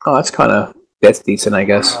 Oh, that's decent, I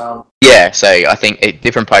guess. Yeah, so I think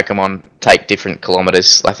different Pokemon take different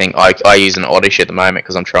kilometers. I think I use an Oddish at the moment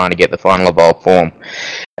because I'm trying to get the final evolved form,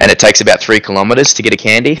 and it takes about 3 kilometers to get a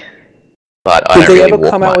candy. But I don't really walk much. Did they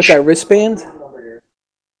ever come out with that wristband?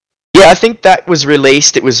 Yeah, I think that was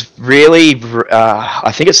released. It was really,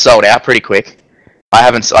 I think it sold out pretty quick.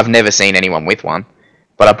 I've never seen anyone with one,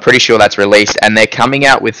 but I'm pretty sure that's released, and they're coming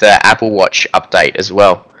out with the Apple Watch update as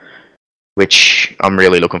well, which I'm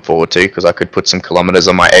really looking forward to, because I could put some kilometers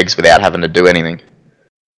on my eggs without having to do anything.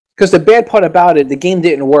 Because the bad part about it, the game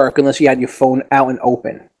didn't work unless you had your phone out and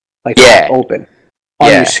open, open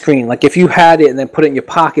on your screen. Like if you had it and then put it in your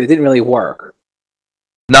pocket, it didn't really work.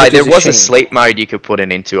 No, there was a sleep mode you could put it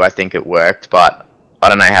into. I think it worked, but I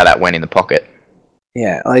don't know how that went in the pocket.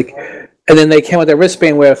 Yeah, like And then they came with a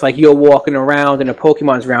wristband where if like you're walking around and a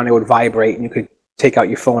Pokemon's around, it would vibrate and you could take out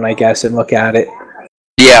your phone, I guess, and look at it.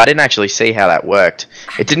 Yeah, I didn't actually see how that worked.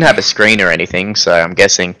 It didn't have a screen or anything, so I'm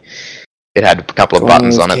guessing it had a couple of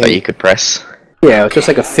buttons on it that you could press. Yeah, it was just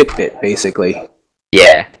like a Fitbit, basically.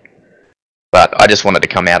 Yeah. But I just wanted to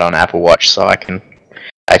come out on Apple Watch so I can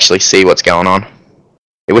actually see what's going on.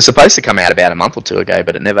 It was supposed to come out about a month or two ago,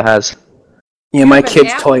 but it never has. Yeah, my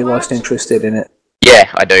kids totally lost interest in it.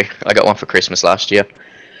 Yeah, I do. I got one for Christmas last year.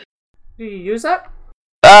 Do you use it?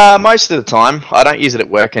 Most of the time. I don't use it at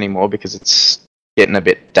work anymore because it's getting a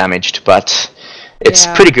bit damaged, but it's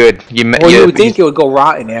pretty good. You would think it would go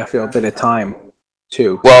rotten after a bit of time,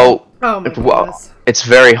 too. Well, oh it's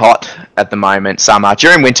very hot at the moment, summer.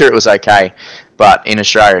 During winter it was okay, but in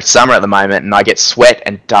Australia it's summer at the moment, and I get sweat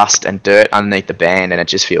and dust and dirt underneath the band, and it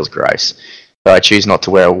just feels gross. So I choose not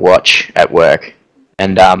to wear a watch at work.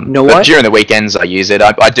 And but during the weekends I use it.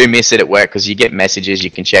 I do miss it at work because you get messages,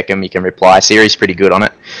 you can check them, you can reply. Siri's pretty good on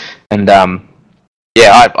it. And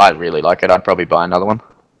yeah, I really like it. I'd probably buy another one.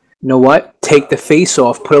 You know what? Take the face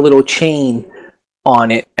off, put a little chain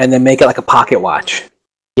on it, and then make it like a pocket watch.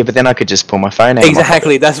 Yeah, but then I could just pull my phone out.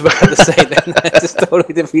 Exactly, that's what I was saying. That just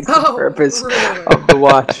totally defeats the purpose of the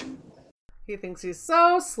watch. He thinks he's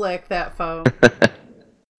so slick, that phone.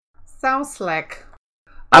 So slick.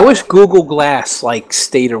 I wish Google Glass like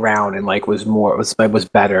stayed around and like was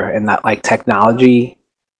better, and that like technology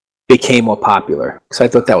became more popular. Because I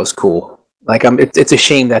thought that was cool. Like it's a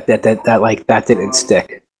shame that didn't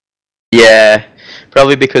stick. Yeah,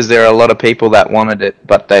 probably because there are a lot of people that wanted it,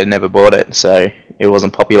 but they never bought it, so it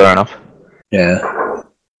wasn't popular enough. Yeah,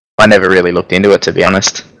 I never really looked into it, to be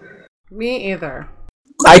honest. Me either.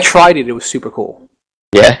 I tried it. It was super cool.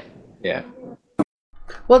 Yeah. Yeah.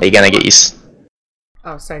 Well, are you gonna get you?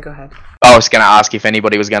 Oh, sorry. Go ahead. I was gonna ask if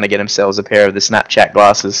anybody was gonna get themselves a pair of the Snapchat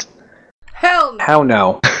glasses. Hell no. How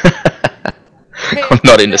no? I'm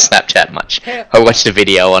not into Snapchat much. I watched a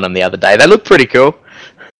video on them the other day. They look pretty cool.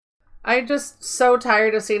 I'm just so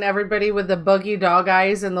tired of seeing everybody with the buggy dog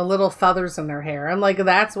eyes and the little feathers in their hair. I'm like,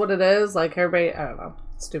 that's what it is? Like, everybody, I don't know.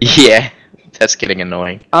 Stupid. Yeah, that's getting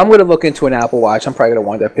annoying. I'm going to look into an Apple Watch. I'm probably going to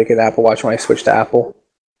wind up picking an Apple Watch when I switch to Apple.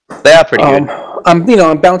 They are pretty good.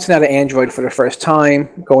 I'm bouncing out of Android for the first time,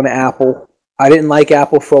 going to Apple. I didn't like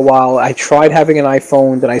Apple for a while. I tried having an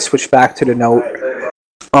iPhone, then I switched back to the Note.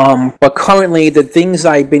 But currently, the things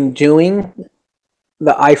I've been doing,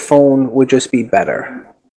 the iPhone would just be better.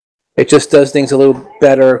 It just does things a little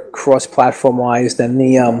better cross-platform wise than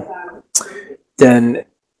the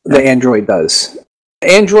Android does.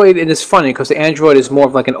 Android, it is funny because the Android is more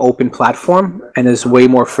of like an open platform and there's way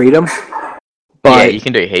more freedom. But, yeah, you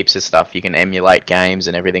can do heaps of stuff. You can emulate games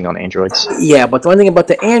and everything on Androids. Yeah, but the one thing about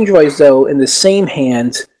the Androids, though, in the same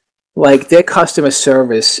hand, like their customer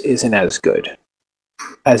service isn't as good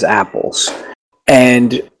as Apple's.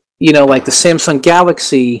 And, you know, like the Samsung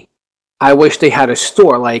Galaxy, I wish they had a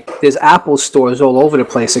store. Like, there's Apple stores all over the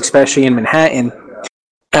place, especially in Manhattan.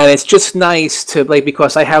 And it's just nice to, like,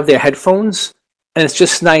 because I have their headphones, and it's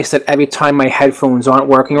just nice that every time my headphones aren't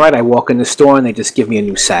working right, I walk in the store and they just give me a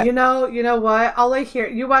new set. You know what? All I hear,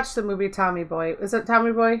 you watched the movie Tommy Boy. Is it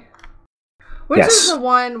Tommy Boy? Which is the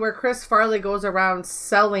one where Chris Farley goes around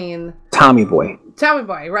selling... Tommy Boy. Tommy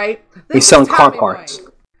Boy, right? He's selling car parts.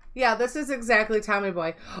 Boy. Yeah, this is exactly Tommy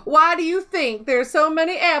Boy. Why do you think there's so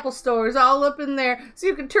many Apple stores all up in there so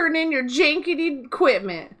you can turn in your jankety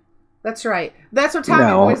equipment? That's right. That's what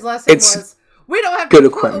Tommy Boy's lesson was. We don't have to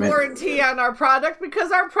put a warranty on our product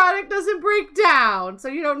because our product doesn't break down. So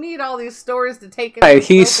you don't need all these stores to take it. Right,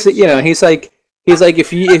 he's like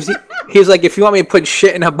if you want me to put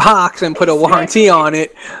shit in a box and put a warranty on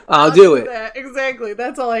it, I'll do it. Exactly.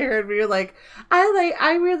 That's all I heard. When you're like,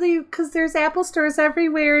 because there's Apple stores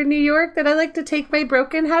everywhere in New York that I like to take my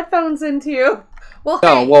broken headphones into. Well,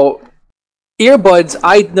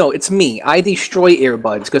 earbuds. It's me. I destroy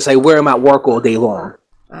earbuds because I wear them at work all day long.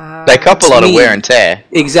 They cop a lot of wear and tear.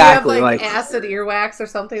 Exactly. You have, like acid earwax or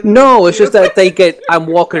something? No, it's just that I'm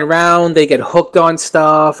walking around, they get hooked on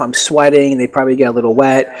stuff, I'm sweating, they probably get a little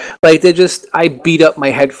wet. Like, I beat up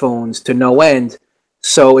my headphones to no end.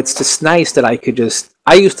 So it's just nice that I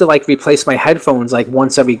used to like replace my headphones like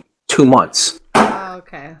once every 2 months. Oh,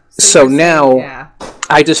 okay. So now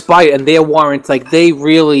I just buy it, and their warranty, like, they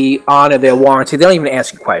really honor their warranty. They don't even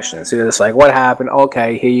ask you questions. They're just like, what happened?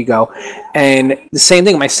 Okay, here you go. And the same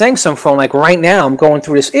thing, my Samsung phone, like right now, I'm going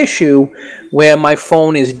through this issue where my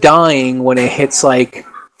phone is dying when it hits like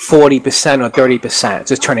 40% or 30%,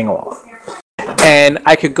 just turning off. And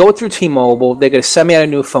I could go through T-Mobile, they're going to send me out a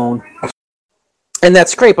new phone, And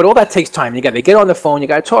that's great, but all that takes time. You got to get on the phone. You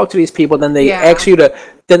got to talk to these people. Then they ask you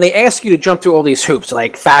to jump through all these hoops,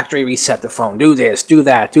 like factory reset the phone, do this, do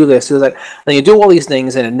that, do this, do that. Then you do all these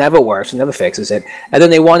things, and it never works. It never fixes it. And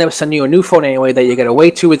then they want to send you a new phone anyway that you got to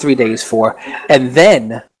wait 2 or 3 days for, and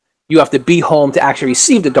then you have to be home to actually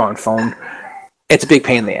receive the darn phone. It's a big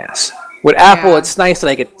pain in the ass. With Apple, it's nice that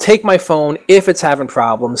I could take my phone if it's having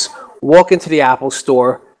problems, walk into the Apple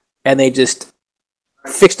store, and they just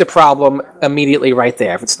fix the problem immediately right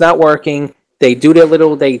there. If it's not working, they do their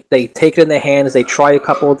little, they take it in their hands, they try a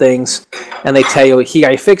couple of things, and they tell you, here,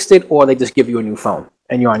 I fixed it, or they just give you a new phone,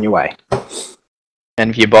 and you're on your way. And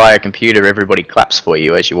if you buy a computer, everybody claps for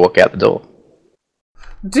you as you walk out the door.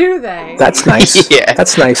 Do they? That's nice. Yeah.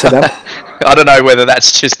 That's nice of them. I don't know whether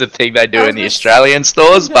that's just the thing they do in the Australian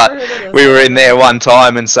stores, but we were in there one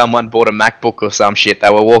time and someone bought a MacBook or some shit.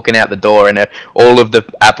 They were walking out the door and all of the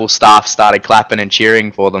Apple staff started clapping and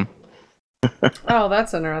cheering for them. Oh,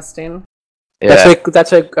 that's interesting. Yeah.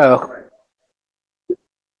 That's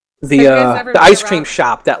the ice cream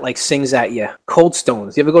shop that like sings at you. Cold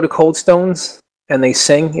Stones. You ever go to Cold Stones and they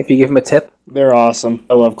sing if you give them a tip? They're awesome.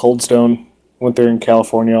 I love Cold Stone. Went there in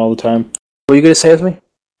California all the time. What were you going to say, Esme?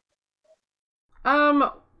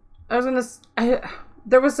 I was gonna.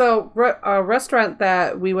 There was a restaurant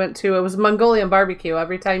that we went to. It was Mongolian barbecue.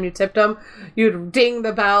 Every time you tipped them, you'd ding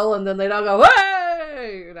the bell, and then they'd all go,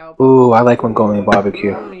 "Hey!" You know. Ooh, I like Mongolian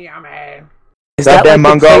barbecue. Yummy. Is that like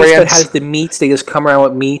the place that has the meats? They just come around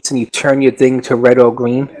with meats, and you turn your thing to red or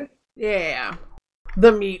green. Yeah,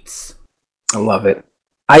 the meats. I love it.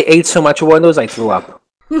 I ate so much of one of those, I threw up.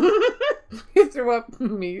 You threw up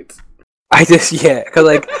meat. I just, because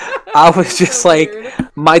like, I was just like,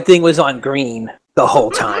 my thing was on green the whole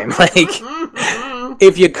time. Like,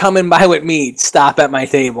 if you're coming by with meat, stop at my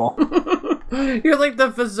table. You're like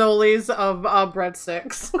the Fazoli's of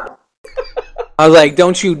breadsticks. I was like,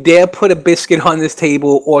 don't you dare put a biscuit on this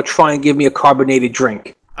table or try and give me a carbonated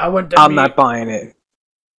drink. I'm not buying it.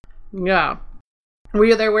 Yeah. Were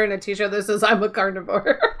you there wearing a t-shirt that says, I'm a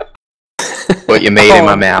carnivore? Put your meat in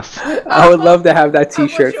my mouth. I would love to have that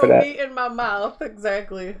t-shirt for that. Meat in my mouth,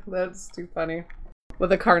 exactly. That's too funny.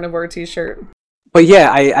 With a carnivore t-shirt. But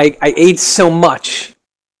yeah, I ate so much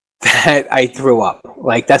that I threw up.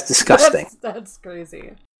 Like, that's disgusting. That's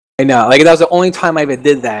crazy. I know. Like, that was the only time I ever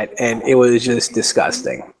did that, and it was just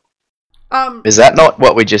disgusting. Is that not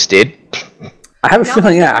what we just did? I have a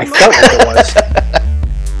feeling, I felt like it was.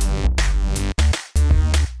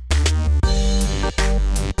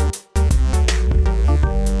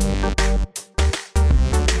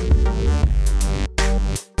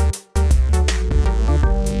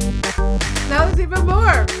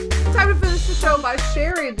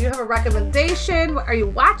 Sharing. Do you have a recommendation? Are you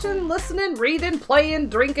watching, listening, reading, playing,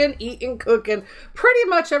 drinking, eating, cooking? Pretty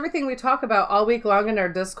much everything we talk about all week long in our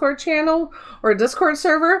Discord channel or Discord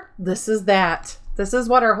server. This is that. This is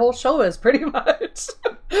what our whole show is, pretty much.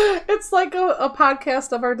 It's like a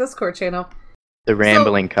podcast of our Discord channel. The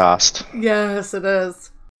Rambling Cast. Yes, it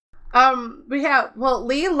is. We have,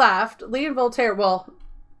 Lee left. Lee and Voltaire,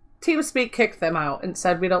 TeamSpeak kicked them out and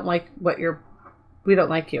said, we don't like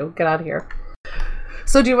you. Get out of here.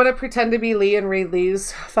 So do you want to pretend to be Lee and read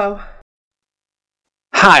Lee's foe?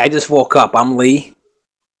 Hi, I just woke up. I'm Lee.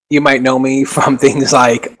 You might know me from things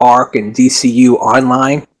like ARC and DCU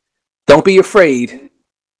Online. Don't be afraid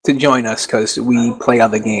to join us because we play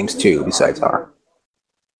other games too besides ARC.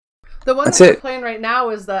 The one that we're playing right now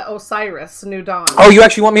is the Osiris New Dawn. Oh, you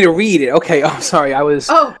actually want me to read it? Okay. Oh, sorry. I was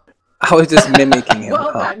just mimicking him.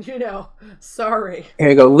 Then, sorry. Here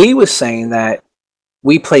you go. Lee was saying that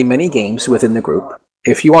we play many games within the group.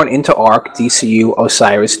 If you aren't into ARC, DCU,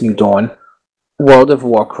 Osiris, New Dawn, World of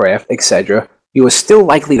Warcraft, etc., you are still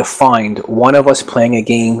likely to find one of us playing a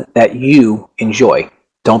game that you enjoy.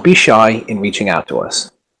 Don't be shy in reaching out to us.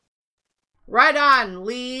 Right on,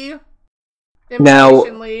 Lee. Now,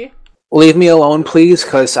 Lee. Leave me alone, please,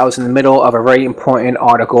 because I was in the middle of a very important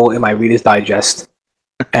article in my Reader's Digest,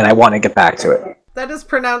 and I want to get back to it. That is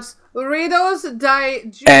pronounced Reader's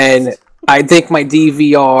Digest. And I think my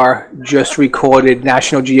DVR just recorded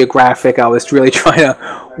National Geographic. I was really trying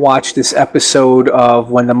to watch this episode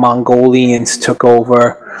of when the Mongolians took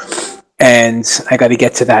over, and I got to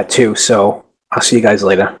get to that too. So I'll see you guys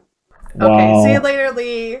later. Wow. Okay, see you later,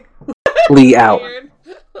 Lee. Lee out.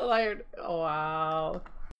 Laird. Oh, wow.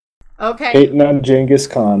 Okay. Hating on Genghis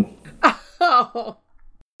Khan. Oh,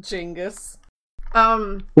 Genghis.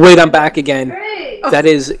 Wait, I'm back again. That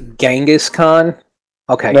is Genghis Khan.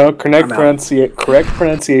 Okay. No, correct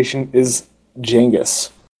pronunciation is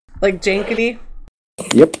Genghis. Like Jankity?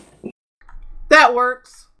 Yep. That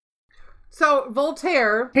works. So,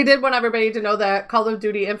 Voltaire, he did want everybody to know that Call of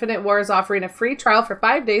Duty Infinite War is offering a free trial for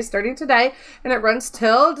 5 days starting today, and it runs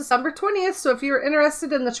till December 20th. So if you're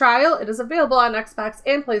interested in the trial, it is available on Xbox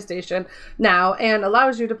and PlayStation now and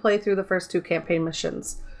allows you to play through the first 2 campaign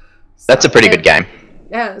missions. That's a pretty good game.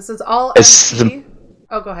 Yeah, this is all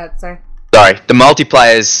Oh, go ahead, sorry. Sorry, the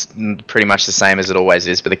multiplayer's pretty much the same as it always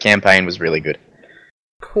is, but the campaign was really good.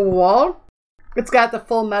 Cool. It's got the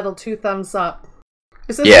Full Metal 2 thumbs up.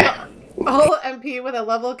 This is all MP with a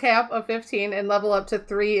level cap of 15 and level up to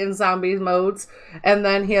 3 in zombie modes. And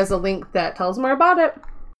then he has a link that tells more about it.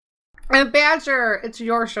 And Badger, it's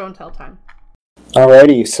your show and tell time.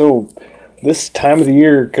 Alrighty, so this time of the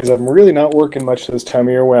year, because I'm really not working much this time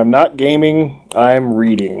of year, when I'm not gaming, I'm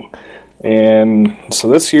reading. And so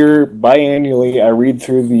this year, biannually, I read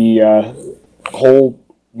through the whole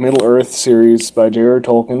Middle-earth series by J.R.R.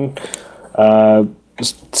 Tolkien.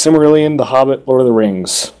 Silmarillion, The Hobbit, Lord of the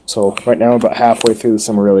Rings. So right now I'm about halfway through the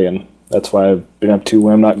Silmarillion. That's why I've been up to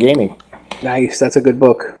when I'm not gaming. Nice, that's a good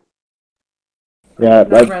book. Yeah,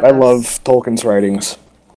 I love Tolkien's writings.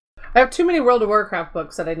 I have too many World of Warcraft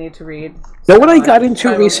books that I need to read. You know what I got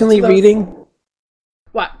into recently reading?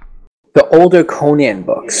 What? The older Conan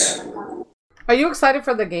books. Are you excited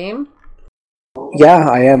for the game? Yeah,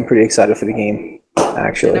 I am pretty excited for the game,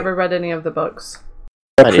 actually. I never read any of the books.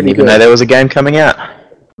 I didn't even know there was a game coming out.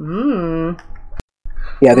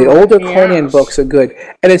 Yeah, the older Conan books are good.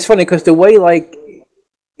 And it's funny because the way, like,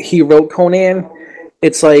 he wrote Conan,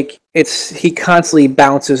 it's like, he constantly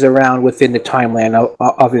bounces around within the timeline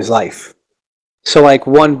of his life. So, like,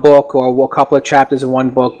 one book or a couple of chapters in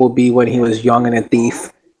one book will be when he was young and a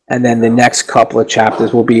thief. And then the next couple of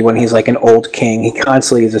chapters will be when he's, like, an old king. He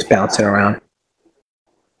constantly is just bouncing around.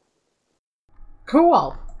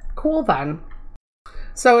 Cool. Cool, then.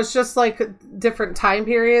 So it's just like different time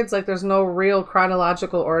periods, like there's no real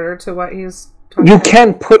chronological order to what he's talking about? You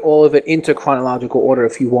can put all of it into chronological order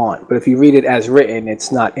if you want, but if you read it as written,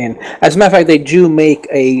 it's not in. As a matter of fact, they do make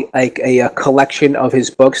a collection of his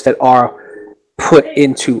books that are put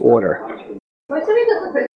into order.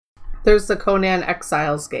 There's the Conan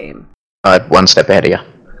Exiles game. One step ahead of you.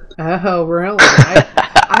 Oh, really?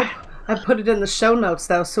 I put it in the show notes,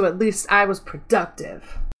 though, so at least I was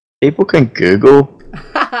productive. People can Google.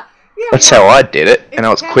 That's how I did it, and I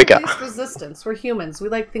was quicker. Resistance. We're humans. We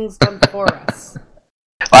like things done for us.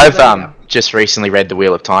 I've just recently read the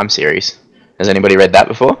Wheel of Time series. Has anybody read that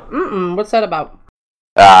before? What's that about?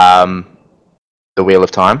 The Wheel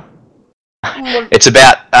of Time. It's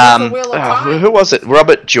about who was it?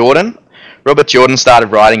 Robert Jordan. Robert Jordan started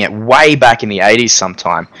writing it way back in the 80s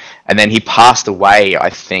sometime, and then he passed away, I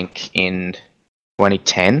think, in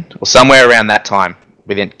 2010 or somewhere around that time,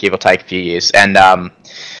 within give or take a few years. And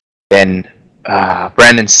then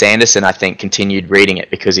Brandon Sanderson, I think, continued reading it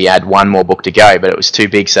because he had one more book to go, but it was too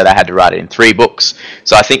big, so they had to write it in 3 books.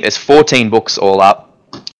 So I think there's 14 books all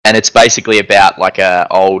up, and it's basically about like a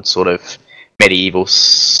old sort of medieval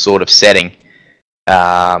sort of setting.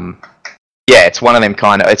 Yeah, it's one of them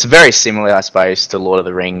kind of... It's very similar, I suppose, to Lord of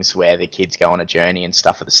the Rings, where the kids go on a journey and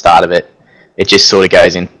stuff at the start of it. It just sort of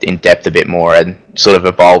goes in depth a bit more and sort of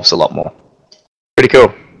evolves a lot more. Pretty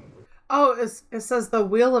cool. Oh, it says the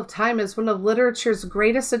Wheel of Time is one of literature's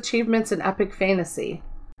greatest achievements in epic fantasy.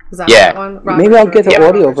 Is that that one? Maybe I'll get the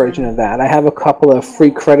audio version of that. I have a couple of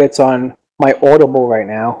free credits on my Audible right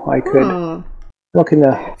now. I could look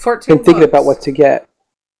into... 14 been thinking about what to get.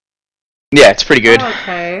 Yeah, it's pretty good.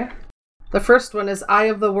 Okay. The first one is Eye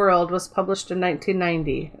of the World, was published in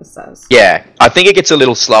 1990, it says. Yeah, I think it gets a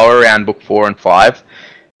little slower around book 4 and 5,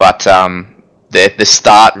 but the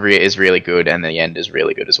start is really good and the end is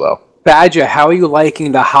really good as well. Badger, how are you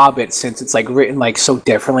liking The Hobbit since it's like written like so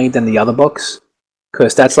differently than the other books?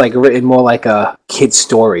 Because that's like written more like a kid's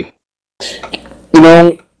story. You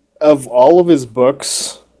know, of all of his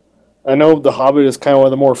books, I know The Hobbit is kind of one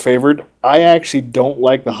of the more favored. I actually don't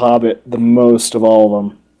like The Hobbit the most of all of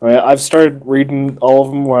them. I've started reading all of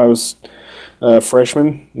them when I was a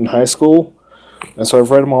freshman in high school, and so I've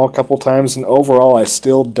read them all a couple times, and overall I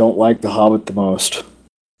still don't like The Hobbit the most.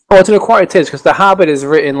 Oh, it's an acquired taste, because The Hobbit is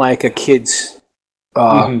written like a kid's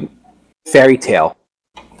fairy tale.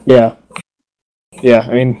 Yeah. Yeah,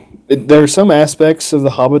 I mean, there are some aspects of The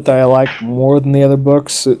Hobbit that I like more than the other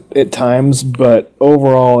books at times, but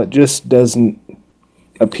overall it just doesn't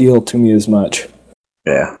appeal to me as much.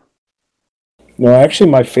 Yeah. No, actually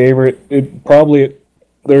my favorite,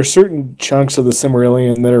 there are certain chunks of the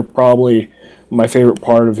Silmarillion that are probably my favorite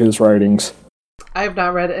part of his writings. I have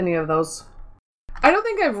not read any of those. I don't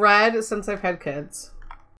think I've read since I've had kids,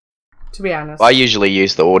 to be honest. I usually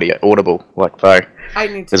use the Audible, like Bo. I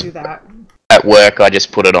need to do that. at work, I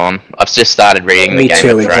just put it on. I've just started reading the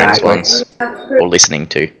Game of Thrones ones, or listening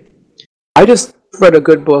to. I just read a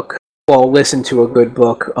good book, listened to a good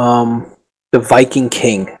book, The Viking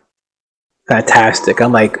King. Fantastic.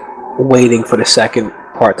 I'm like waiting for the second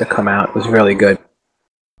part to come out. It was really good.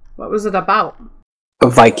 What was it about? A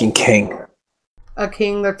Viking King. A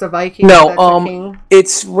king that's a Viking? No,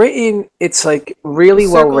 it's written, it's like really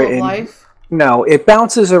well written. Circle of Life? No, it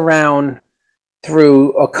bounces around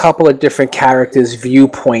through a couple of different characters'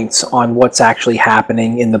 viewpoints on what's actually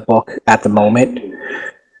happening in the book at the moment.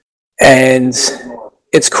 And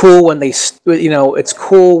it's cool when it's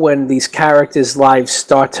cool when these characters' lives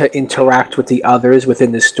start to interact with the others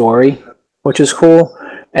within the story, which is cool.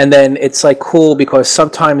 And then it's like cool because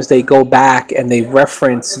sometimes they go back and they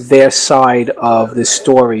reference their side of the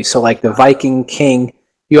story. So like the Viking King,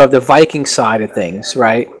 you have the Viking side of things,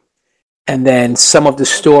 right? And then some of the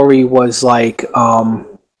story was like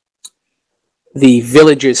the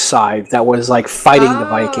villagers' side that was like fighting the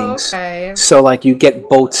Vikings. Okay. So like you get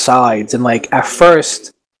both sides, and like at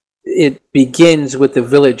first it begins with the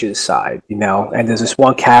villagers' side, and there's this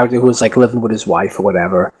one character who's like living with his wife or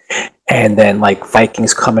whatever, and then like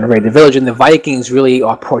Vikings come and raid the village, and the Vikings really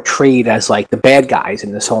are portrayed as like the bad guys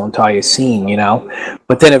in this whole entire scene,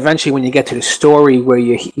 But then eventually when you get to the story where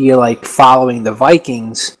you're like following the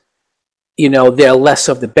Vikings, they're less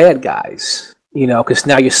of the bad guys, because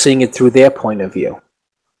now you're seeing it through their point of view.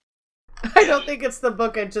 I don't think it's the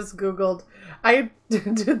book I just Googled. I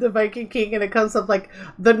did the Viking King, and it comes up like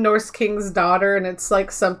The Norse King's Daughter, and it's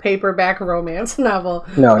like some paperback romance novel.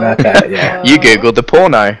 No, not that, yeah. You Googled the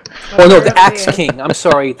porno. Well, no, The Axe King. I'm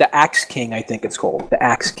sorry, The Axe King, I think it's called. The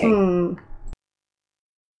Axe King.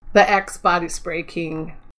 The Axe Body Spray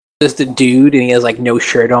King. There's the dude, and he has like no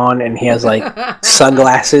shirt on, and he has like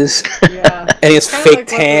sunglasses, yeah, and he has fake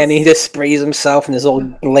tan. And he just sprays himself, and there's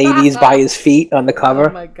old ladies by his feet on the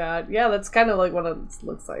cover. Oh my god, yeah, that's kind of like what it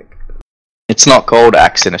looks like. It's not called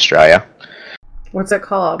Axe in Australia. What's it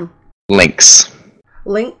called? Lynx.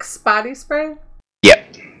 Lynx body spray.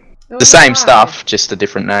 Yep, the same stuff, just a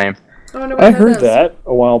different name. I heard that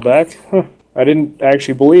a while back. Huh. I didn't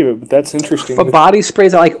actually believe it, but that's interesting. For body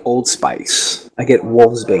sprays, I like Old Spice. I get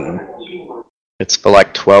Wolfsbane. It's for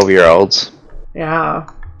like 12-year-olds. Yeah.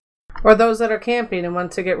 Or those that are camping and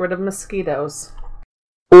want to get rid of mosquitoes.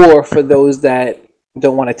 Or for those that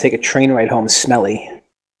don't want to take a train ride home smelly.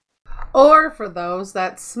 Or for those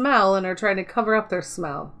that smell and are trying to cover up their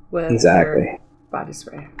smell with their body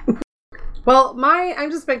spray. Well,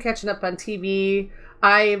 I've just been catching up on TV.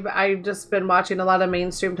 I've just been watching a lot of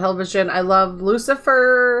mainstream television. I love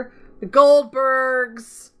Lucifer, The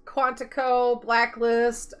Goldbergs, Quantico,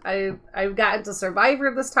 Blacklist. I've gotten to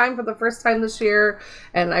Survivor this time for the first time this year,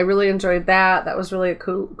 and I really enjoyed that. That was really a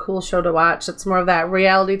cool show to watch. It's more of that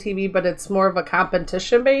reality TV, but it's more of a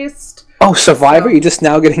competition based. Oh, Survivor? You're just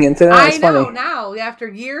now getting into that? That's I know, funny. now. After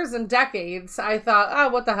years and decades, I thought, oh,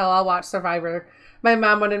 what the hell, I'll watch Survivor. My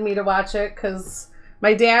mom wanted me to watch it because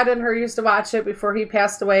my dad and her used to watch it before he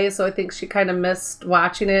passed away, so I think she kind of missed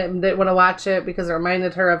watching it and didn't want to watch it because it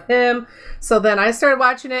reminded her of him. So then I started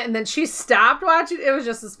watching it, and then she stopped watching it. It was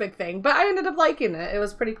just this big thing. But I ended up liking it. It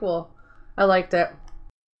was pretty cool. I liked it.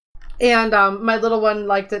 And my little one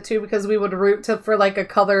liked it too because we would root for like a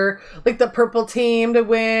color, like the purple team to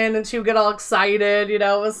win, and she would get all excited. It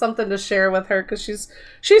was something to share with her because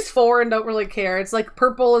she's 4 and don't really care. It's like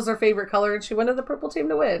purple is her favorite color, and she wanted the purple team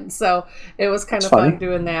to win. So it was kind of fun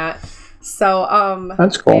doing that. So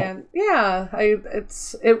that's cool. And yeah,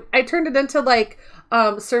 I turned it into like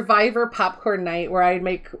Survivor popcorn night where I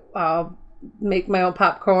make my own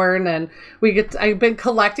popcorn, and I've been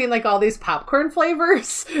collecting like all these popcorn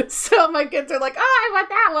flavors, so my kids are like, oh, I want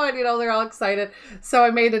that one, they're all excited. So I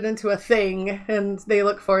made it into a thing, and they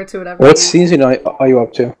look forward to it every What season are you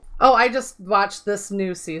up to? Oh, I just watched this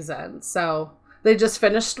new season, so they just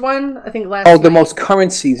finished one, I think last the most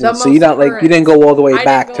current season, so you're not like, you didn't go all the way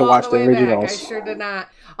back to watch the originals. I sure did not,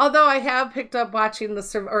 although I have picked up listening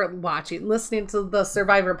to the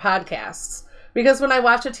Survivor podcasts. Because when I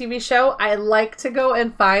watch a TV show, I like to go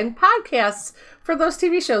and find podcasts for those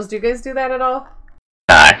TV shows. Do you guys do that at all?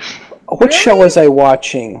 No. What show was I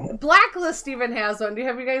watching? Blacklist even has one.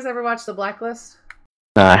 Have you guys ever watched The Blacklist?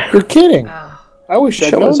 No. You're kidding. Oh. I wish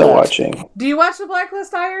I'd known that. What show was I watching? Do you watch The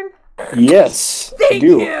Blacklist, Iron? Yes, Thank I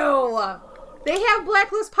do. you! They have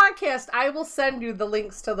Blacklist podcast. I will send you the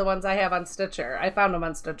links to the ones I have on Stitcher. I found them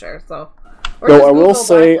on Stitcher, so... Though I will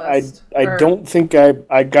say, I don't think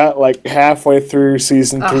I got like halfway through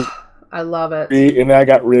season 3. I love it. And I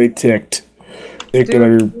got really ticked.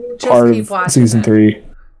 Particular part of season 3.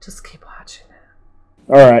 Just keep watching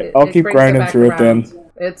it. Alright, I'll keep grinding through it then.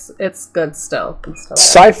 It's good still.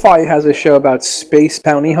 Sci-Fi has a show about space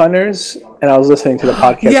bounty hunters, and I was listening to the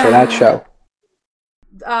podcast for that show.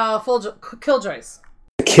 Killjoys.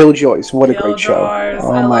 Killjoys, what a great show!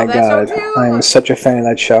 Oh my god, I am such a fan of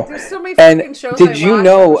that show. There's so many and shows did you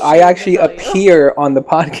know I actually appear on the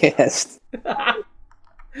podcast?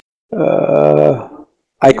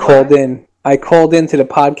 I called into the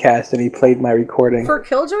podcast, and he played my recording for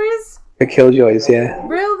Killjoys. The Killjoys, yeah.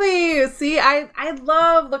 Really? See, I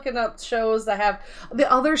love looking up shows that have the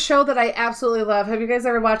other show that I absolutely love. Have you guys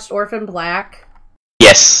ever watched Orphan Black?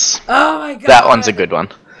 Yes. Oh my god, that one's a good one.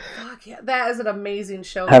 Fuck yeah, that is an amazing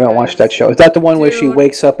show. I haven't watched that show. Is that the one where she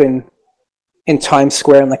wakes up in Times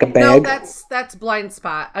Square in like a bag? No, that's Blind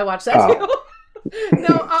Spot. I watched that too.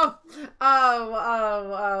 No,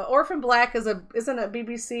 Orphan Black isn't it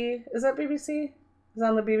BBC? Is that BBC? Is it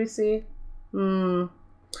on the BBC?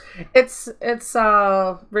 It's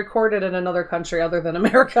recorded in another country other than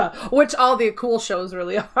America, which all the cool shows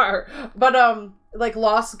really are. But like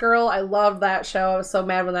Lost Girl, I loved that show. I was so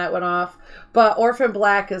mad when that went off. But Orphan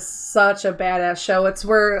Black is such a badass show. It's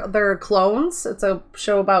where they're clones. It's a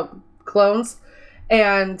show about clones.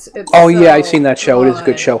 And it's yeah, I've seen that show. Fun. It is a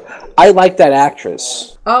good show. I like that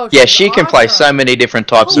actress. Oh, yeah, she can play so many different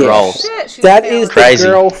types of roles. That is the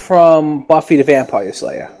girl from Buffy the Vampire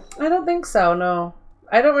Slayer. I don't think so. No,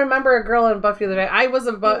 I don't remember a girl in Buffy the Vampire.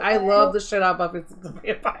 I love the shit out of Buffy the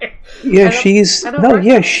Vampire. Yeah, she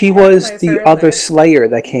was the other Slayer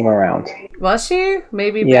that came around. Was she?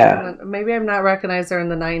 Maybe. Yeah. Maybe I've not recognized her in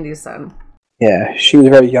the 90s then. Yeah, she was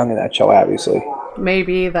very young in that show, obviously.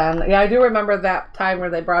 Maybe then. Yeah, I do remember that time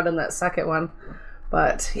where they brought in that second one.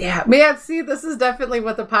 But yeah, man, see, this is definitely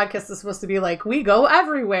what the podcast is supposed to be like. We go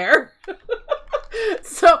everywhere.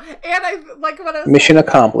 So, and I like what I was mission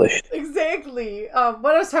accomplished. Exactly.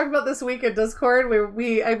 What I was talking about this week in Discord,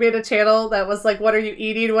 I made a channel that was like, what are you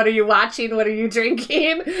eating? What are you watching? What are you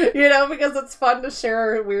drinking? You know, because it's fun to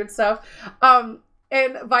share weird stuff.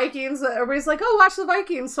 And Vikings, everybody's like, oh, watch the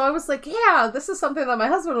Vikings. So I was like, yeah, this is something that my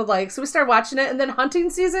husband would like. So we started watching it, and then hunting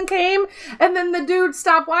season came, and then the dude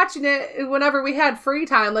stopped watching it whenever we had free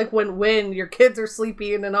time, like when your kids are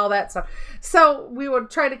sleeping and all that stuff. So we would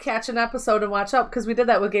try to catch an episode and watch up, because we did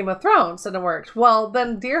that with Game of Thrones, and it worked. Well,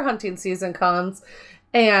 then deer hunting season comes,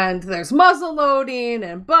 and there's muzzle loading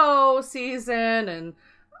and bow season and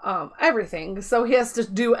everything. So he has to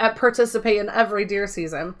participate in every deer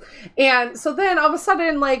season. And so then all of a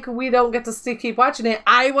sudden, like, we don't get to keep watching it.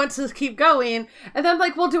 I want to keep going. And then,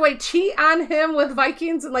 like, well, do I cheat on him with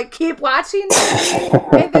Vikings and, like, keep watching it?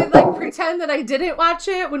 And then, like, pretend that I didn't watch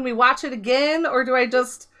it when we watch it again? Or do I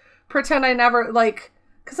just pretend I never, like,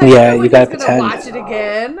 because I know he's going to watch it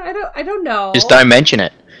again. I don't know. Just don't mention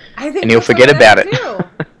it. I think and he'll forget about it.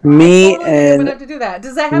 Me and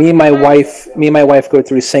my wife go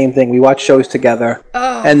through the same thing. We watch shows together,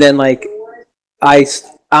 and then like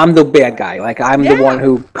I'm the bad guy. Like I'm the one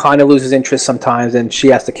who kind of loses interest sometimes, and she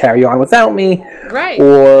has to carry on without me. Right.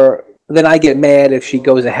 Or then I get mad if she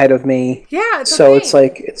goes ahead of me. Yeah. It's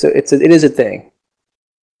like it is a thing.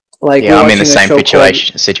 Like I'm in the same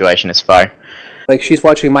situation as Fo. Like she's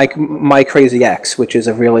watching My Crazy Ex, which is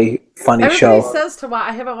a really funny show. Everybody says to watch.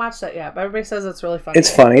 I haven't watched that yet, but everybody says it's really funny.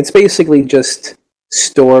 It's funny. It's basically just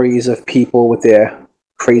stories of people with their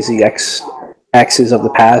crazy exes of the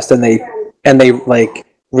past, and they like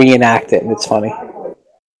reenact it, and it's funny.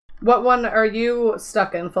 What one are you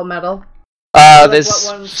stuck in? Full Metal?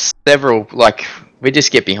 There's several. Like we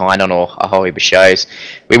just get behind on a whole heap of shows.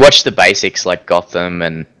 We watch the basics like Gotham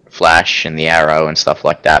and Flash and the Arrow and stuff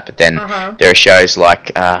like that, but then there are shows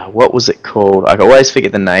like what was it called? I always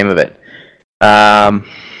forget the name of it.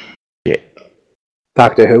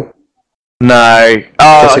 Doctor Who? No.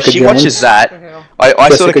 Jessica she Jones? watches that. I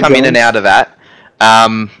sort of come in and out of that.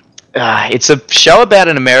 It's a show about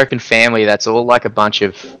an American family that's all like a bunch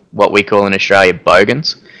of what we call in Australia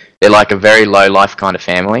bogans. They're like a very low life kind of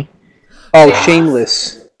family. Oh,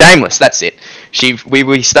 Shameless. Shameless, that's it.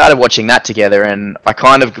 We started watching that together, and I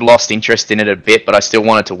kind of lost interest in it a bit, but I still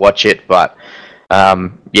wanted to watch it. But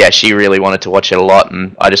she really wanted to watch it a lot,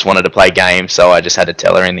 and I just wanted to play games, so I just had to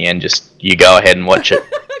tell her in the end, just you go ahead and watch it,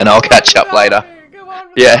 and I'll catch up later.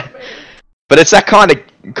 Yeah, but it's that kind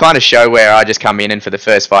of show where I just come in, and for the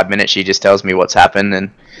first 5 minutes, she just tells me what's happened, and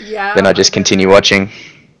then I just continue watching.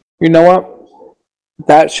 You know what?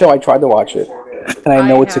 That show, I tried to watch it, and I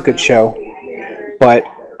know it's a good show, but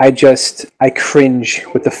I cringe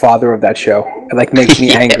with the father of that show. It like makes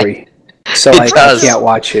me angry. So I can't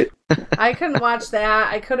watch it. I couldn't watch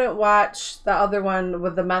that. I couldn't watch the other one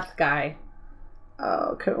with the meth guy.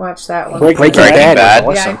 Oh, couldn't watch that one. Breaking Bad.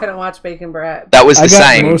 Yeah, I couldn't watch Breaking Bad. That was the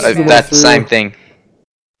same. That's the same thing.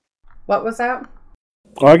 What was that?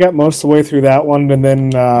 Well, I got most of the way through that one, and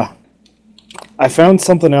then I found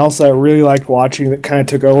something else I really liked watching that kind of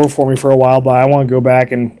took over for me for a while, but I want to go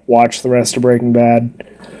back and watch the rest of Breaking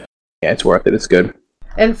Bad. Yeah, it's worth it. It's good.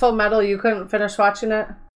 In Full Metal, you couldn't finish watching it?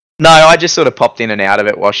 No, I just sort of popped in and out of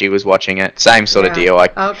it while she was watching it. Same sort of deal.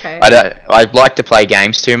 Okay. I like to play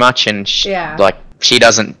games too much, and she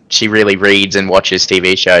doesn't. She really reads and watches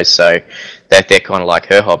TV shows, so they're kind of like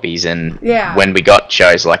her hobbies. And when we got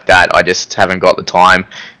shows like that, I just haven't got the time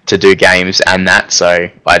to do games and that, so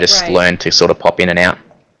I just learned to sort of pop in and out.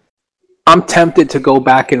 I'm tempted to go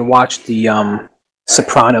back and watch the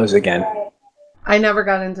Sopranos again. I never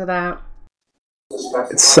got into that.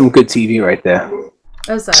 It's some good TV right there.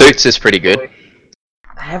 Suits is pretty good.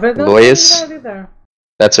 I haven't done Lawyers. that either.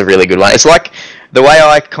 That's a really good one. It's like, the way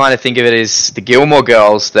I kind of think of it is the Gilmore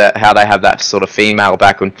Girls, how they have that sort of female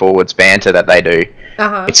back and forwards banter that they do.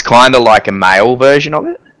 Uh-huh. It's kind of like a male version of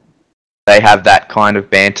it. They have that kind of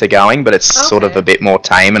banter going, but it's sort of a bit more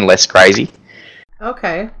tame and less crazy.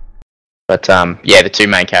 Okay. But the two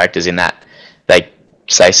main characters in that, they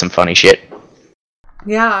say some funny shit.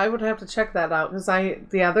 Yeah, I would have to check that out because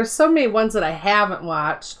there's so many ones that I haven't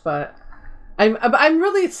watched, but I'm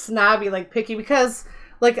really snobby, like picky, because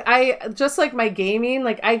like I just like my gaming,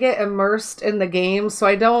 like I get immersed in the game, so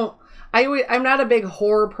I'm not a big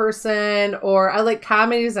horror person, or I like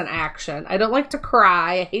comedies and action. I don't like to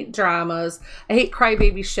cry. I hate dramas. I hate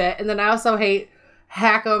crybaby shit, and then I also hate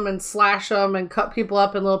hack them and slash them and cut people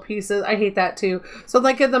up in little pieces. I hate that too. So I'm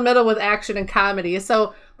like in the middle with action and comedy.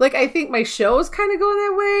 So like I think my shows kind of go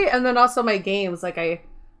that way, and then also my games. Like I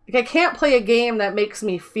can't play a game that makes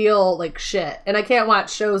me feel like shit, and I can't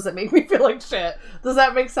watch shows that make me feel like shit. Does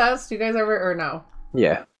that make sense? Do you guys ever or no?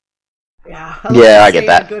 Yeah. Yeah. I get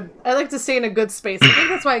that. I like to stay in a good space. I think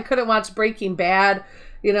that's why I couldn't watch Breaking Bad.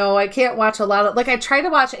 You know, I can't watch a lot of I tried to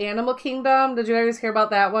watch Animal Kingdom. Did you guys hear about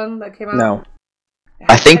that one that came out? No.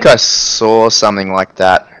 I think I saw something like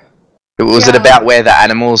that. Was it about where the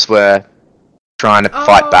animals were trying to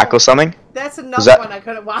fight back or something? That's another one I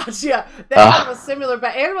couldn't watch. Yeah, that one was similar.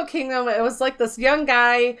 But Animal Kingdom, it was like this young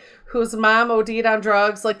guy whose mom OD'd on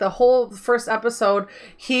drugs. Like the whole first episode,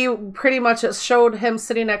 he pretty much showed him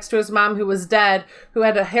sitting next to his mom who was dead, who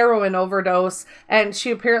had a heroin overdose, and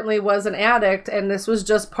she apparently was an addict, and this was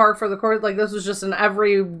just par for the course. Like this was just an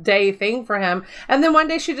everyday thing for him. And then one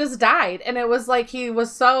day she just died, and it was like he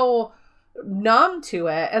was so numb to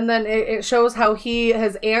it. And then it shows how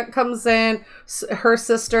his aunt comes in, her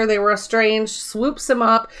sister, they were estranged, swoops him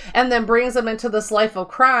up, and then brings him into this life of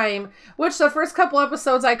crime, which the first couple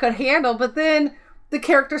episodes I could handle, but then the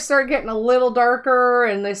characters start getting a little darker,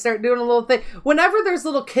 and they start doing a little thing. Whenever there's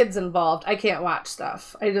little kids involved, I can't watch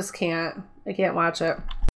stuff. I just can't. I can't watch it.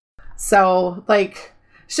 So, like,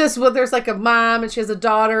 it's just there's like a mom and she has a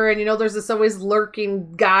daughter, and there's this always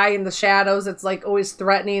lurking guy in the shadows. It's like always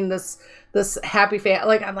threatening this happy family.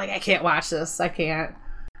 Like, I'm like, I can't watch this. I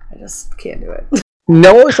just can't do it.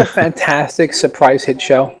 Noah was a fantastic surprise hit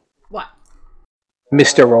show. What?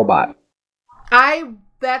 Mr. Robot.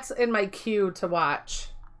 That's in my queue to watch.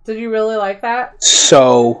 Did you really like that?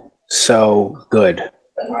 So good.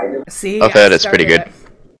 See, I've heard it's pretty good.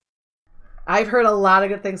 I've heard a lot of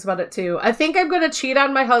good things about it too. I think I'm going to cheat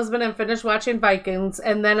on my husband and finish watching Vikings,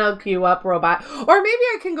 and then I'll queue up Robot. Or maybe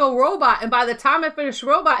I can go Robot, and by the time I finish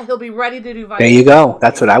Robot, he'll be ready to do Vikings. There you go.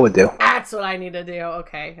 That's what I would do. That's what I need to do.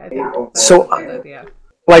 Okay. I think that's so, a good idea.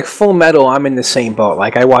 Like Full Metal, I'm in the same boat.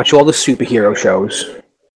 Like, I watch all the superhero shows,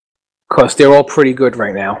 because they're all pretty good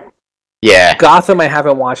right now. Yeah. Gotham I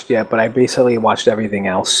haven't watched yet, but I basically watched everything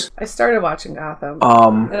else. I started watching Gotham,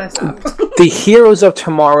 and I stopped. The Heroes of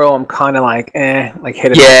Tomorrow, I'm kind of like, like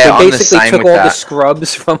hit it. Yeah, they basically took all the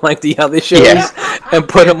scrubs from like the other shows and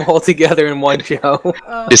put them all together in one show.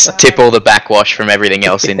 Just tip all the backwash from everything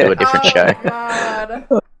else into a different show. God.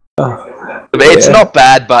 It's not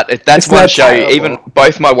bad, but that's one show. Terrible. Even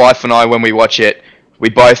both my wife and I, when we watch it, we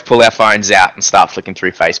both pull our phones out and start flicking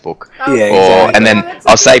through Facebook. Exactly. And then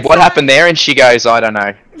I'll say, what happened there? And she goes, I don't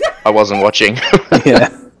know. I wasn't watching. Yeah.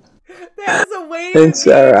 That is a way to gauge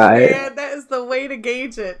it, man. That is the way to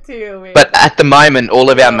gauge it, too, man. But at the moment, all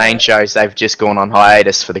of our main shows, they've just gone on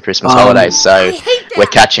hiatus for the Christmas holidays, so we're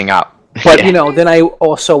catching up. But, then I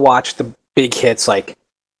also watch the big hits like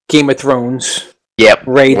Game of Thrones. Yep.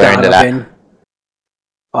 Ray Donovan.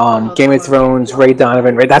 Game of Thrones, Ray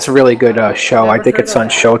Donovan. That's a really good show. I think it's on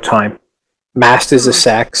Showtime. Masters of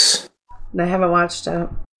Sex. I haven't watched it.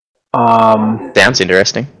 Sounds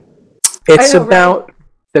interesting. It's about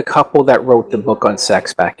the couple that wrote the book on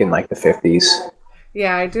sex back in like the 50s.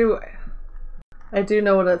 Yeah, I do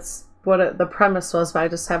know what the premise was, but I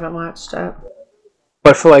just haven't watched it.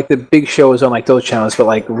 But for like the big shows on like those channels, but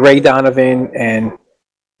like Ray Donovan and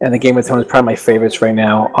the Game of Thrones is probably my favorites right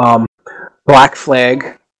now. Black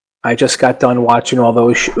Flag. I just got done watching all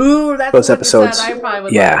those those episodes. I probably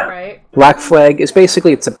would like, right? Black Flag is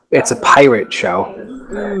basically it's a pirate show.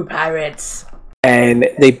 Ooh, pirates. And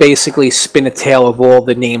they basically spin a tale of all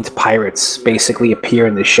the named pirates basically appear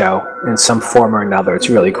in the show in some form or another. It's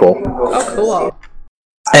really cool. Oh, cool.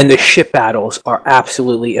 And the ship battles are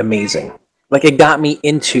absolutely amazing. Like, it got me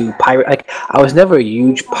into pirate. Like, I was never a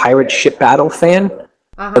huge pirate ship battle fan,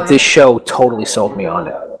 but this show totally sold me on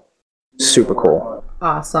it. Super cool.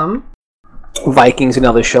 Awesome. Vikings,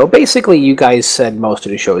 another show. Basically, you guys said most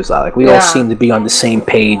of the shows. Like, we all seem to be on the same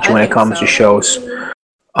page when it comes to shows.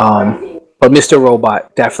 But Mr.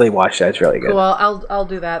 Robot, definitely watch that. It's really good. Cool. I'll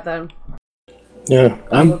do that then. Yeah,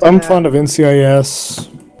 I'm fond of NCIS.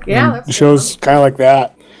 Yeah, that's shows kind of like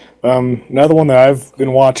that. Another one that I've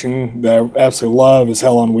been watching that I absolutely love is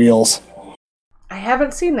Hell on Wheels. I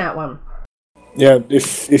haven't seen that one. Yeah,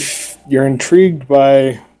 if you're intrigued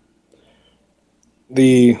by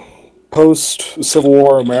the post-Civil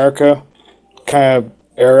War America kind of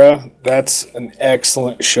era, that's an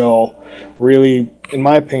excellent show. Really, in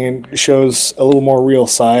my opinion, shows a little more real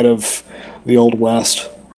side of the Old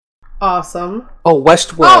West. Awesome. Oh,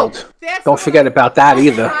 Westworld. Don't forget about that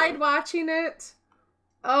either. I tried watching it.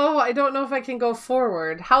 Oh, I don't know if I can go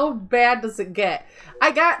forward. How bad does it get?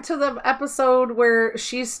 I got to the episode where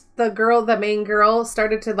the main girl,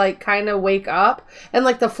 started to like kind of wake up, and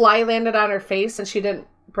like the fly landed on her face and she didn't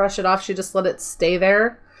brush it off. She just let it stay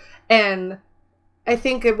there. And I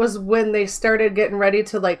think it was when they started getting ready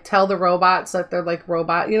to like tell the robots that they're like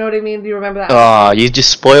robot. You know what I mean? Do you remember that? Oh, you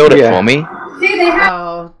just spoiled it for me.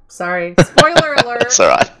 Oh, sorry. Spoiler alert. That's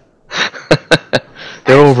alright.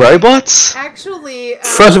 They're all robots? Actually...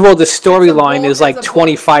 First of all, the storyline is like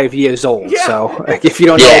 25 years old, so like, if you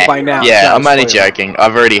don't know by now... Yeah, I'm only joking.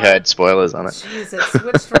 I've already heard spoilers on it. Jesus,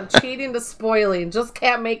 switched from cheating to spoiling. Just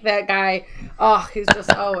can't make that guy... Oh, he's just...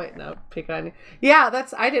 Oh, wait, no. Pick on you. Yeah,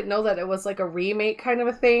 I didn't know that it was like a remake kind of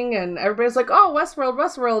a thing, and everybody's like, oh,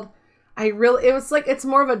 Westworld. It was like, it's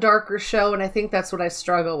more of a darker show, and I think that's what I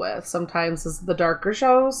struggle with sometimes, is the darker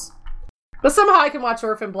shows. But somehow I can watch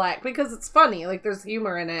Orphan Black because it's funny. Like, there's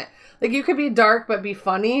humor in it. Like, you could be dark but be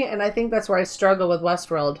funny, and I think that's where I struggle with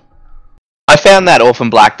Westworld. I found that Orphan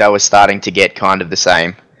Black, though, was starting to get kind of the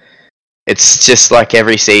same. It's just like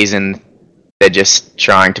every season, they're just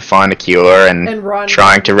trying to find a cure and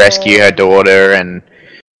trying to rescue her daughter, and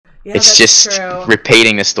it's just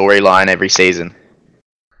repeating the storyline every season.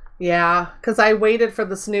 Yeah, because I waited for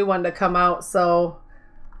this new one to come out, so...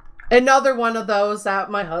 Another one of those that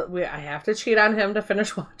I have to cheat on him to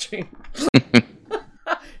finish watching.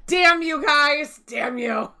 Damn you guys! Damn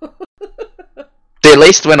you! See, at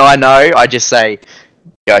least when I know, I just say,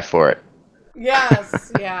 go for it.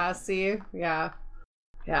 Yes, yeah, see? Yeah.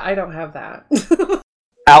 Yeah, I don't have that.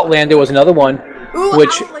 Outlander was another one. Ooh,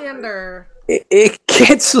 which Outlander! It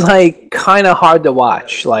gets, like, kind of hard to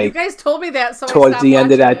watch. Like, you guys told me that, so towards the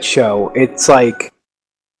end of that show. It's, like...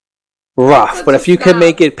 rough, but if you can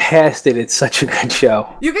make it past it, it's such a good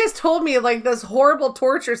show. You guys told me like this horrible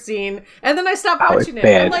torture scene, and then I stopped watching it.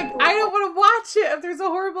 Bad. I'm like, I don't want to watch it if there's a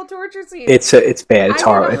horrible torture scene. It's bad. It's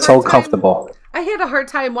horrible. It's uncomfortable. I had a hard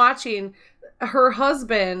time watching her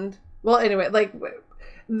husband. Well, anyway, like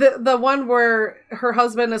the one where her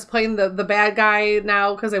husband is playing the bad guy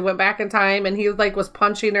now because they went back in time, and he like was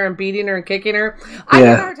punching her and beating her and kicking her. I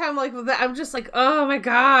had a hard time like with that. I'm just like, oh my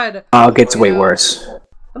god. Oh, it gets way worse.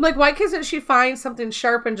 I'm like, why can't she find something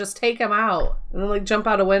sharp and just take him out? And then, like, jump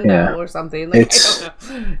out a window or something. Like, I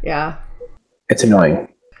don't know. Yeah. It's annoying.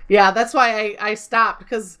 Yeah, that's why I stopped,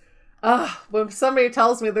 because when somebody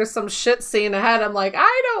tells me there's some shit scene ahead, I'm like,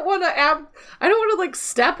 I don't want to, like,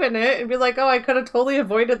 step in it and be like, oh, I could have totally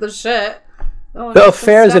avoided the shit. The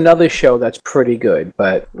Affair is another show that's pretty good,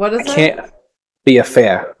 but what is The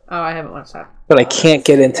Affair. Oh, I haven't watched that. But I can't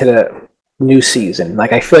get into the new season.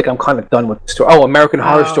 Like, I feel like I'm kind of done with the story. Oh, American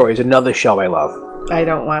Horror Story is another show I love. I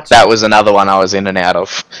don't watch that. Was another one I was in and out of.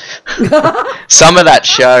 Some of that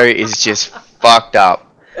show is just fucked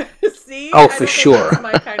up. See? Oh, for sure.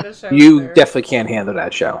 My kind of show you definitely can't handle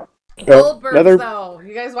that show. Goldbergs, though.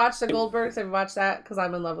 You guys watch the Goldbergs? Have you watched that? Because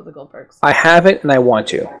I'm in love with the Goldbergs. I haven't, and I want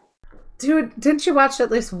to. Dude, didn't you watch at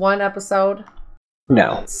least one episode?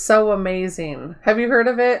 No. It's so amazing. Have you heard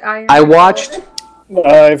of it? I watched...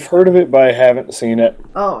 I've heard of it, but I haven't seen it.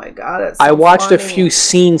 Oh my god, it's so I watched funny. a few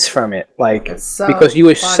scenes from it, like, because you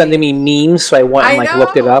were funny. sending me memes, so I went and, like,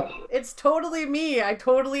 looked it up. It's totally me. I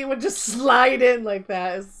totally would just slide in like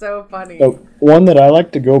that. It's so funny. One that I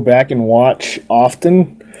like to go back and watch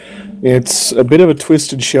often It's a bit of a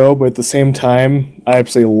twisted show, but at the same time, I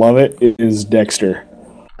absolutely love it. It is Dexter.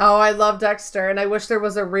 Oh, I love Dexter, and I wish there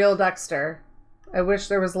was a real Dexter. I wish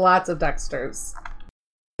there was lots of Dexters.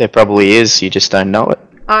 There probably is, you just don't know it.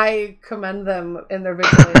 I commend them in their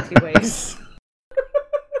vigilante ways.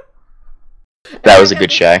 That was a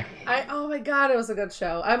good show. Oh my god, it was a good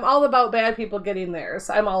show. I'm all about bad people getting theirs.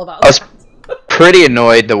 I'm all about I was that. pretty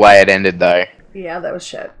annoyed the way it ended, though. Yeah, that was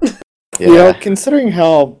shit. Yeah. You know, considering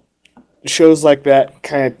how shows like that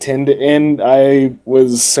kind of tend to end, I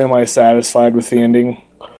was semi-satisfied with the ending.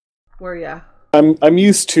 Where ya? I'm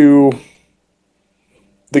used to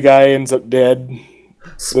the guy ends up dead.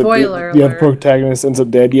 Spoiler the alert. protagonist ends up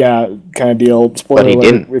dead. Yeah, kind of deal. Spoiler But he alert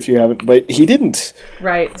didn't. if you haven't. But he didn't.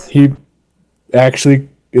 Right. He actually,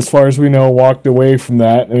 as far as we know, walked away from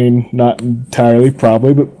that. I mean, not entirely,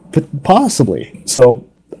 probably, but possibly. So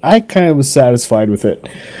I kind of was satisfied with it.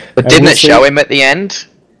 But I didn't will it say- show him at the end?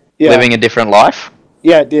 Yeah, Living a different life?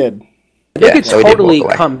 yeah, it did. They could so he did totally walk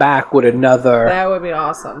away. come back with another. That would be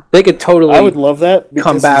awesome. They could totally I would love that.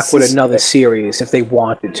 come because back his with sister- another series if they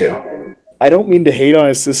wanted to. I don't mean to hate on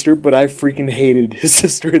his sister, but I freaking hated his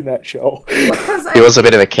sister in that show. Because He was a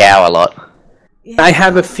bit of a cow a lot. I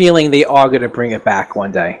have a feeling they are going to bring it back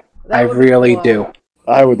one day. That I would be really cool. do.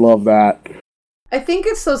 I would love that. I think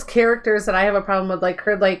it's those characters that I have a problem with. Like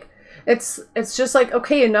her, like it's just like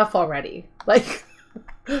okay, enough already. Like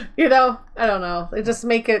you know, I don't know. They just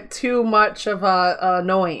make it too much of a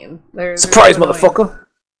annoying. They're Surprise, too annoying. motherfucker!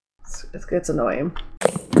 It's annoying.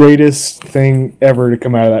 Greatest thing ever to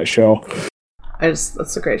come out of that show.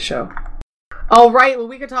 That's a great show. All right, well,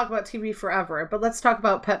 we could talk about TV forever, but let's talk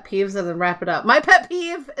about pet peeves and then wrap it up. My pet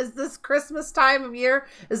peeve is this Christmas time of year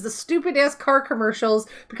is the stupid ass car commercials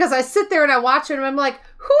because I sit there and I watch it and I'm like,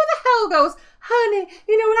 who the hell goes, honey,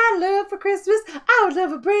 you know what I love for Christmas? I would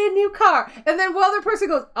love a brand new car. And then one other person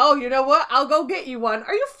goes, oh, you know what? I'll go get you one.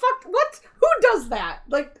 Are you fucked? What? Who does that?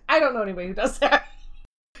 Like, I don't know anybody who does that.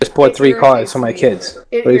 Just bought It 3 cars irritates for my me. kids.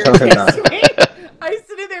 It What are you talking about? irritates me. I'm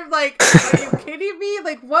sitting there like, are you kidding me?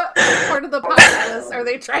 Like, what part of the populace are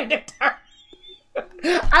they trying to target?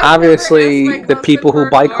 Obviously, the people who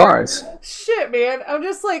buy cars. Shit, man. I'm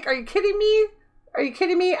just like, are you kidding me? Are you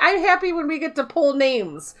kidding me? I'm happy when we get to pull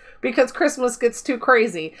names because Christmas gets too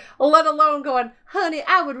crazy. Let alone going, honey,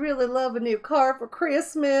 I would really love a new car for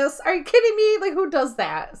Christmas. Are you kidding me? Like, who does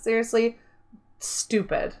that? Seriously?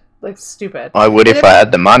 Stupid. Like, stupid. I would And if I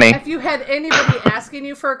had the money. If you had anybody asking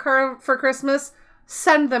you for a car for Christmas,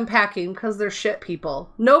 send them packing because they're shit people.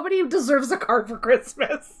 Nobody deserves a car for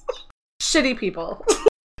Christmas. Shitty people.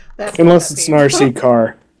 That's my Unless pet it's an peeve. RC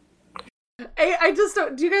car. I just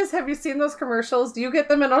don't. Do you guys have you seen those commercials? Do you get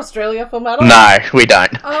them in Australia, Full Metal? No, we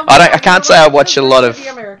don't. I can't say I watch a lot of. the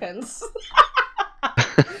Americans.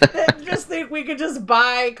 Just think we could just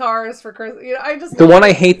buy cars for Christmas. You know, I just The one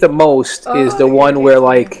I hate the most is the it one where,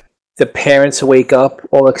 irritates me. like, the parents wake up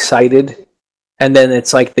all excited, and then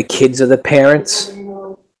it's like the kids are the parents.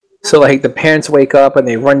 So, like, the parents wake up and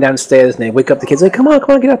they run downstairs and they wake up the kids, like, come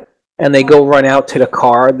on, get up. And they go run out to the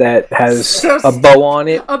car that has So a bow on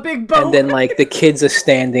it. a big boat. And then, like, the kids are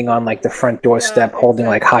standing on, like, the front doorstep holding,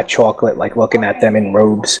 like, hot chocolate, like, looking at them in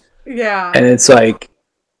robes. yeah, And it's like,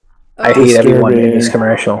 I hate everyone in this Disturbing.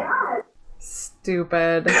 commercial.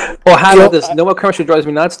 stupid. Well, how about this? No more commercial drives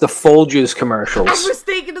me nuts? The Folgers I commercials. was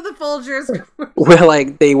thinking of the Folgers. Where,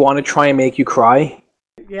 like, they want to try and make you cry.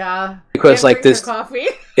 Yeah, Because, Can't like, drink this- your coffee.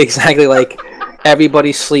 Exactly, like,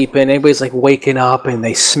 everybody's sleeping, everybody's, like, waking up, and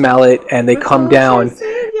they smell it, and they come down,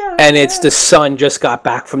 and it's the son just got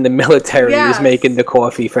back from the military Yes. who's making the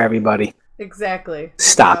coffee for everybody. Exactly.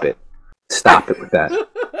 Stop it. Stop it with that.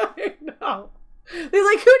 I know. They're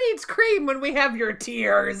like, who needs cream when we have your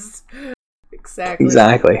tears? Exactly.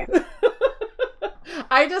 Exactly.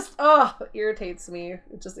 I just, it irritates me.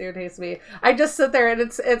 It just irritates me. I just sit there and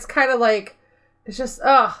it's kind of like, it's just,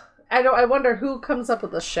 I wonder who comes up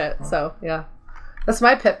with this shit. So, yeah. That's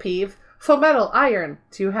my pet peeve. Full Metal, Iron.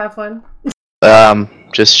 Do you have one?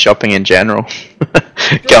 Just shopping in general.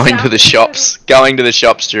 Going to the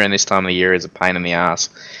shops during this time of the year is a pain in the ass.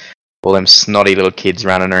 All them snotty little kids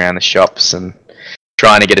running around the shops and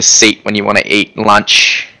trying to get a seat when you want to eat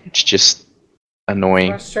lunch. It's just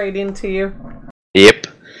annoying. Frustrating to you? Yep.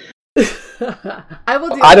 I will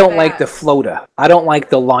do I don't that. like the floater. I don't like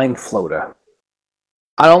the line floater.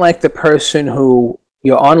 I don't like the person who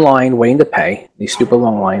you're online waiting to pay, these stupid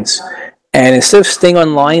long lines, and instead of staying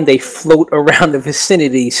online, they float around the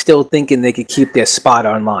vicinity still thinking they could keep their spot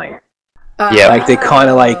online. Yeah. Like they kind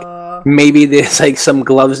of like, maybe there's like some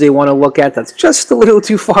gloves they want to look at that's just a little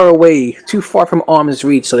too far away, too far from arm's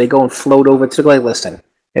reach, so they go and float over to like, listen,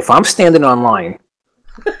 if I'm standing online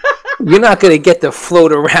You're not going to get to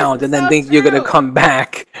float around and then So think you're going to true. come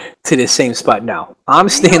back to the same spot. No, I'm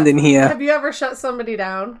standing here Have you ever shut somebody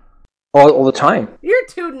down? all the time. You're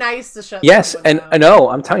too nice to shut. Yes, someone and down. I know,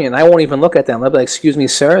 I'm telling you, and I won't even look at them. I'll be like, excuse me,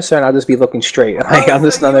 sir, and I'll just be looking straight. Like, I'm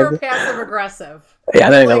just so not you were even, passive aggressive. yeah,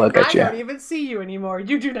 I'm not even Like, look at I you. don't even see you anymore.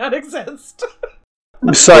 You do not exist.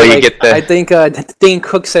 So Or you like, get the- I think Dane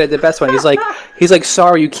Cook said it the best one. He's like,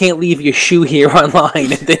 sorry, you can't leave your shoe here online,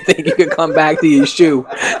 and they think you can come back to your shoe,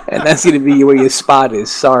 and that's gonna be where your spot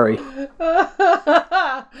is. Sorry.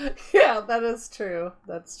 Yeah, that is true.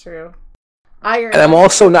 That's true. Iron. And I'm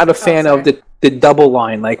also not a fan sorry. of the double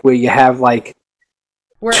line, like where you have like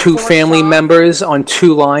Where it two forks family off. members on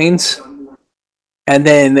two lines, and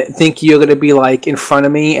then think you're gonna be like in front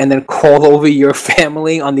of me, and then call over your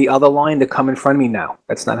family on the other line to come in front of me. No,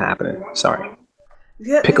 that's not happening. Sorry.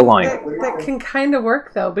 Yeah, Pick a line. That can kind of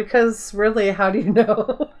work though, because really, how do you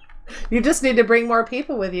know? You just need to bring more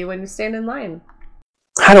people with you when you stand in line.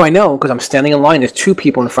 How do I know? Because I'm standing in line. There's 2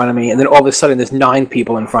 people in front of me, and then all of a sudden there's 9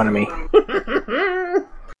 people in front of me,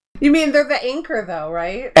 You mean they're the anchor though,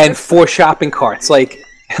 right? and 4 shopping carts. Like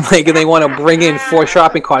they want to bring in 4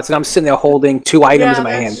 shopping carts, and I'm sitting there holding 2 items in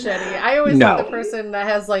my hand. that's shitty. I always No. think the person that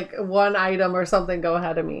has like 1 item or something go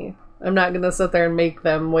ahead of me. I'm not gonna sit there and make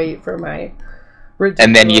them wait for my.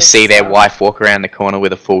 And then you ridiculous see their stuff. wife walk around the corner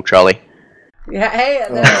with a full trolley. Yeah, hey,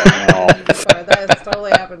 that has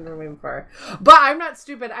totally happened to me before. But I'm not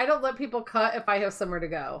stupid. I don't let people cut if I have somewhere to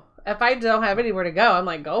go. If I don't have anywhere to go, I'm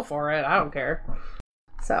like, go for it. I don't care.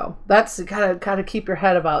 So that's gotta keep your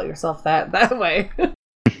head about yourself that way.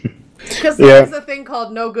 Because there's a thing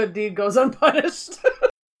called no good deed goes unpunished.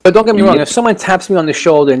 But don't get me wrong. If someone taps me on the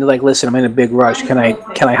shoulder and they're like, "Listen, I'm in a big rush. Can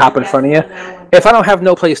I hop in front of you?" If I don't have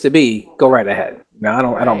no place to be, go right ahead.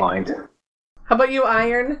 No, I don't mind. How about you,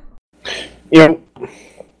 Iron? You know,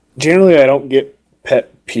 generally I don't get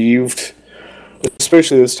pet peeved,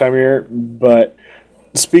 especially this time of year, but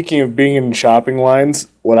speaking of being in shopping lines,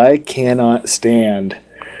 what I cannot stand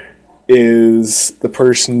is the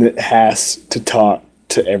person that has to talk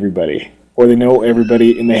to everybody, or they know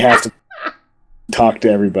everybody and they have to talk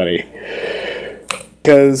to everybody.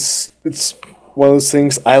 Because it's one of those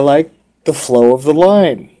things, I like the flow of the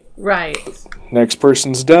line. Right. Next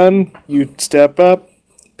person's done, you step up,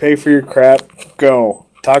 pay for your crap, go.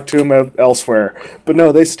 Talk to them elsewhere. But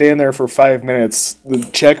no, they stand there for 5 minutes. The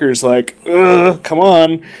checker's like, ugh, come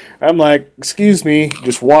on. I'm like, excuse me,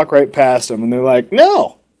 just walk right past them. And they're like,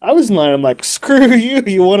 no, I was in line. I'm like, screw you.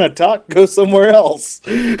 You want to talk? Go somewhere else.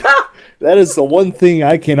 That is the one thing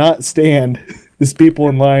I cannot stand, is people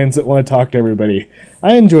in lines that want to talk to everybody.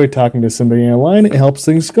 I enjoy talking to somebody in a line. It helps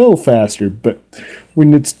things go faster. But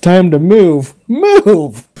when it's time to move,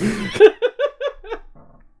 move.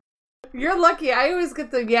 You're lucky. I always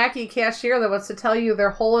get the yacky cashier that wants to tell you their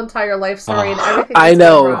whole entire life story and everything. I that's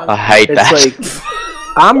know. gone wrong. I hate that. It's like,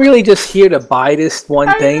 I'm really just here to buy this one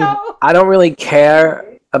I thing. know. I don't really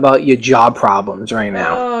care about your job problems right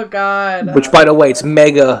now. Oh God. Which, by the way, it's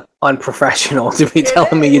mega unprofessional to be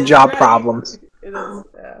telling me your is, job right? problems. It is.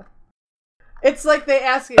 Yeah. It's like they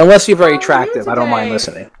ask you. Unless you're very "How are you attractive, I don't mind today?"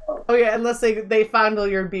 listening. Oh yeah, unless they fondle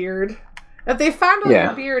your beard. If they fondle Yeah.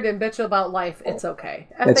 your beard and bitch about life, it's okay.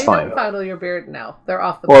 If It's they fine. don't fondle your beard, no, they're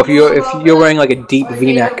off the. Or if you're wearing like a deep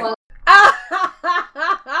V-neck.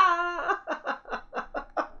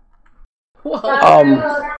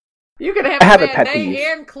 Well, you can have, I have a a pet mayonnaise peeve.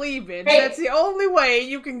 and cleavage. That's the only way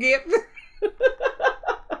you can get.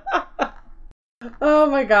 Oh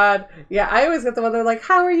my God. Yeah, I always get the one they're like,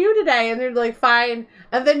 how are you today? And they're like, fine.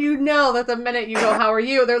 And then you know that the minute you go, how are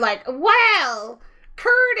you? They're like, well,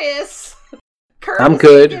 Curtis I'm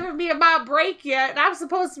good. ain't giving me my break yet. And I'm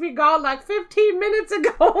supposed to be gone like 15 minutes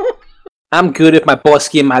ago. I'm good if my boss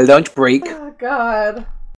give my lunch break. Oh God.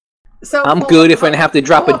 So I'm good if I don't have to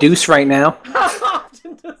drop a deuce right now. How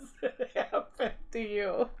often does it happen to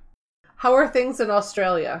you? How are things in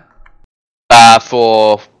Australia?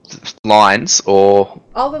 For lines or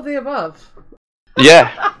All of the above.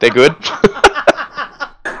 yeah, they're good.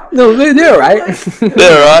 No, they're alright.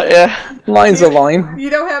 They're alright, yeah. Line's a line. You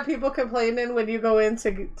don't have people complaining when you go in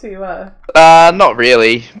to Not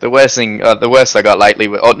really. The worst I got lately,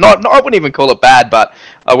 not I wouldn't even call it bad, but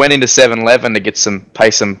I went into 7-Eleven to get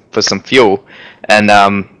pay for some fuel, and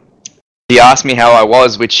he asked me how I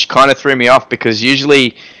was, which kind of threw me off because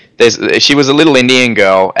usually she was a little Indian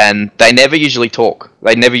girl, and they never usually talk.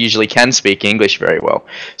 They never usually can speak English very well.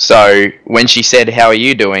 So when she said, "How are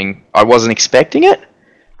you doing?" I wasn't expecting it.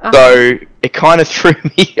 So it kind of threw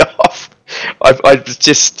me off. I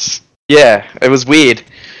just, yeah, it was weird.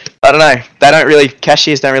 I don't know.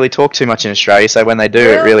 Cashiers don't really talk too much in Australia, so when they do,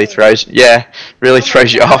 it really throws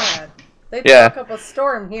you off. They talk up a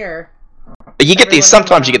storm here. But you get these.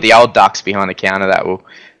 Sometimes you get the old ducks behind the counter that will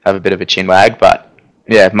have a bit of a chin wag, but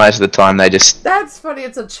yeah, most of the time they just. That's funny.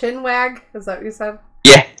 It's a chin wag. Is that what you said?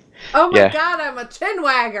 Yeah. Oh my god, I'm a chin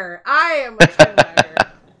wagger. I am a chin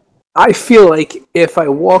wagger. I feel like if I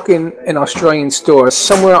walk in an Australian store,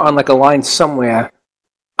 somewhere on like a line somewhere,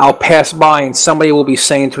 I'll pass by and somebody will be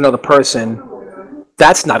saying to another person,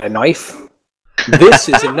 "That's not a knife. This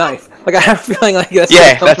is a knife." Like, I have a feeling like that's...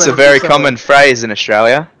 Yeah, that's a very common phrase in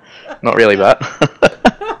Australia. Not really, but...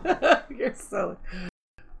 You're silly.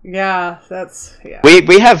 Yeah, that's... Yeah.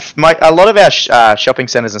 We have... a lot of our shopping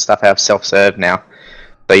centres and stuff have self-serve now.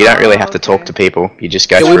 So you don't really have to talk to people. You just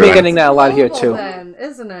go through. We've been getting that a lot here, too. Then,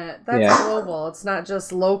 isn't it? That's global. It's not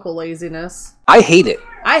just local laziness. I hate it.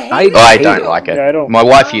 I don't like it. Yeah, I don't. My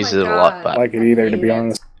wife uses it a lot, but... like it either, to be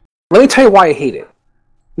honest. Let me tell you why I hate it.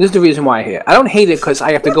 This is the reason why I hate it. I don't hate it because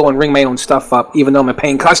I have to go and ring my own stuff up, even though I'm a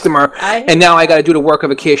paying customer, and now I got to do the work of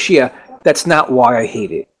a cashier. That's not why I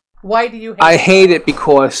hate it. Why do you hate it? I hate it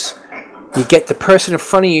because you get the person in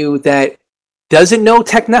front of you that doesn't know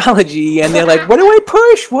technology, and they're like, "What do I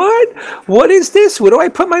push? What is this? Where do I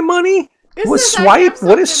put my money? What swipe?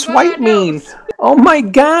 What does swipe mean? Oh my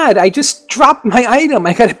god, I just dropped my item.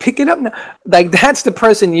 I got to pick it up now." Like, that's the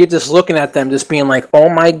person you're just looking at them just being like, "Oh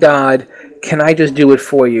my god, can I just do it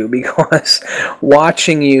for you?" Because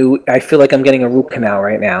watching you, I feel like I'm getting a root canal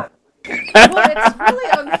right now. Well, it's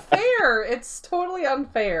really unfair. It's totally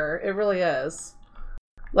unfair. It really is.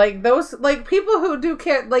 Like, those, like, people who do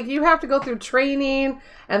can't, like, you have to go through training,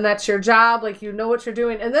 and that's your job, like, you know what you're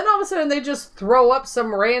doing, and then all of a sudden they just throw up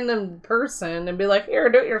some random person and be like, "Here,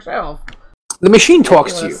 do it yourself." The machine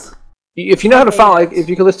talks to you. If you know how to follow, like, if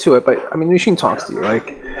you can listen to it, but, I mean, the machine talks to you,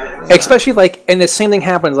 like, especially, like, and the same thing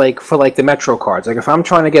happens, like, for, like, the Metro cards. Like, if I'm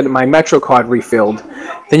trying to get my Metro card refilled,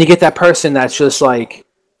 then you get that person that's just, like,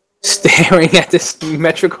 staring at this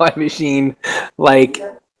Metro card machine, like,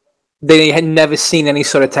 they had never seen any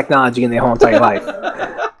sort of technology in their whole entire life.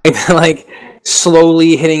 And they're, like,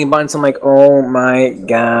 slowly hitting buttons. I'm like, oh my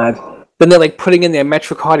god. Then they're, like, putting in their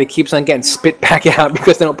Metro card. It keeps on getting spit back out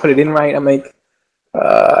because they don't put it in right. I'm like,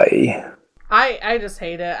 I just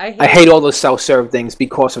hate it. I hate all those self-serve things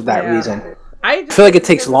because of that reason. I feel like it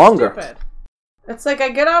takes longer. Stupid. It's like, I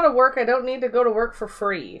get out of work, I don't need to go to work for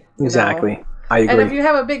free. Exactly. Know? I agree. And if you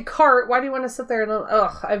have a big cart, why do you want to sit there and...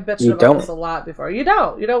 I've bitched about this a lot before. You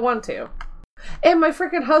don't want to. And my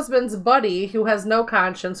freaking husband's buddy, who has no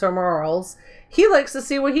conscience or morals, he likes to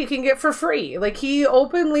see what he can get for free. Like, he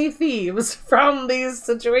openly thieves from these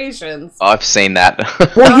situations. I've seen that.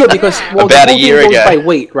 Well, yeah, because about a year ago. It goes by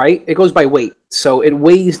weight, right? It goes by weight. So it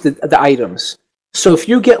weighs the items. So if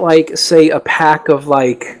you get, like, say, a pack of,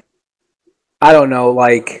 like, I don't know,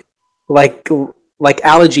 like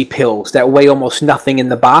allergy pills that weigh almost nothing in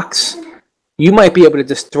the box, you might be able to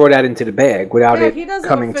just throw that into the bag without it coming through. He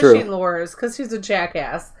doesn't know fishing lures because he's a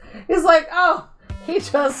jackass. He's like,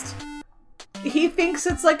 he thinks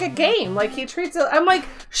it's like a game. Like, he treats it... I'm like,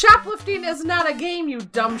 shoplifting is not a game, you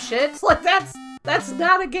dumb shit. Like, that's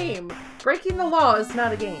not a game. Breaking the law is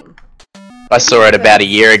not a game. I saw it about a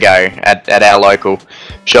year ago at our local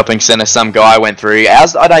shopping centre. Some guy went through.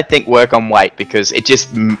 Ours, I don't think, work on weight because it just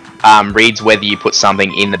reads whether you put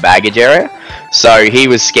something in the baggage area. So he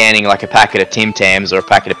was scanning like a packet of Tim Tams or a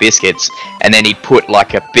packet of biscuits, and then he'd put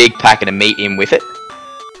like a big packet of meat in with it.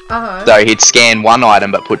 So he'd scan one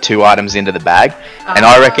item but put two items into the bag, and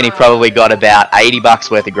I reckon he probably got about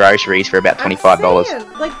 $80 worth of groceries for about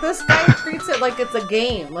 $25. Like, this guy treats it like it's a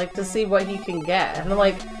game, like, to see what he can get, and I'm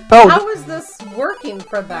like, how is this working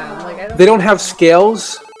for them? Like, they don't have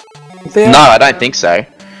scales there? No, I don't think so.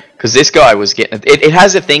 Because this guy was getting it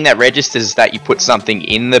has a thing that registers that you put something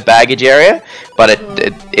in the baggage area, but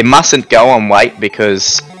it mustn't go on weight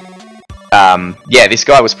because. This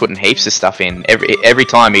guy was putting heaps of stuff in. Every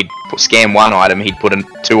time he'd scan one item, he'd put in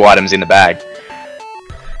two items in the bag.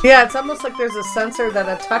 Yeah, it's almost like there's a sensor that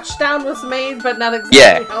a touchdown was made, but not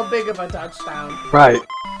exactly how big of a touchdown. Right.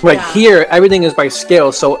 Like, here, everything is by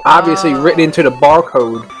scale, so obviously written into the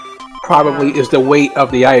barcode probably is the weight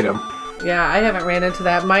of the item. Yeah, I haven't ran into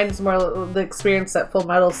that. Mine's more the experience that Full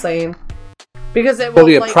Metal's saying. Because it will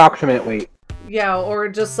will, the approximate weight. Yeah, or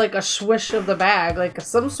just like a swish of the bag, like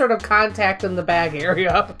some sort of contact in the bag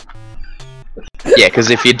area. Yeah, because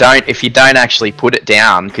if you don't actually put it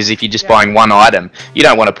down, because if you're just buying one item, you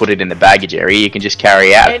don't want to put it in the baggage area. You can just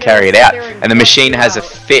carry it out, and the machine has a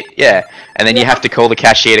fit. Yeah, and then you have to call the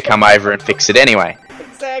cashier to come over and fix it anyway.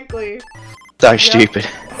 Exactly. So stupid.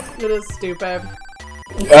 It is stupid.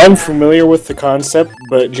 I'm familiar with the concept,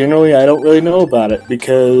 but generally I don't really know about it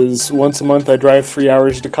because once a month I drive 3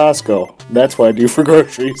 hours to Costco. That's what I do for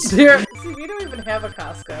groceries. See, have a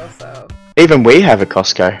Costco, so. Even we have a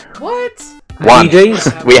Costco. What? One.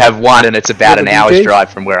 BJ's? We have one, and it's about an hour's BJ's? drive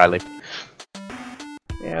from where I live.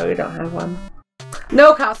 Yeah, we don't have one.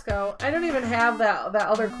 No Costco. I don't even have that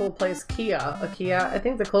other cool place, IKEA. I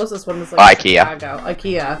think the closest one is like IKEA. Chicago.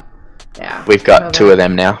 IKEA. Yeah. We've got two of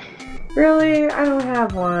them now. Really? I don't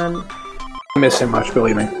have one. I miss him much,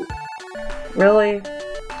 believe me. Really?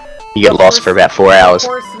 You get lost for about 4 hours.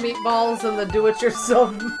 Horse meatballs and the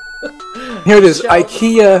do-it-yourself. Here it is. shelf.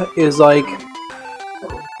 IKEA is like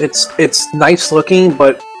it's nice looking,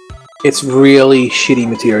 but it's really shitty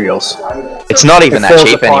materials. It's not even It that falls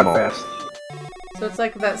cheap apart anymore. fast. So it's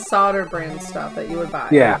like that solder brand stuff that you would buy.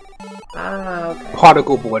 Yeah, Ah, okay.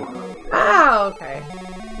 particle board. Ah, okay.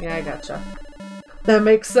 Yeah, I gotcha. That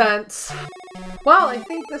makes sense. Well, I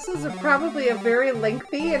think this is probably a very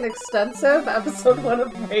lengthy and extensive episode 1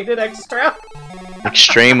 of Rated Extra.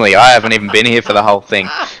 Extremely. I haven't even been here for the whole thing.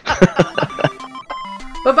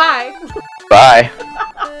 Bye-bye. Bye.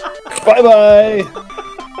 Bye-bye!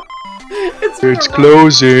 It's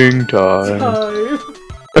closing time. time.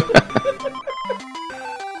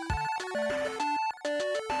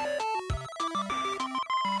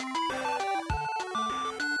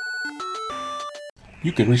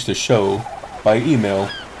 You can reach the show by email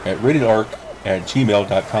at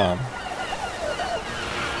ratedark@gmail.com.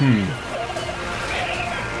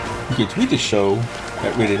 You can tweet the show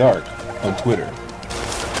at ratedark on Twitter.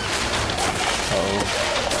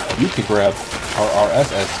 You can grab our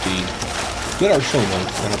RSS feed, get our show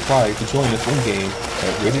notes, and apply to join us in-game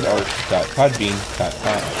at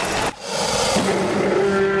ratedark.podbean.com.